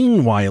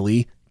 Kathleen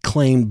Wiley,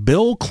 claimed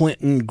Bill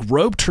Clinton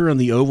groped her in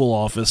the Oval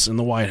Office in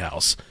the White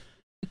House.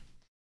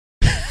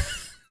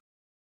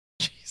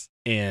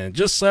 And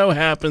just so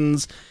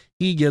happens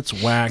he gets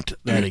whacked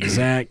that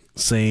exact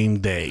same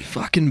day.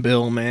 Fucking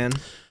Bill, man.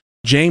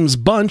 James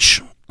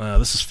Bunch,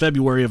 this is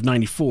February of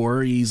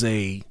 94. He's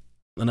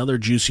another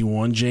juicy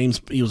one.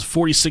 James, he was a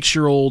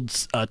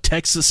 46-year-old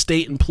Texas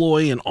state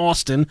employee in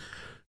Austin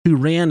who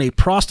ran a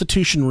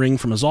prostitution ring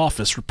from his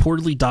office,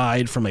 reportedly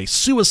died from a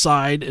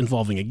suicide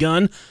involving a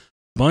gun.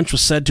 Bunch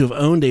was said to have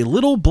owned a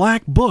little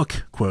black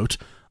book, quote,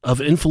 of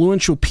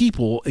influential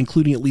people,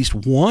 including at least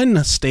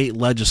one state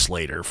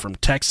legislator from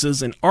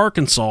Texas and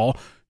Arkansas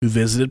who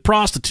visited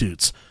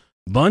prostitutes.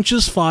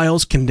 Bunch's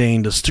files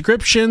contained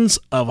descriptions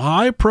of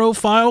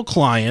high-profile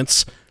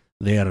clients,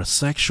 their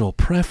sexual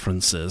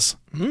preferences.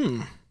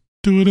 Do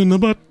it in the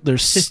butt.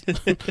 There's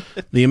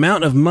the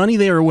amount of money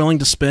they were willing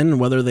to spend, and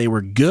whether they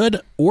were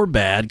good or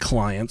bad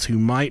clients who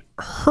might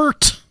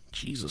hurt,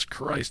 Jesus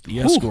Christ,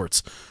 the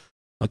escorts.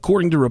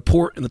 According to a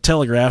report in the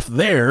Telegraph,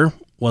 there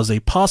was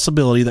a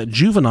possibility that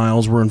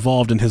juveniles were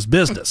involved in his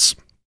business.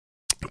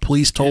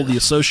 Police told the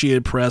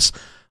Associated Press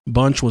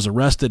Bunch was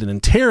arrested and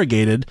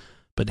interrogated,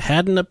 but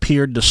hadn't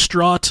appeared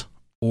distraught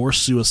or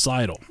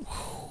suicidal.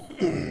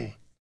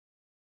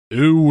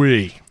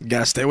 Ooh-wee.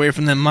 Gotta stay away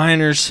from them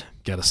minors.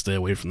 Gotta stay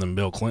away from them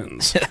Bill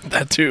Clintons.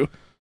 That too.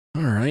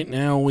 All right,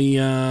 now we,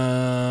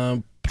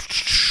 Ron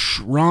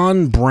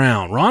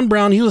Brown. Ron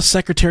Brown, he was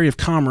Secretary of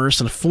Commerce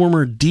and a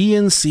former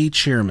DNC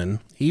chairman.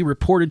 He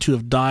reported to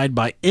have died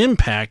by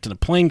impact in a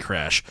plane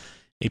crash.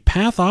 A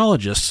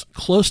pathologist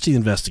close to the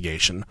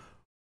investigation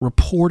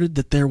reported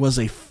that there was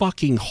a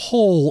fucking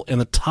hole in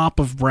the top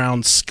of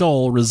Brown's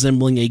skull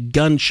resembling a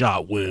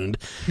gunshot wound.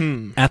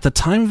 At the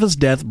time of his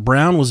death,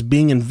 Brown was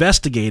being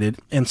investigated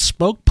and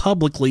spoke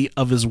publicly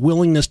of his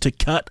willingness to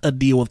cut a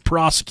deal with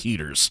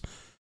prosecutors.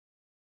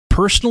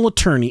 Personal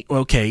attorney,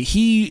 okay,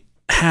 he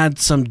had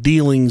some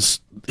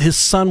dealings. His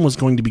son was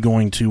going to be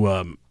going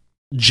to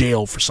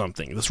jail for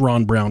something, this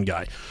Ron Brown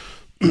guy.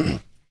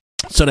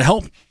 So to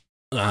help,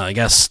 I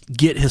guess,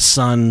 get his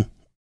son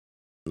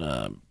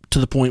to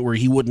the point where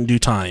he wouldn't do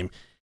time,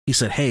 he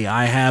said, hey,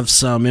 I have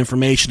some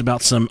information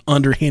about some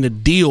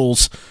underhanded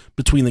deals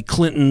between the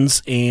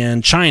Clintons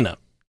and China.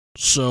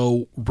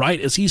 So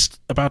right as he's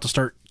about to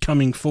start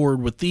coming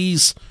forward with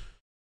these,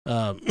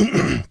 all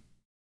the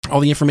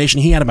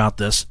information he had about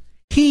this,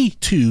 he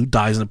too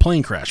dies in a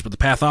plane crash. But the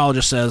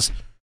pathologist says,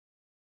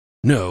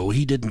 no,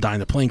 he didn't die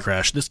in the plane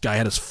crash. This guy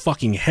had his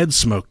fucking head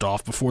smoked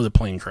off before the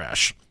plane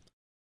crash.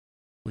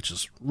 Which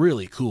is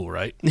really cool,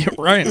 right? Yeah,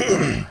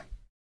 right.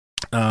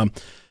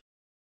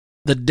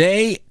 The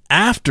day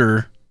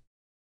after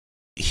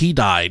he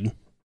died,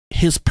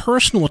 his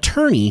personal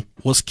attorney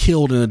was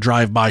killed in a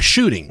drive-by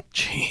shooting.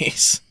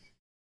 Jeez.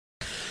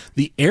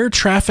 The air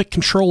traffic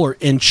controller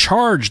in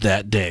charge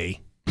that day.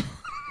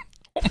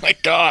 Oh my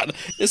God.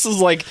 This is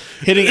like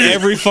hitting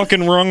every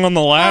fucking rung on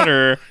the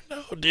ladder.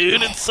 No,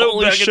 dude, it's so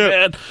fucking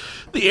bad.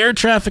 The air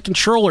traffic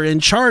controller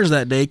in charge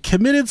that day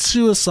committed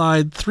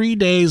suicide 3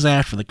 days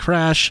after the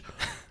crash.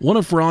 One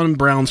of Ron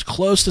Brown's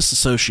closest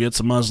associates,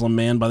 a Muslim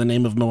man by the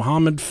name of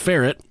Mohammed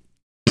Farrett.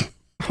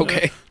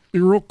 Okay. It'd be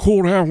real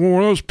cool to have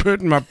one of those put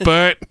in my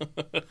butt.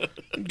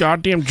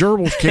 Goddamn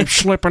gerbils keep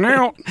slipping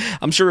out.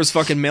 I'm sure his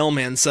fucking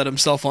mailman set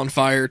himself on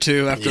fire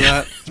too after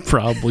that.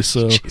 Probably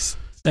so. Jeez.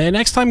 And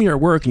next time you're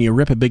at work and you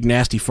rip a big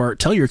nasty fart,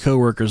 tell your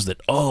coworkers that,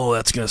 oh,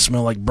 that's going to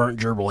smell like burnt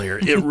gerbil here.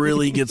 It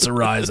really gets a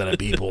rise out of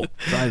people.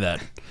 Try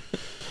that.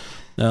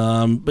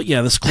 But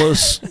yeah, this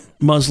close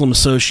Muslim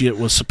associate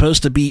was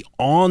supposed to be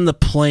on the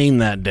plane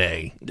that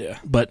day. Yeah.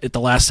 But at the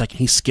last second,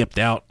 he skipped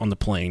out on the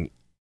plane.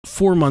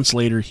 4 months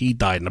later, he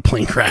died in a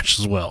plane crash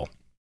as well.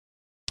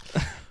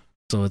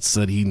 So it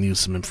said he knew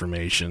some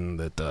information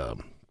that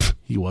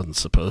he wasn't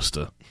supposed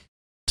to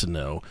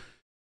know.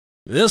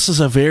 This is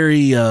a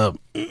very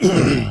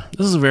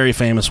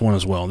famous one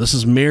as well. This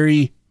is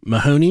Mary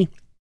Mahoney.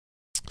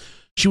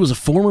 She was a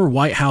former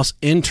White House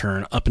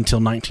intern up until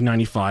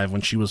 1995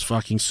 when she was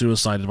fucking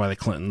suicided by the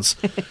Clintons.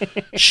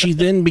 She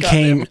then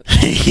became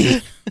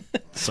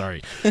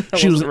sorry.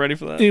 She wasn't ready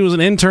for that. She was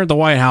an intern at the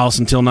White House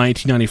until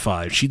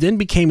 1995. She then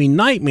became a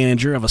night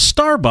manager of a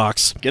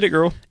Starbucks. Get it,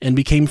 girl. And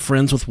became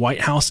friends with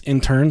White House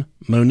intern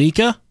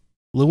Monica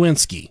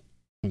Lewinsky.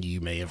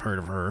 You may have heard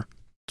of her.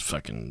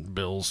 Fucking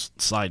Bill's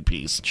side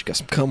piece. She got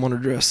some cum on her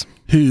dress.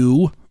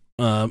 Who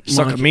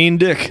suck a mean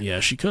dick. Yeah,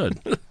 she could.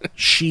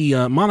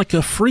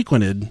 Monica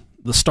frequented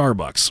the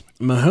Starbucks.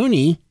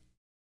 Mahoney,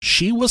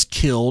 she was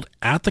killed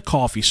at the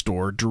coffee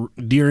store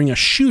during a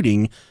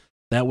shooting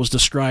that was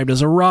described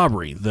as a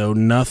robbery, though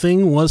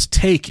nothing was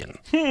taken.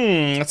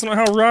 That's not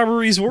how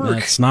robberies work.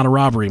 That's not a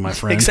robbery, my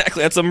friend.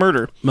 Exactly, that's a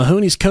murder.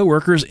 Mahoney's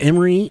co-workers,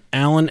 Emery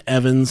Allen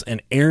Evans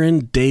and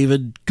Aaron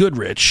David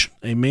Goodrich,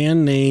 a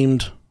man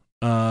named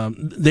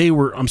they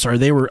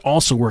were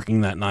also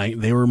working that night.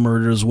 They were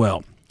murdered as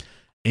well.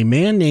 A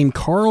man named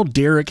Carl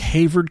Derek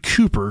Havard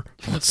Cooper.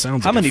 That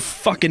sounds How like many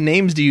fucking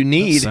names do you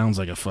need? sounds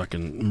like a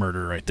fucking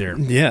murder right there.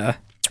 Yeah.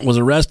 Was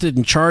arrested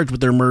and charged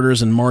with their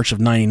murders in March of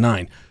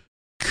 99.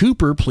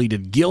 Cooper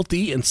pleaded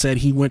guilty and said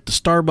he went to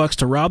Starbucks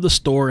to rob the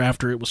store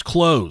after it was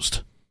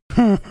closed.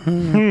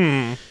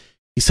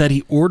 He said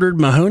he ordered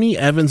Mahoney,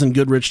 Evans, and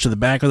Goodrich to the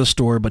back of the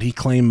store, but he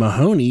claimed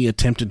Mahoney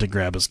attempted to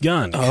grab his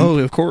gun. Oh,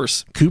 of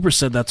course. Cooper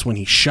said that's when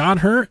he shot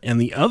her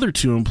and the other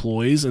two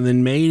employees and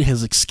then made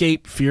his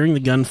escape, fearing the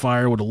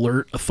gunfire would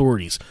alert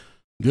authorities.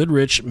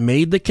 Goodrich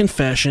made the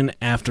confession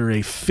after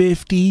a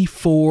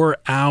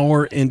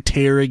 54-hour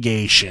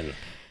interrogation.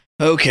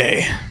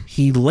 Okay.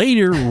 He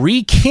later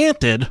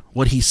recanted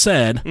what he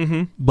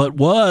said, but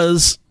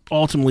was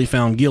ultimately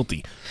found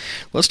guilty.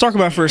 Let's talk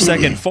about for a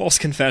second false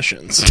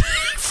confessions.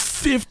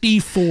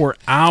 54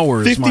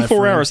 hours.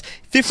 54 hours.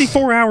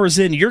 54 hours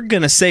in, you're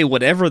going to say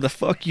whatever the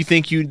fuck you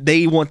think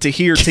they want to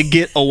hear to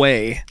get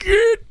away.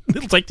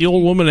 It's like the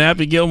old woman in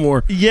Happy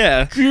Gilmore.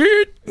 Yeah.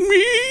 Get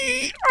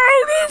me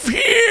out of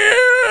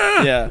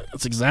here. Yeah.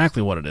 That's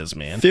exactly what it is,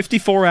 man.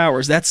 54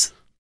 hours. That's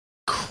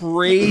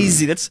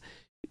crazy. That's,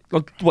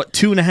 what,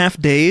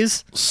 2.5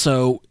 days?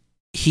 So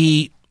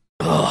he...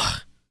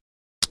 Ugh.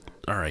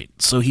 All right.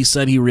 So he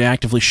said he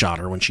reactively shot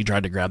her when she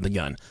tried to grab the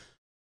gun.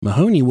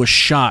 Mahoney was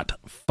shot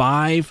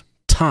 5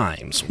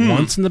 times,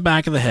 once in the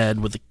back of the head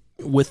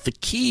with the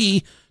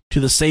key to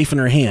the safe in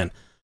her hand.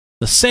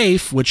 The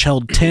safe, which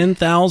held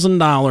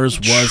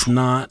 $10,000, was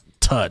not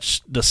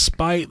touched.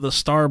 Despite the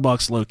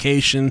Starbucks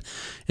location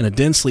in a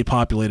densely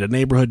populated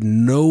neighborhood,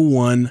 no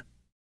one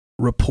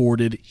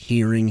reported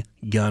hearing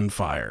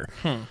gunfire,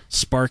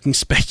 sparking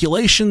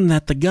speculation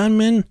that the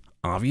gunman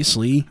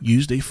obviously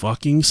used a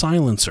fucking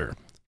silencer.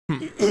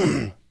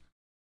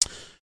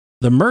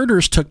 The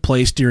murders took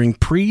place during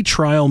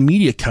pre-trial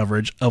media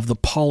coverage of the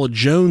Paula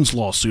Jones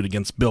lawsuit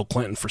against Bill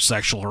Clinton for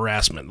sexual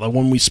harassment, the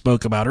one we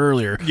spoke about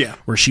earlier,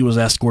 where she was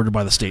escorted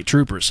by the state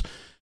troopers.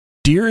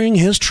 During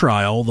his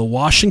trial, the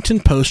Washington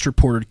Post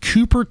reported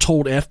Cooper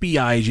told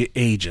FBI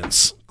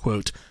agents,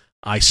 quote,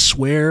 "I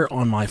swear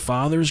on my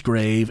father's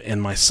grave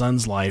and my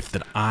son's life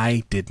that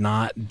I did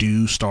not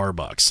do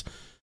Starbucks."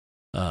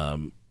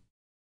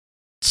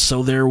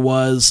 So there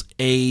was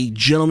a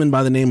gentleman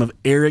by the name of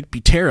Eric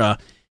Butera.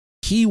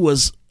 He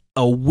was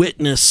a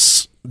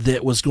witness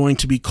that was going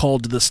to be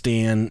called to the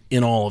stand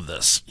in all of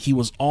this. He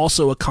was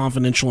also a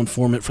confidential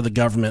informant for the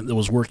government that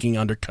was working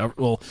undercover.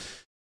 Well,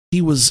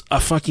 he was a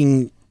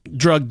fucking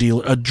drug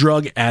dealer, a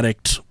drug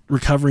addict,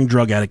 recovering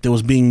drug addict that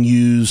was being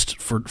used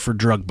for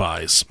drug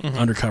buys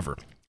undercover.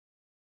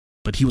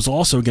 But he was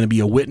also going to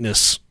be a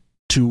witness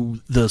to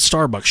the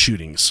Starbucks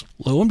shootings.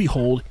 Lo and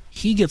behold,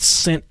 he gets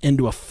sent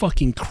into a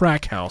fucking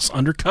crack house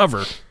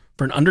undercover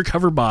for an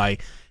undercover buy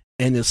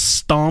and is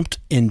stomped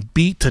and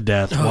beat to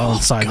death while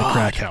inside the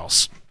crack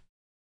house.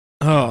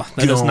 Oh,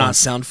 that does not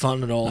sound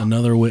fun at all.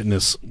 Another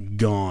witness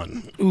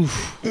gone.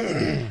 Oof.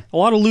 A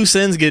lot of loose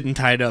ends getting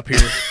tied up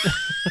here.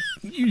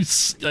 You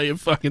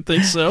fucking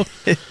think so?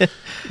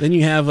 Then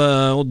you have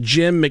old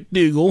Jim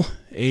McDougal,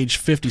 age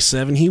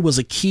 57. He was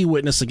a key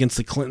witness against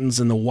the Clintons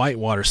in the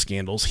Whitewater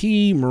scandals.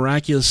 He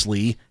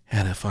miraculously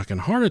had a fucking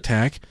heart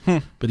attack,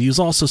 but he was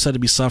also said to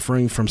be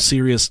suffering from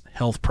serious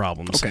health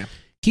problems. Okay.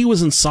 He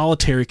was in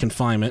solitary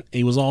confinement.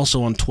 He was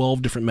also on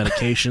 12 different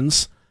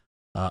medications.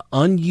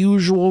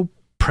 Unusual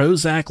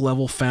Prozac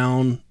level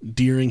found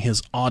during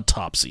his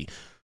autopsy.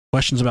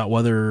 Questions about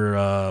whether,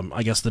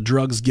 I guess, the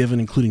drugs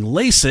given, including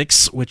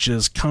Lasix, which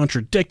is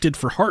contradicted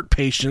for heart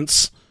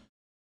patients.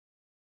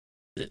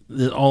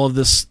 All of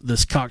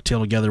this cocktail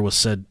together was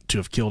said to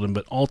have killed him,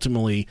 but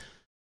ultimately,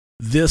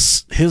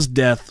 his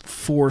death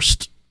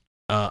forced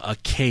a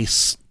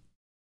case,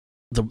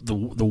 the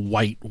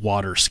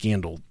Whitewater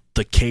scandal,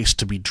 the case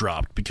to be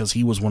dropped because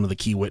he was one of the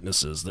key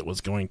witnesses that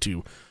was going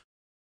to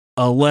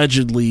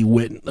allegedly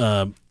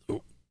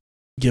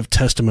give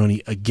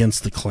testimony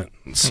against the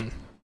Clintons.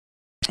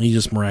 He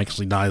just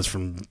miraculously dies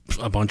from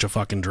a bunch of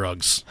fucking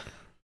drugs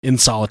in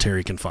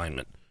solitary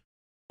confinement.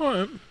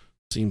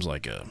 Seems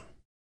like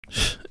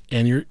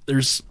and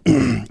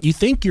you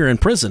think you're in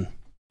prison.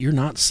 You're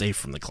not safe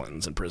from the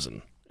Clintons in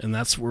prison. And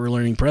that's what we're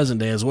learning present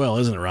day as well,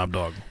 isn't it, Rob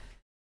Dog?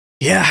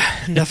 Yeah,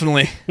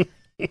 definitely.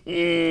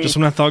 Just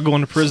when I thought going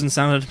to prison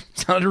sounded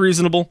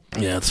reasonable.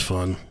 Yeah, it's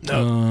fun.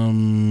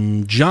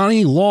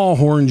 Johnny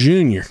Lawhorn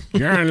Jr.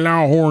 Johnny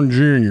Lawhorn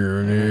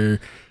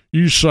Jr.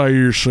 You say to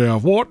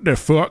yourself, what the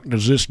fuck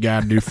does this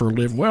guy do for a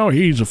living? Well,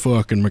 he's a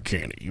fucking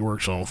mechanic. He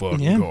works on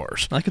fucking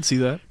cars. I could see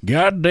that.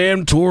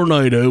 Goddamn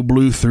tornado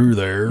blew through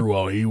there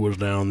while he was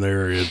down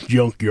there at his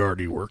junkyard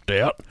he worked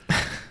out.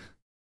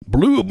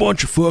 Blew a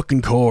bunch of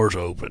fucking cars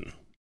open.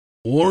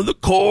 One of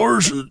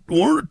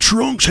the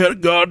trunks had a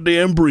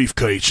goddamn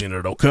briefcase in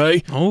it,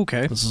 okay?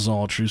 Okay. This is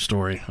all a true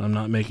story. I'm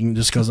not making,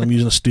 just because I'm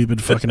using a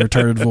stupid fucking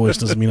retarded voice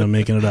doesn't mean I'm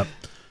making it up.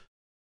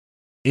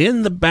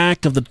 In the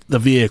back of the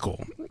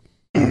vehicle,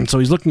 so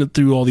he's looking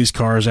through all these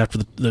cars after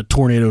the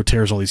tornado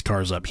tears all these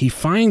cars up. He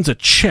finds a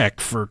check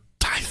for,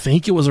 I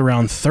think it was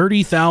around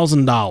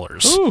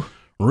 $30,000,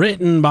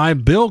 written by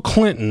Bill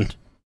Clinton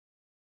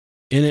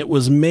and it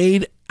was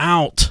made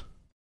out.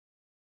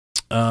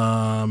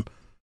 I'm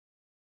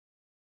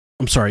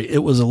sorry,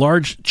 it was a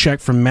large check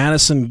from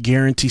Madison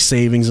Guarantee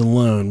Savings and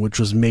Loan, which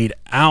was made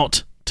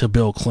out to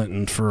Bill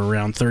Clinton for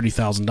around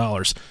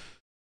 $30,000.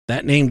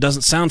 That name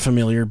doesn't sound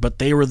familiar, but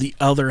they were the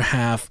other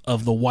half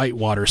of the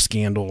Whitewater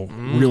scandal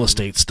real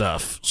estate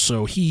stuff.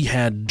 So he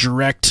had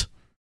direct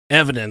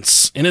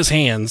evidence in his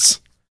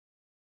hands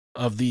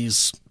of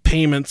these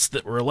payments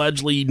that were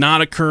allegedly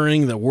not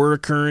occurring, that were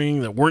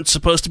occurring, that weren't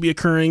supposed to be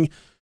occurring.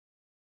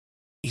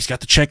 He's got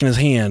the check in his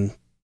hand.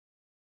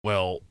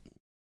 Well,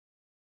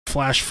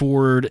 flash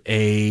forward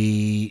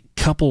I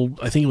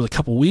think it was a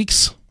couple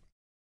weeks,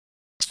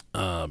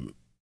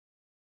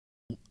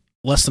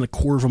 less than a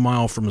quarter of a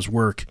mile from his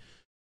work,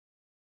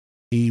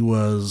 he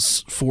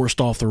was forced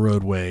off the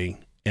roadway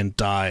and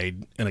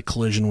died in a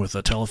collision with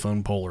a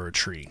telephone pole or a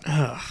tree.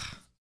 Ugh.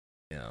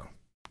 Yeah.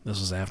 This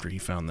was after he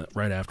found that,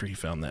 right after he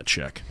found that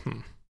check.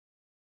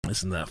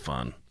 Isn't that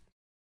fun?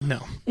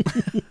 No.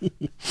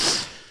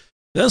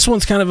 This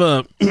one's kind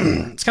of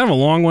it's kind of a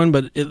long one,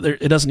 but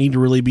it doesn't need to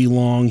really be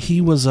long.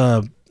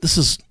 This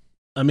is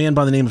a man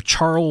by the name of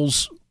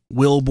Charles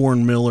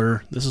Wilborn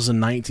Miller. This is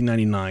in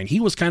 1999. He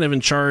was kind of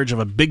in charge of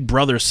a Big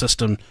Brother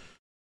system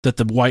that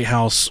the White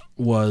House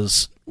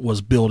was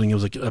building. It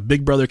was a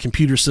Big Brother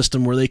computer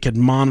system where they could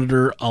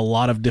monitor a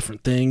lot of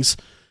different things.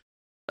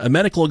 A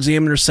medical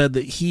examiner said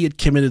that he had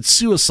committed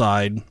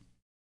suicide.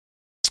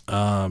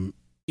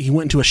 He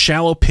went into a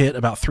shallow pit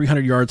about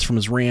 300 yards from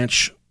his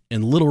ranch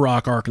in Little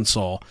Rock,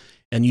 Arkansas,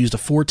 and used a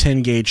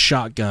 .410 gauge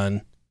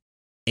shotgun,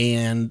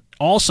 and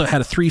also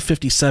had a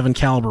 .357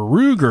 caliber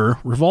Ruger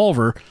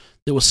revolver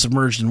that was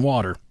submerged in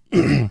water.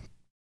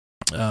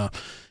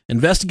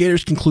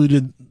 Investigators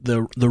concluded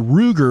the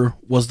Ruger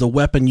was the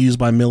weapon used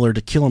by Miller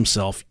to kill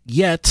himself,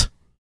 yet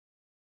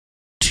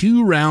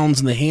 2 rounds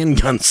in the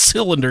handgun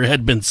cylinder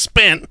had been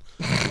spent,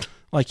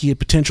 like he had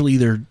potentially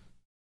either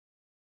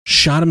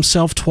shot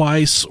himself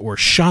twice or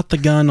shot the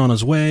gun on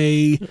his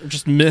way. Or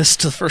just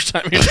missed the first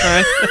time he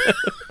tried.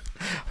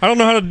 I don't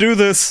know how to do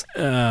this.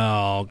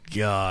 Oh,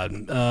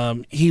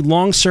 God. He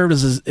long served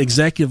as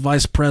executive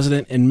vice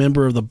president and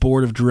member of the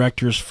board of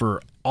directors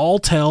for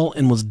Alltel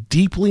and was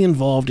deeply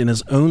involved in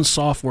his own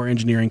software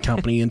engineering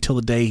company until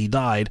the day he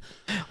died.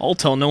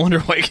 Alltel, no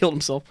wonder why he killed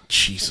himself.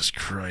 Jesus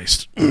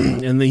Christ.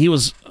 And he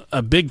was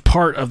a big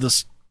part of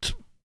this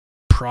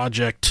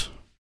project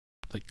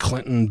that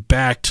Clinton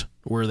backed,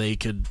 where they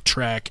could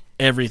track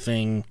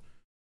everything.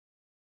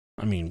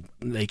 I mean,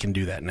 they can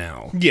do that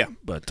now. Yeah.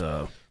 But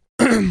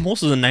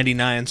most was in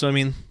 99, so I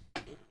mean,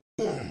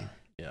 yeah,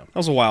 that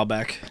was a while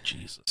back.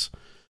 Jesus.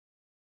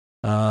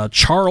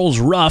 Charles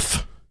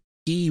Ruff,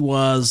 he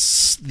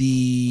was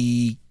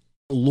the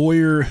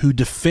lawyer who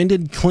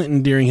defended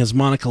Clinton during his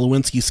Monica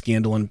Lewinsky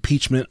scandal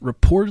impeachment,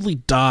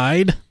 reportedly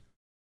died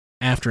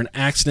after an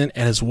accident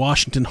at his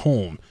Washington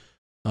home.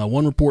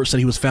 One report said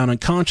he was found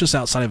unconscious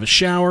outside of a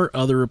shower.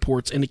 Other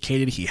reports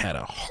indicated he had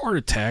a heart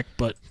attack,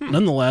 but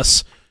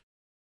nonetheless...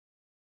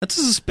 That's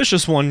a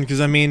suspicious one,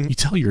 because, I mean... You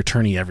tell your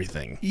attorney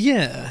everything.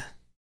 Yeah.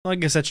 Well, I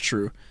guess that's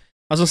true.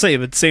 I was going to say,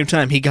 but at the same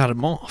time, he got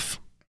him off.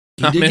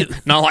 Not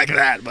like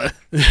that, but...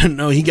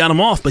 No, he got him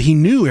off, but he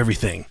knew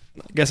everything.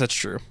 I guess that's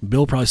true.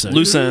 Bill probably said...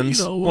 Loose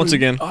ends, once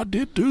again. I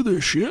did do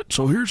this shit,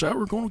 so here's how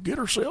we're going to get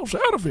ourselves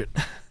out of it.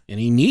 And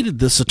he needed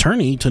this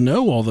attorney to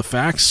know all the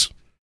facts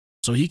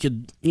so he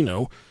could,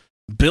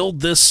 build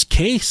this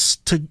case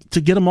to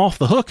get him off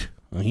the hook.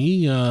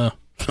 He got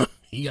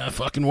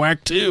fucking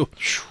whacked too.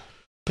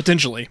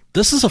 Potentially.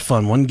 This is a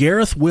fun one.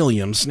 Gareth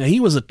Williams. Now, he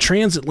was a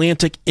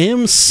transatlantic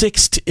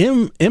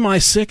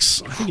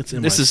MI6. I think it's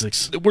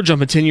MI6. We're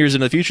jumping 10 years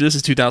into the future. This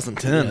is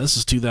 2010. Yeah, this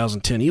is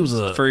 2010. He was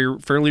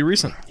fairly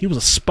recent. He was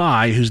a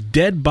spy whose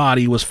dead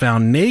body was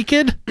found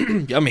naked,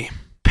 yummy,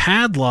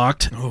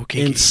 padlocked,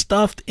 and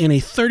stuffed in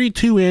a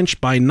 32-inch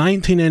by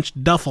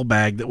 19-inch duffel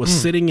bag that was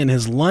sitting in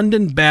his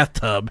London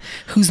bathtub.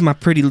 Who's my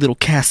pretty little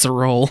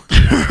casserole?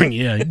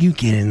 Yeah, you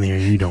get in there,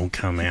 you don't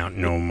come out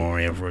no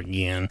more ever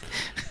again.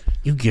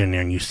 You get in there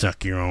and you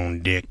suck your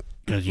own dick,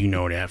 because you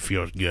know that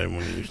feels good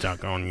when you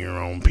suck on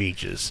your own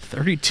peaches.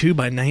 32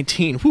 by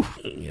 19. Whew.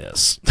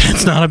 Yes.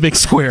 That's not a big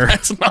square.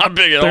 That's not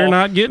big at all. They're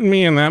not getting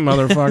me in that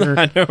motherfucker.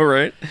 I know,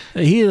 right?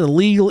 And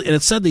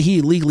it said that he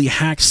illegally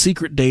hacked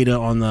secret data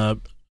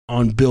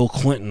on Bill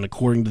Clinton,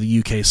 according to the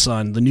UK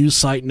Sun. The news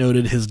site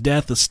noted his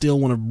death is still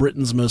one of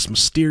Britain's most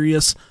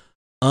mysterious,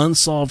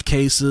 unsolved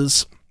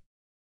cases.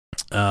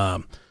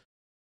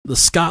 The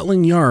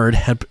Scotland Yard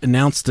had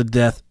announced the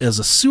death as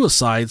a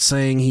suicide,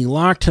 saying he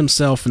locked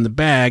himself in the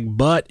bag,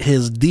 but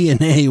his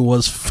DNA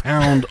was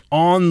found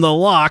on the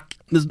lock.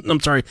 His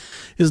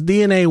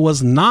DNA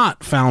was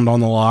not found on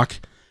the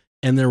lock,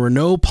 and there were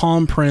no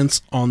palm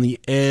prints on the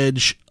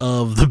edge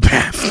of the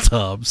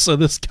bathtub. So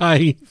this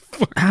guy...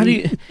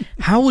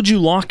 How would you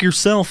lock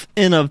yourself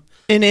in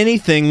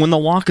anything when the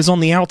lock is on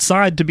the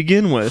outside to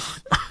begin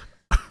with?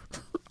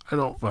 I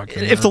don't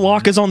fucking know. If the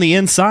lock is on the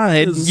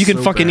inside, you can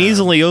fucking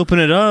easily open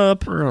it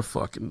up. We're gonna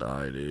fucking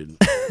die, dude.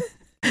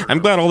 I I'm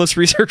glad all this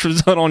research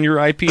was done on your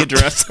IP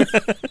address.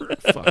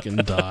 Fucking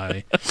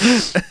die.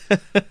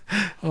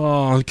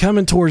 Oh,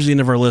 coming towards the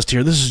end of our list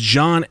here, this is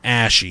John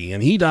Ashe,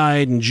 and he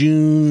died in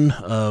June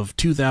of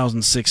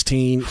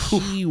 2016.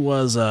 He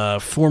was a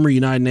former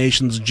United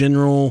Nations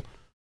General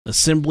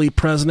Assembly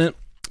president.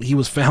 He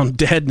was found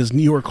dead in his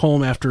New York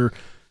home after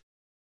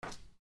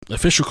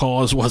official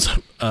cause was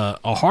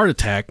a heart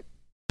attack,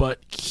 but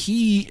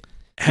he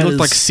looked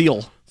like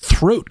Seal.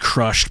 Throat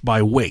crushed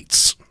by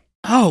weights.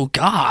 Oh,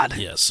 God.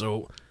 Yeah,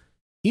 so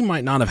he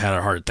might not have had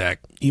a heart attack.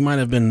 He might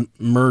have been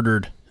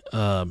murdered.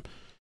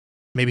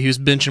 Maybe he was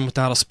benching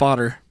without a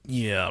spotter.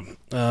 Yeah.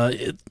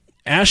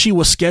 Ashe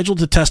was scheduled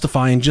to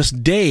testify in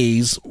just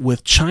days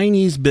with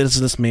Chinese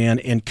businessman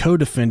and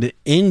co-defendant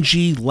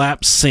NG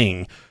Lap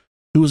Singh,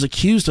 who was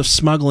accused of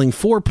smuggling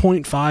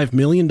 $4.5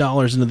 million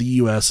into the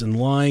U.S. and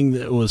lying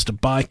that it was to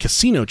buy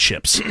casino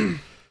chips.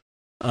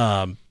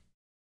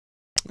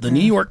 The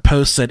New York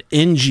Post said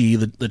NG,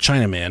 the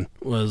Chinaman,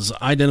 was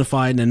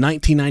identified in a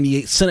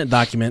 1998 Senate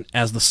document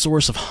as the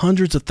source of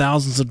hundreds of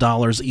thousands of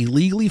dollars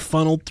illegally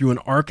funneled through an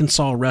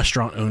Arkansas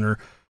restaurant owner,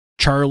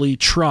 Charlie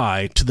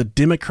Try, to the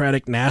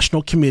Democratic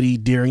National Committee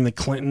during the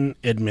Clinton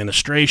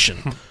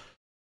administration.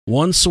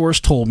 One source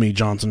told me,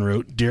 Johnson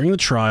wrote, during the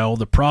trial,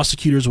 the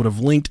prosecutors would have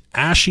linked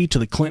Ashe to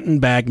the Clinton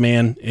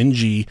bagman,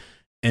 NG,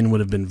 and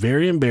would have been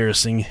very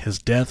embarrassing. His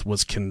death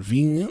was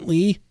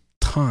conveniently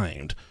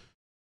timed.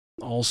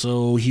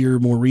 Also, here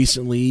more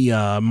recently,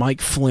 Mike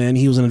Flynn,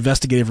 he was an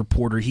investigative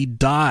reporter. He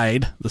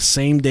died the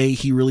same day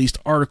he released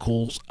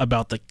articles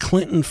about the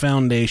Clinton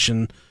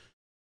Foundation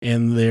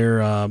and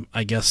their,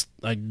 I guess,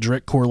 a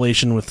direct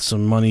correlation with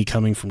some money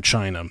coming from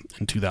China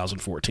in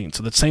 2014.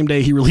 So that same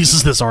day he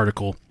releases this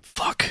article.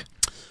 Fuck.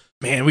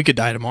 Man, we could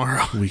die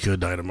tomorrow. We could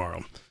die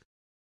tomorrow.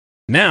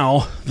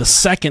 Now, the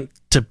second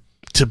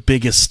to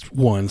biggest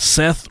one,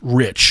 Seth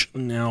Rich.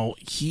 Now,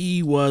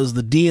 he was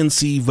the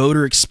DNC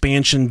Voter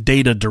Expansion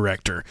Data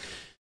Director.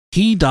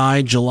 He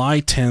died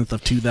July 10th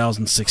of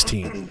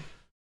 2016.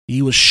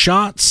 He was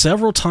shot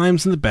several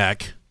times in the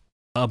back,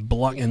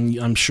 and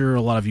I'm sure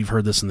a lot of you have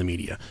heard this in the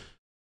media.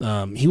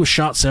 He was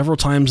shot several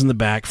times in the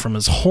back from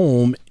his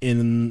home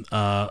in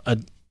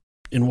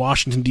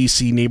Washington,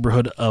 D.C.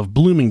 neighborhood of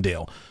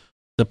Bloomingdale.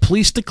 The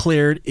police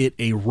declared it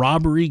a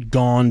robbery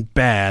gone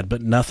bad,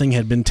 but nothing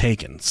had been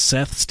taken.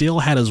 Seth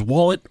still had his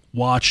wallet,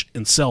 watch,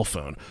 and cell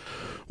phone.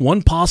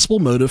 One possible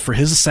motive for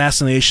his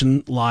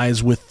assassination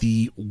lies with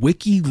the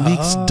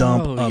WikiLeaks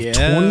dump of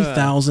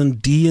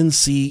 20,000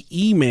 DNC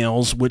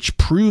emails, which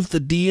proved the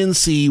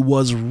DNC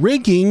was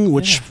rigging,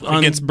 which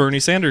against Bernie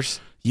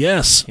Sanders.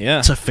 Yes,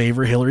 to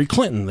favor Hillary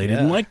Clinton. They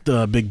didn't like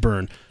the big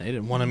burn. They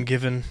didn't want him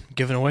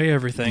giving away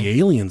everything. The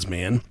aliens,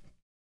 man.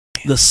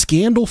 The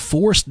scandal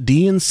forced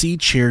DNC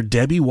chair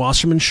Debbie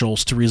Wasserman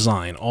Schultz to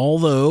resign,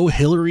 although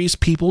Hillary's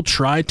people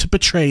tried to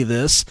portray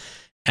this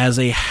as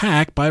a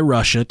hack by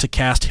Russia to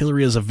cast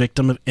Hillary as a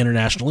victim of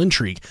international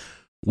intrigue.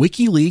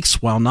 WikiLeaks,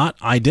 while not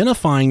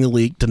identifying the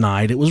leak,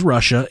 denied it was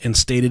Russia and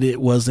stated it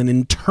was an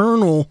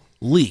internal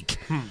leak.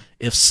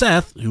 If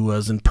Seth, who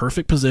was in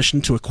perfect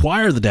position to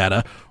acquire the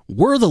data,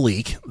 were the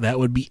leak, that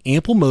would be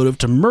ample motive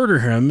to murder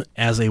him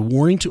as a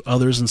warning to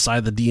others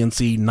inside the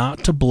DNC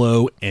not to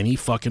blow any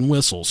fucking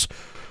whistles.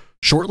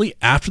 Shortly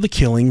after the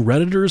killing,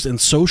 Redditors and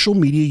social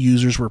media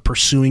users were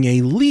pursuing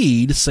a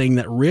lead saying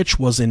that Rich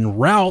was en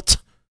route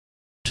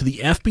to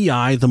the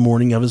FBI the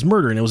morning of his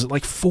murder. And it was at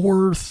like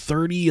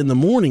 4:30 in the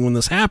morning when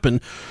this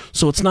happened.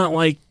 So it's not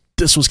like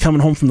this was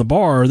coming home from the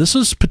bar. This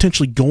is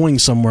potentially going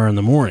somewhere in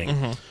the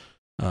morning.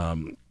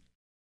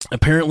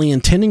 Apparently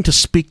intending to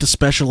speak to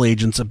special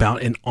agents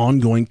about an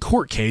ongoing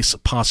court case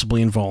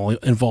possibly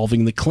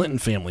involving the Clinton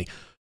family.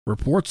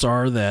 Reports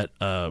are that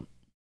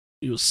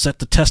he was set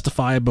to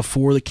testify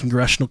before the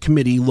congressional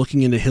committee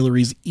looking into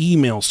Hillary's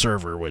email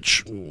server,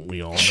 which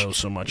we all know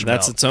so much about.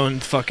 That's its own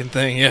fucking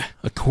thing, yeah.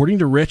 According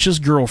to Rich's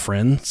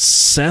girlfriend,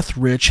 Seth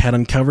Rich had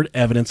uncovered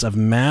evidence of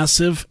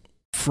massive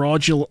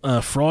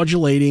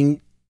fraudulating...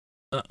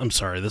 I'm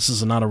sorry, this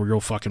is not a real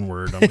fucking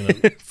word. I'm gonna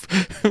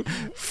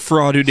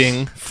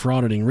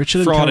Frauding. Rich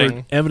had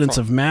uncovered evidence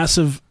of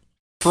massive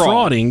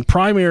frauding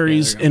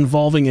primaries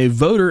involving a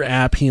voter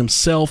app he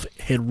himself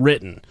had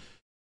written.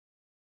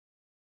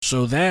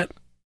 So that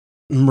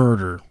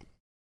murder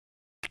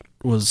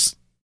was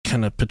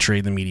kind of portrayed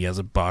in the media as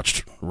a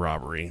botched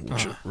robbery,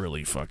 which it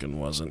really fucking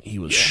wasn't. He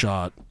was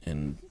shot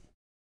and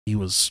he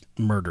was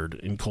murdered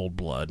in cold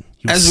blood.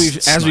 As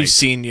we've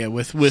seen,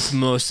 with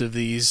most of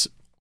these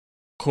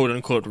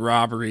quote-unquote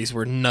robberies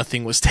where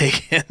nothing was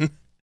taken.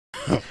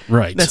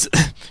 Right. That's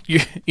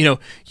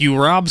you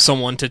rob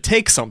someone to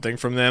take something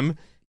from them,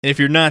 and if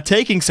you're not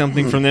taking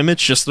something from them,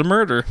 it's just a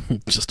murder.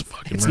 Just a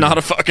fucking It's murder. not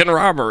a fucking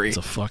robbery. It's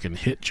a fucking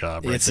hit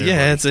job right there.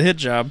 Yeah, it's a hit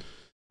job.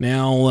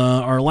 Now,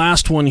 our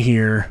last one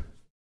here,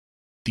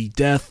 the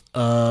death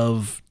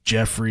of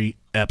Jeffrey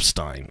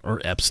Epstein, or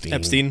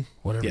Epstein.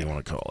 Whatever you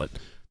want to call it.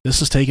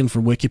 This is taken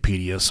from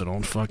Wikipedia, so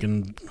don't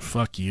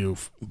fuck you,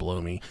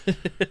 blow me.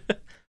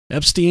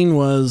 Epstein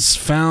was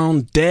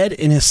found dead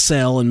in his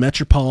cell in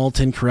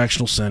Metropolitan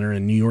Correctional Center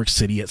in New York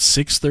City at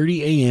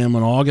 6:30 a.m.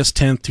 on August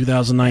 10th,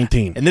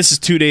 2019. And this is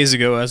 2 days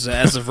ago as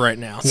of right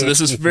now, so this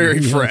is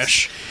very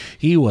fresh.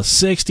 He was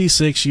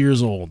 66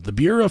 years old. The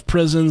Bureau of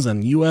Prisons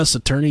and U.S.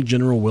 Attorney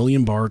General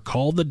William Barr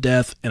called the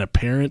death an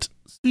apparent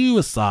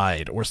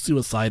suicide or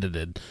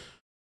suicided,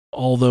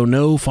 although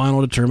no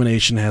final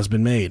determination has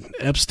been made.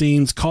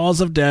 Epstein's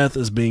cause of death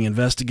is being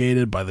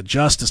investigated by the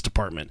Justice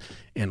Department.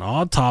 An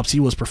autopsy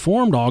was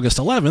performed August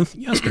 11th,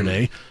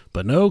 yesterday,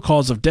 but no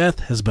cause of death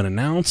has been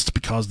announced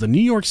because the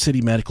New York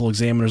City Medical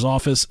Examiner's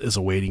Office is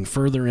awaiting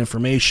further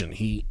information.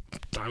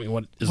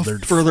 What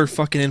further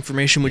fucking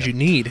information would you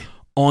need?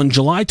 On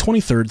July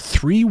 23rd,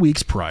 3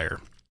 weeks prior,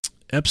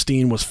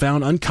 Epstein was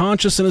found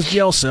unconscious in his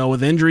jail cell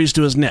with injuries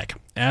to his neck.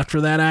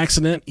 After that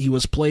accident, he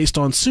was placed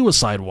on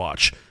suicide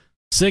watch.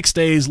 6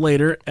 days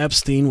later,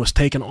 Epstein was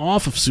taken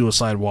off of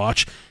suicide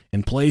watch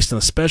and placed in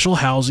a special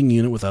housing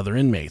unit with other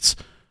inmates.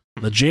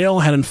 The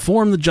jail had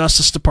informed the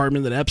Justice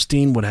Department that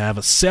Epstein would have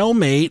a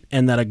cellmate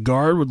and that a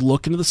guard would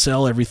look into the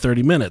cell every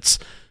 30 minutes.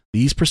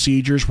 These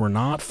procedures were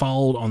not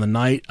followed on the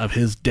night of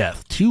his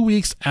death. 2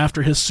 weeks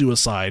after his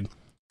suicide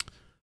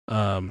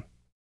watch,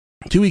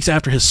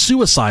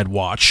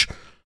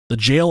 the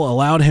jail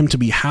allowed him to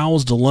be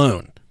housed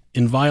alone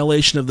in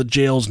violation of the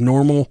jail's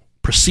normal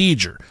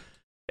procedure.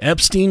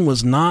 Epstein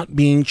was not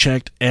being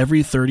checked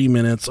every 30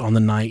 minutes on the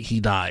night he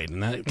died,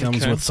 and that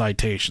comes with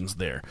citations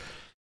there.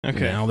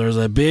 Okay. Now, there's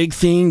a big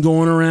thing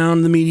going around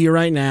in the media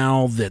right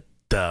now that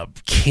the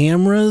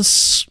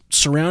cameras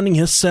surrounding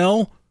his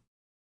cell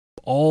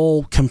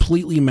all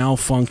completely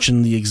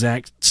malfunctioned the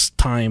exact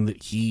time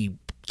that he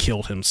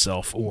killed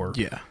himself, or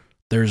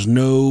there's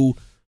no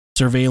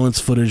surveillance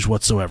footage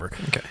whatsoever.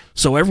 Okay.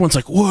 So everyone's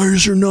like, why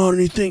is there not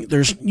anything?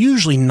 There's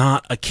usually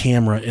not a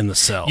camera in the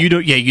cell. You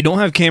don't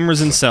have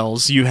cameras in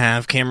cells. You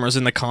have cameras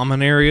in the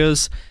common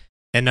areas,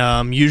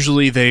 and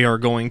usually they are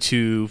going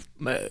to.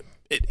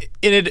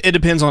 It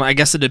depends on. I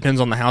guess it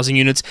depends on the housing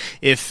units.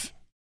 If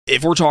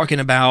we're talking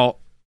about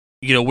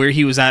where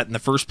he was at in the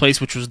first place,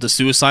 which was the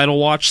suicidal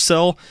watch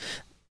cell,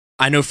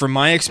 I know from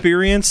my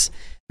experience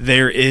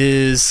there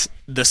is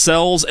the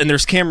cells and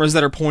there's cameras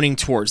that are pointing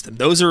towards them.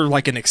 Those are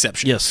like an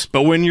exception. Yes.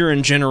 But when you're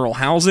in general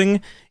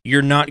housing,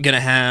 you're going to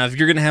have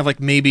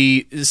like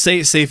maybe say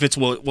if it's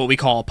what we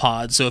call a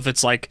pod. So if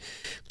it's like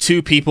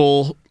 2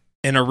 people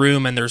in a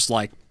room and there's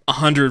like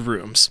 100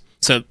 rooms,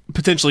 so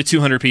potentially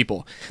 200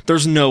 people,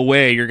 there's no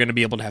way you're going to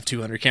be able to have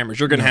 200 cameras.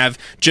 You're going to have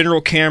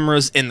general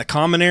cameras in the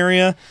common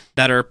area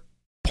that are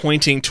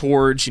pointing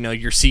towards,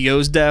 your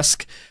CO's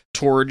desk,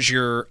 towards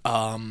your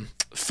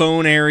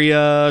phone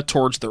area,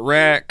 towards the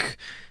rec,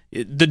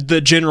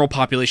 the general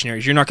population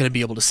areas. You're not going to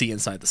be able to see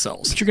inside the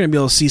cells. But you're going to be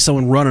able to see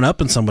someone running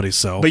up in somebody's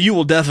cell. But you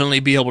will definitely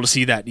be able to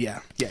see that.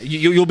 Yeah.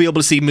 You'll be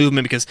able to see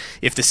movement, because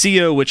if the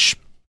CO, which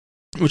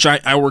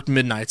I worked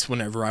midnights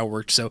whenever I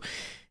worked, so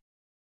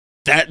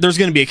that there's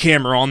going to be a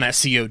camera on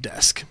that CO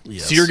desk.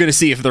 Yes. So you're going to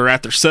see if they're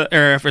at their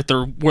or if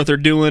they're what they're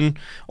doing,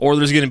 or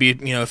there's going to be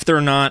if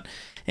they're not.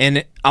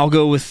 And I'll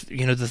go with the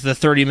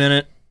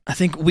 30-minute. I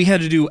think we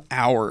had to do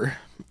hour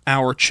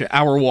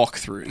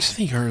walkthroughs. I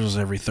think ours was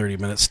every 30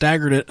 minutes,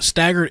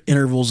 staggered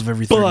intervals of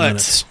every 30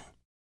 minutes.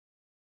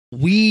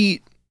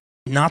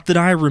 Not that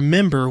I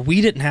remember,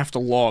 we didn't have to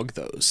log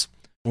those.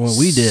 Well,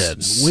 we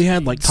did. We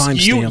had like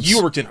timestamps.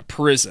 You worked in a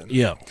prison,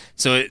 yeah.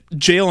 So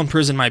jail and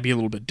prison might be a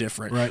little bit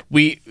different, right?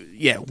 We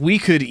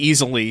could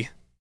easily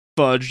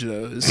fudge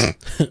those,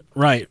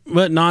 right?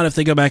 But not if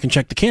they go back and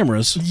check the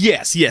cameras.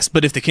 Yes.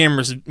 But if the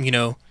cameras,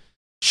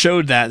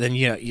 showed that, then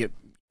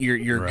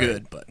you're right.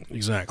 good. But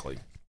exactly.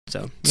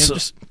 So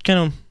just kind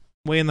of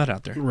weighing that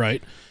out there,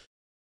 right?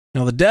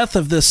 Now the death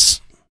of this.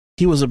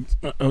 He was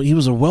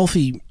a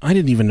wealthy, I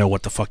didn't even know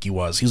what the fuck he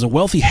was. He was a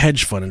wealthy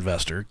hedge fund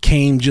investor,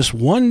 came just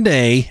one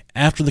day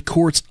after the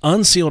courts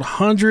unsealed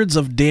hundreds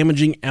of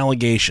damaging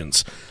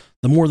allegations.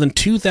 The more than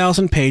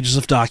 2,000 pages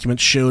of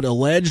documents showed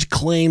alleged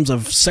claims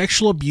of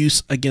sexual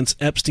abuse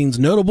against Epstein's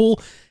notable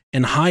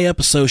and high-up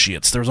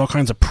associates. There was all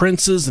kinds of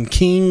princes and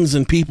kings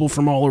and people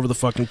from all over the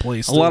fucking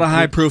place. A lot of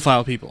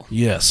high-profile people.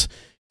 Yes.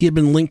 He had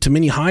been linked to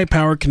many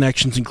high-powered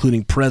connections,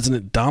 including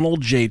President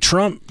Donald J.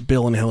 Trump,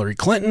 Bill and Hillary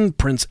Clinton,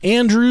 Prince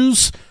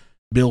Andrews,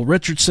 Bill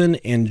Richardson,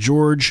 and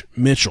George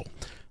Mitchell.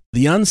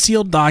 The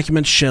unsealed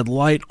documents shed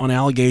light on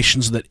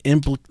allegations that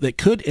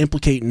could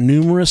implicate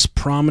numerous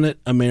prominent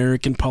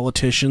American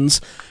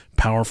politicians,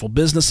 powerful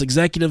business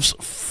executives,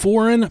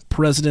 foreign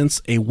presidents,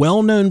 a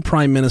well-known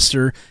prime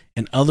minister,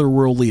 and other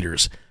world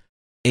leaders.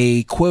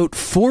 A, quote,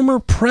 former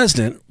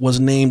president was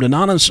named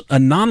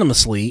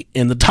anonymously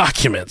in the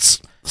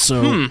documents.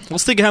 So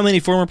let's think of how many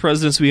former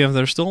presidents we have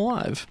that are still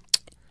alive.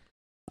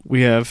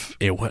 We have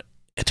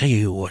I tell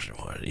you,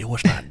 it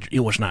was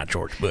not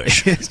George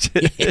Bush.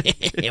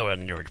 It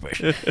wasn't George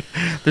Bush.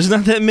 There's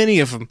not that many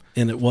of them.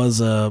 And it was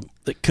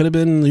it could have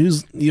been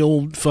who's the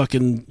old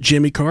fucking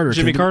Jimmy Carter.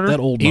 Jimmy Carter, that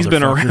old. He's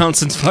been around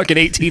since fucking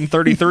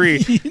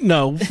 1833.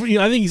 No, I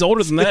think he's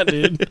older than that,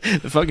 dude.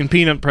 The fucking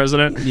peanut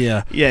president.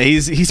 Yeah, yeah.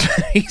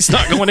 He's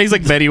not going. He's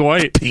like Betty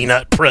White.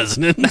 Peanut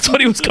president. That's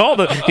what he was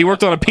called. He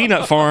worked on a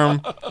peanut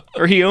farm,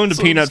 or he owned a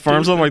peanut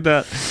farm, something like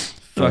that.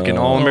 Fucking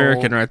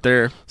all-American right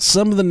there.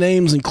 Some of the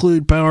names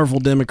include powerful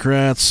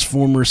Democrats,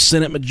 former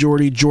Senate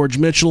Majority George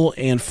Mitchell,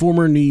 and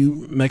former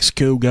New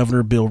Mexico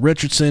Governor Bill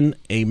Richardson.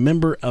 A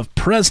member of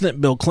President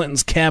Bill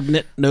Clinton's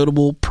cabinet,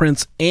 notable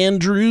Prince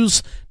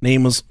Andrew's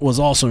name was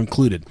also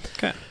included.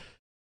 Okay.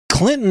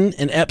 Clinton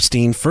and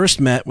Epstein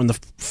first met when the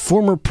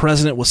former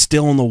president was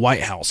still in the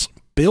White House.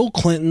 Bill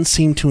Clinton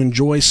seemed to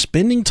enjoy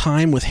spending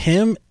time with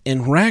him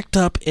and racked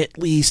up at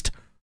least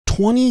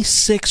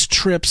 26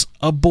 trips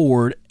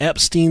aboard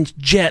Epstein's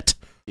jet,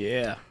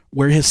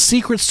 where his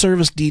Secret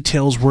Service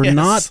details were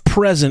not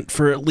present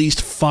for at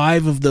least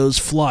 5 of those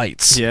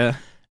flights. Yeah.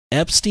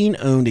 Epstein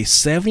owned a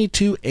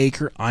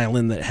 72-acre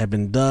island that had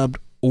been dubbed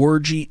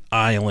Orgy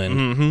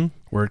Island,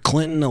 where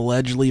Clinton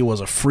allegedly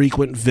was a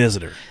frequent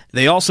visitor.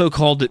 They also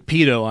called it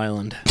Pedo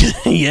Island.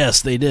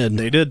 Yes, they did.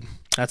 They did.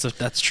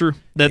 That's true.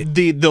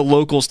 The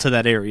locals to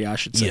that area, I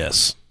should say.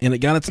 Yes, and it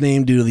got its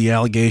name due to the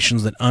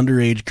allegations that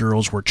underage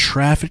girls were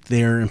trafficked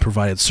there and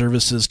provided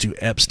services to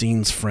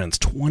Epstein's friends.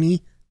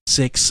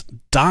 26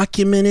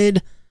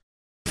 documented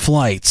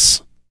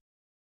flights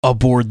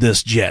aboard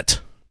this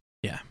jet.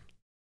 Yeah.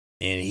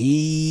 And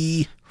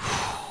he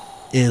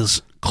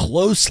is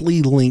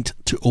closely linked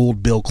to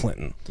old Bill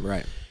Clinton.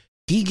 Right.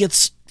 He's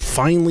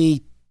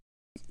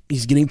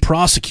getting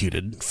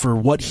prosecuted for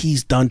what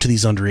he's done to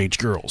these underage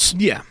girls.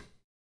 Yeah.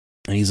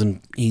 And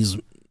he's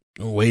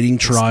awaiting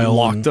trial. He's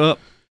locked up.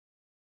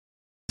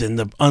 Then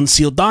the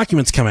unsealed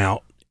documents come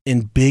out,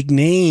 and big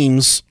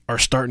names are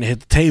starting to hit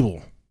the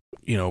table.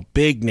 You know,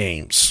 big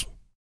names,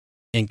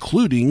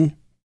 including,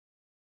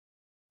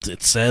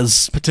 it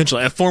says,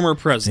 potentially a former a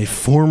president.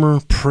 former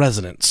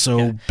president.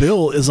 So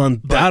Bill is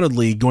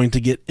undoubtedly going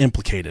to get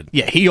implicated.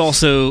 Yeah, he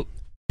also,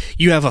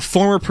 you have a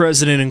former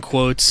president in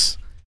quotes,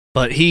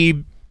 but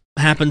he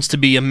happens to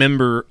be a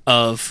member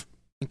of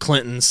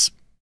Clinton's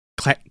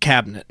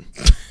cabinet.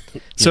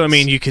 So, I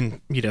mean, you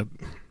can,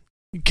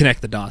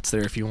 connect the dots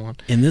there if you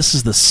want. And this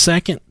is the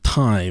second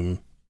time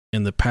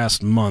in the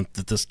past month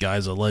that this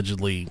guy's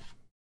allegedly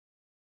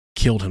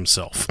killed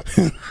himself.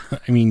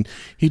 I mean,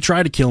 he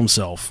tried to kill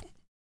himself,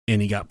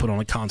 and he got put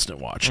on a constant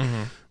watch.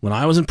 When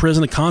I was in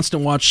prison, a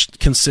constant watch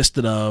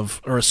consisted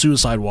of, or a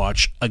suicide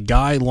watch, a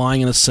guy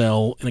lying in a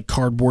cell in a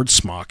cardboard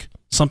smock,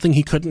 something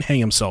he couldn't hang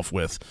himself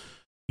with.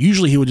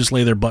 Usually he would just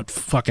lay there butt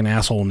fucking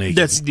asshole naked.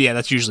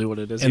 That's usually what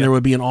it is. And there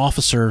would be an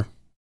officer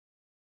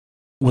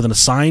with an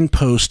assigned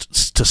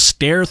post to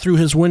stare through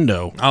his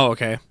window. Oh,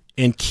 okay.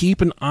 And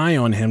keep an eye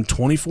on him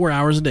 24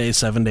 hours a day,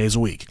 7 days a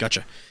week.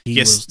 Gotcha.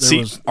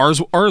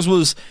 Ours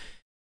was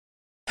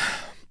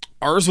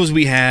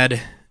we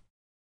had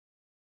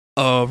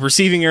a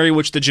receiving area,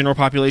 which the general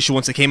population,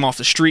 once they came off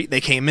the street,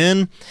 they came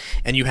in,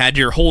 and you had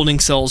your holding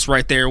cells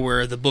right there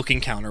where the booking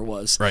counter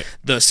was. Right.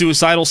 The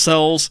suicidal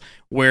cells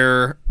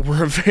were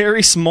a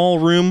very small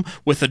room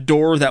with a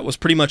door that was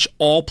pretty much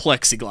all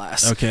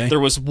plexiglass. Okay. There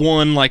was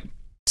one like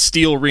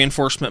steel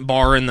reinforcement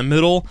bar in the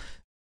middle,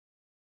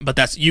 but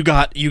that's you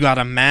got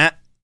a mat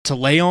to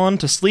lay on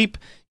to sleep.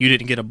 You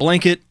didn't get a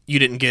blanket. You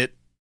didn't get,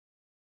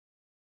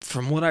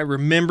 from what I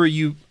remember,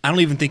 I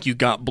don't even think you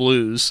got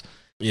blues.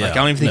 Yeah, like, I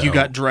don't even think you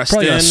got dressed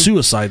Probably in. a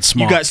suicide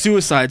smock. You got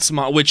suicide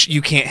smock, which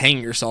you can't hang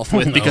yourself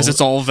with because it's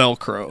all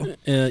Velcro.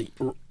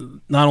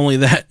 Not only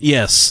that,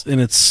 yes,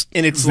 and it's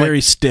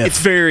very stiff. It's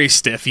very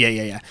stiff.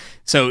 Yeah.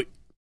 So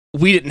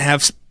we didn't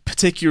have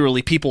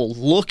particularly people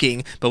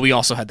looking, but we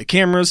also had the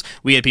cameras.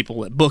 We had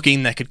people at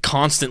booking that could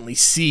constantly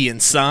see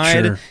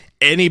inside. Sure.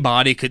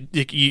 Anybody could.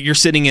 You're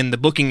sitting in the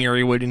booking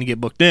area waiting to get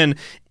booked in.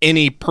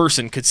 Any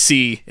person could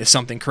see if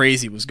something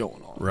crazy was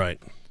going on. Right.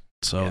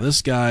 So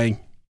this guy,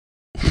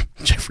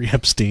 Jeffrey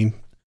Epstein,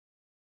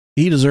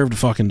 he deserved to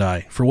fucking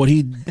die for what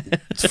he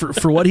for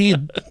what he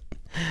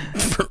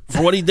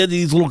did to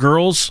these little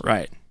girls.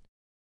 Right.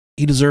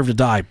 He deserved to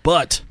die,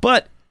 but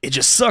it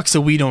just sucks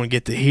that we don't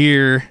get to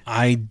hear.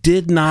 I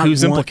did not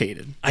who's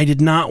implicated. I did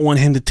not want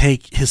him to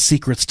take his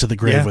secrets to the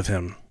grave with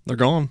him. They're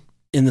gone.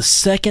 In the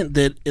second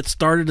that it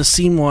started to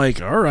seem like,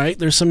 all right,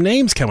 there's some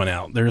names coming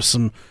out. There's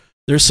some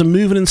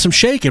moving and some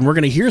shaking. We're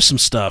going to hear some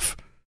stuff.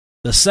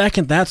 The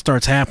second that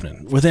starts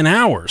happening, within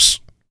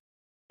hours,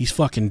 he's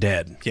fucking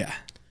dead. Yeah.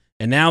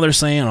 And now they're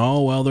saying,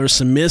 oh, well, there's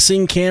some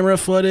missing camera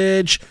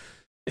footage,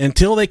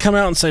 until they come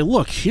out and say,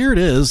 look, here it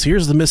is.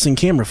 Here's the missing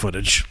camera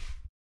footage.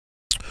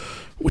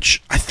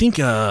 Which I think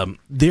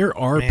there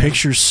are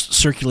pictures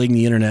circulating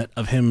the internet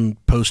of him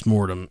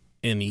post-mortem,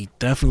 and he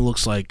definitely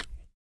looks like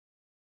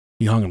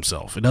he hung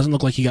himself. It doesn't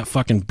look like he got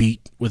fucking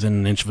beat within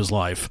an inch of his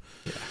life.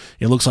 Yeah.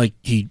 It looks like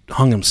he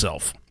hung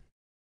himself.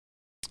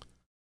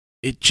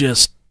 It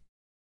just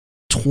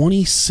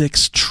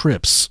 26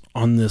 trips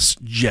on this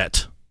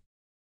jet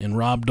And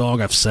Rob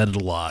Dog, I've said it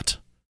a lot.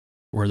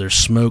 Where there's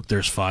smoke,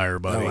 there's fire,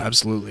 buddy. Oh,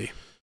 absolutely.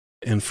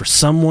 And for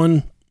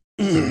someone,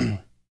 you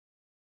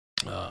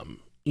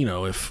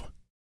know, if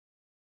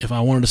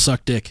I wanted to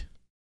suck dick,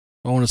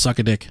 if I wanted to suck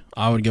a dick,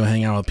 I would go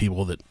hang out with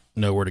people that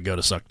know where to go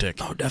to suck dick.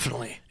 Oh,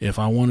 definitely. If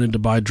I wanted to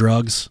buy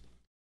drugs,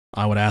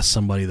 I would ask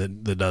somebody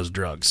that does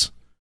drugs.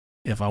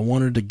 If I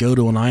wanted to go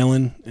to an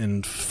island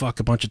and fuck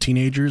a bunch of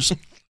teenagers,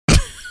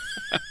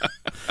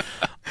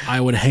 I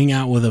would hang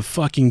out with a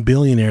fucking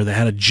billionaire that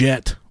had a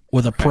jet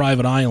with a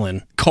private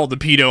island. Called the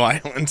Pedo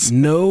Islands.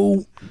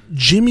 No,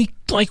 Jimmy,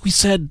 like we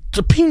said,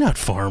 the peanut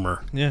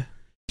farmer. Yeah.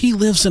 He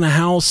lives in a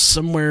house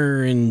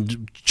somewhere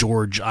in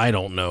Georgia. I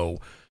don't know.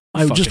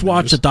 I just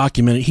watched a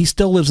documentary. He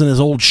still lives in his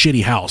old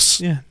shitty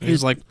house. Yeah,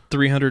 he's like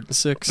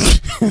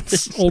 306.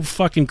 It's old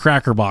fucking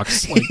cracker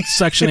box, like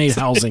Section 8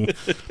 housing.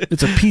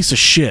 It's a piece of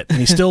shit. And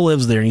he still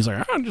lives there. And he's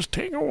like, I'll just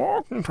take a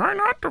walk and try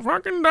not to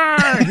fucking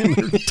die.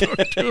 And talk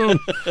to him.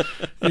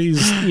 He's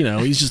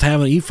just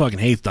he fucking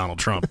hates Donald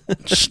Trump.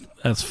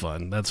 That's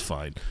fun. That's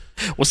fine.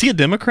 Was he a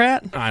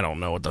Democrat? I don't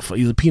know what the fuck.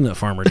 He's a peanut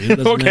farmer, dude.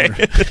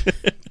 Okay.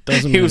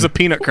 He was a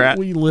peanut-crat.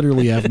 We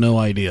literally have no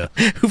idea.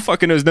 Who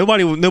fucking knows?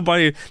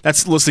 Nobody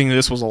that's listening to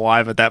this was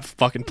alive at that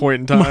fucking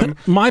point in time.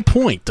 My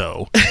point,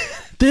 though,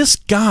 this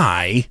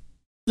guy,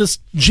 this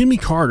Jimmy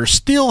Carter,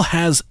 still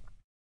has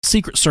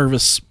Secret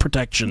Service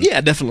protection.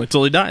 Yeah, definitely,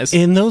 till he dies.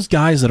 And those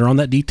guys that are on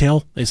that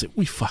detail, they say,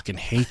 we fucking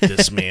hate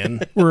this,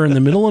 man. We're in the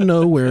middle of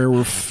nowhere.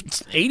 We're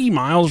 80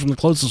 miles from the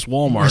closest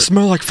Walmart. I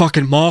smell like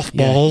fucking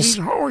mothballs.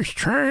 Yeah, he's always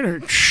trying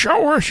to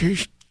show us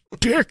his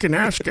dick and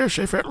ask us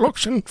if it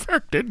looks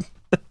infected.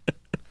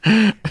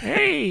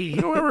 Hey,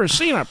 you ever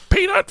seen a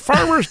peanut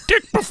farmer's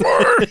dick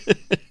before?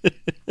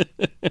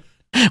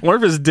 What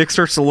if his dick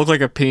starts to look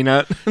like a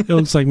peanut? It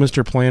looks like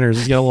Mr. Planters.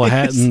 He's got a little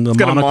hat and a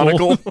got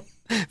monocle. A monocle.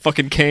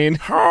 Fucking cane.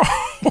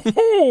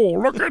 Oh,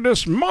 look at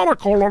this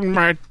monocle on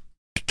my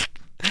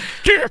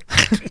dick.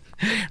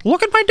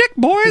 Look at my dick,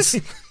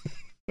 boys.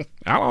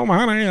 Hello,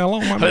 honey. Hello,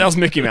 my That was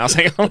Mickey Mouse.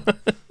 Hang on.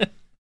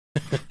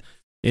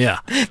 Yeah.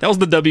 That was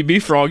the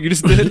WB frog you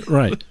just did.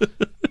 Right.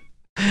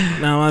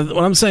 Now,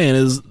 what I'm saying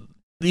is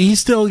he's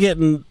still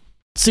getting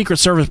Secret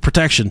Service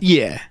protection.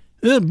 Yeah.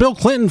 Bill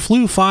Clinton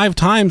flew 5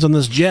 times on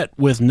this jet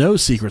with no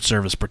Secret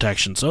Service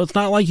protection. So it's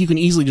not like you can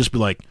easily just be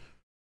like,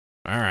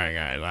 all right,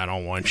 guys, I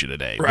don't want you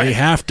today. Right. They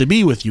have to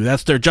be with you.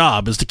 That's their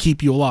job, is to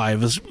keep you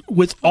alive. Is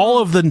with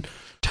all of the...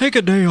 Take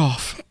a day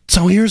off.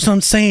 So here's what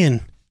I'm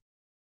saying.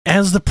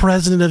 As the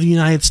President of the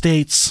United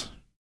States,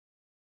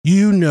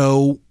 you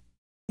know,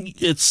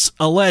 it's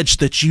alleged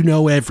that you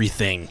know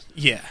everything.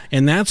 Yeah.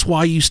 And that's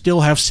why you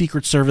still have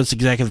Secret Service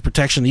executive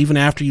protection even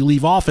after you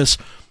leave office,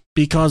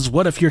 because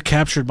what if you're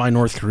captured by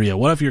North Korea?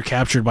 What if you're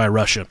captured by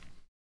Russia?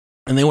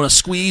 And they want to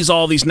squeeze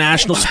all these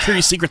national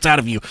security secrets out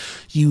of you.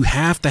 You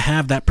have to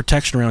have that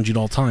protection around you at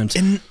all times.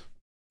 And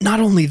not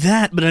only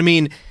that, but I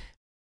mean,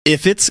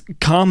 if it's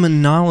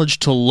common knowledge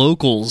to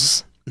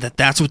locals that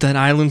that's what that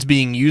island's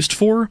being used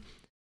for,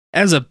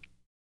 as a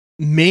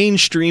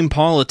mainstream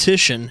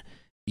politician,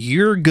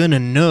 you're going to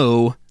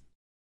know,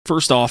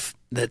 first off,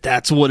 that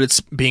that's what it's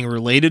being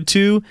related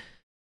to,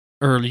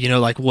 or, you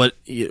know, like what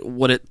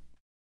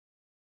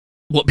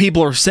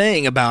people are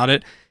saying about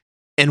it.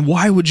 And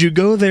why would you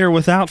go there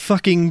without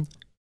fucking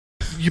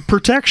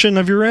protection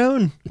of your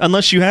own?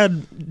 Unless you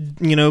had,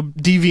 you know,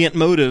 deviant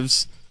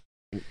motives.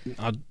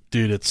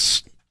 Dude,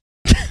 it's...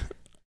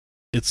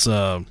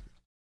 And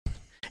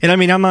I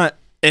mean, I'm not...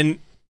 And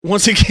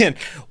once again,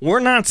 we're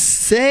not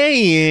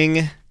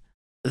saying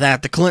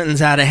that the Clintons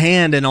had a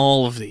hand in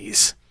all of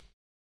these.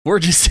 We're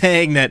just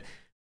saying that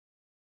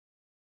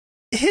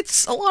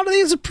a lot of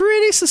these are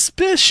pretty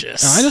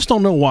suspicious. I just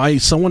don't know why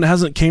someone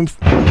hasn't came...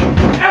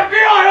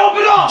 FBI,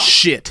 open up!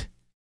 Shit.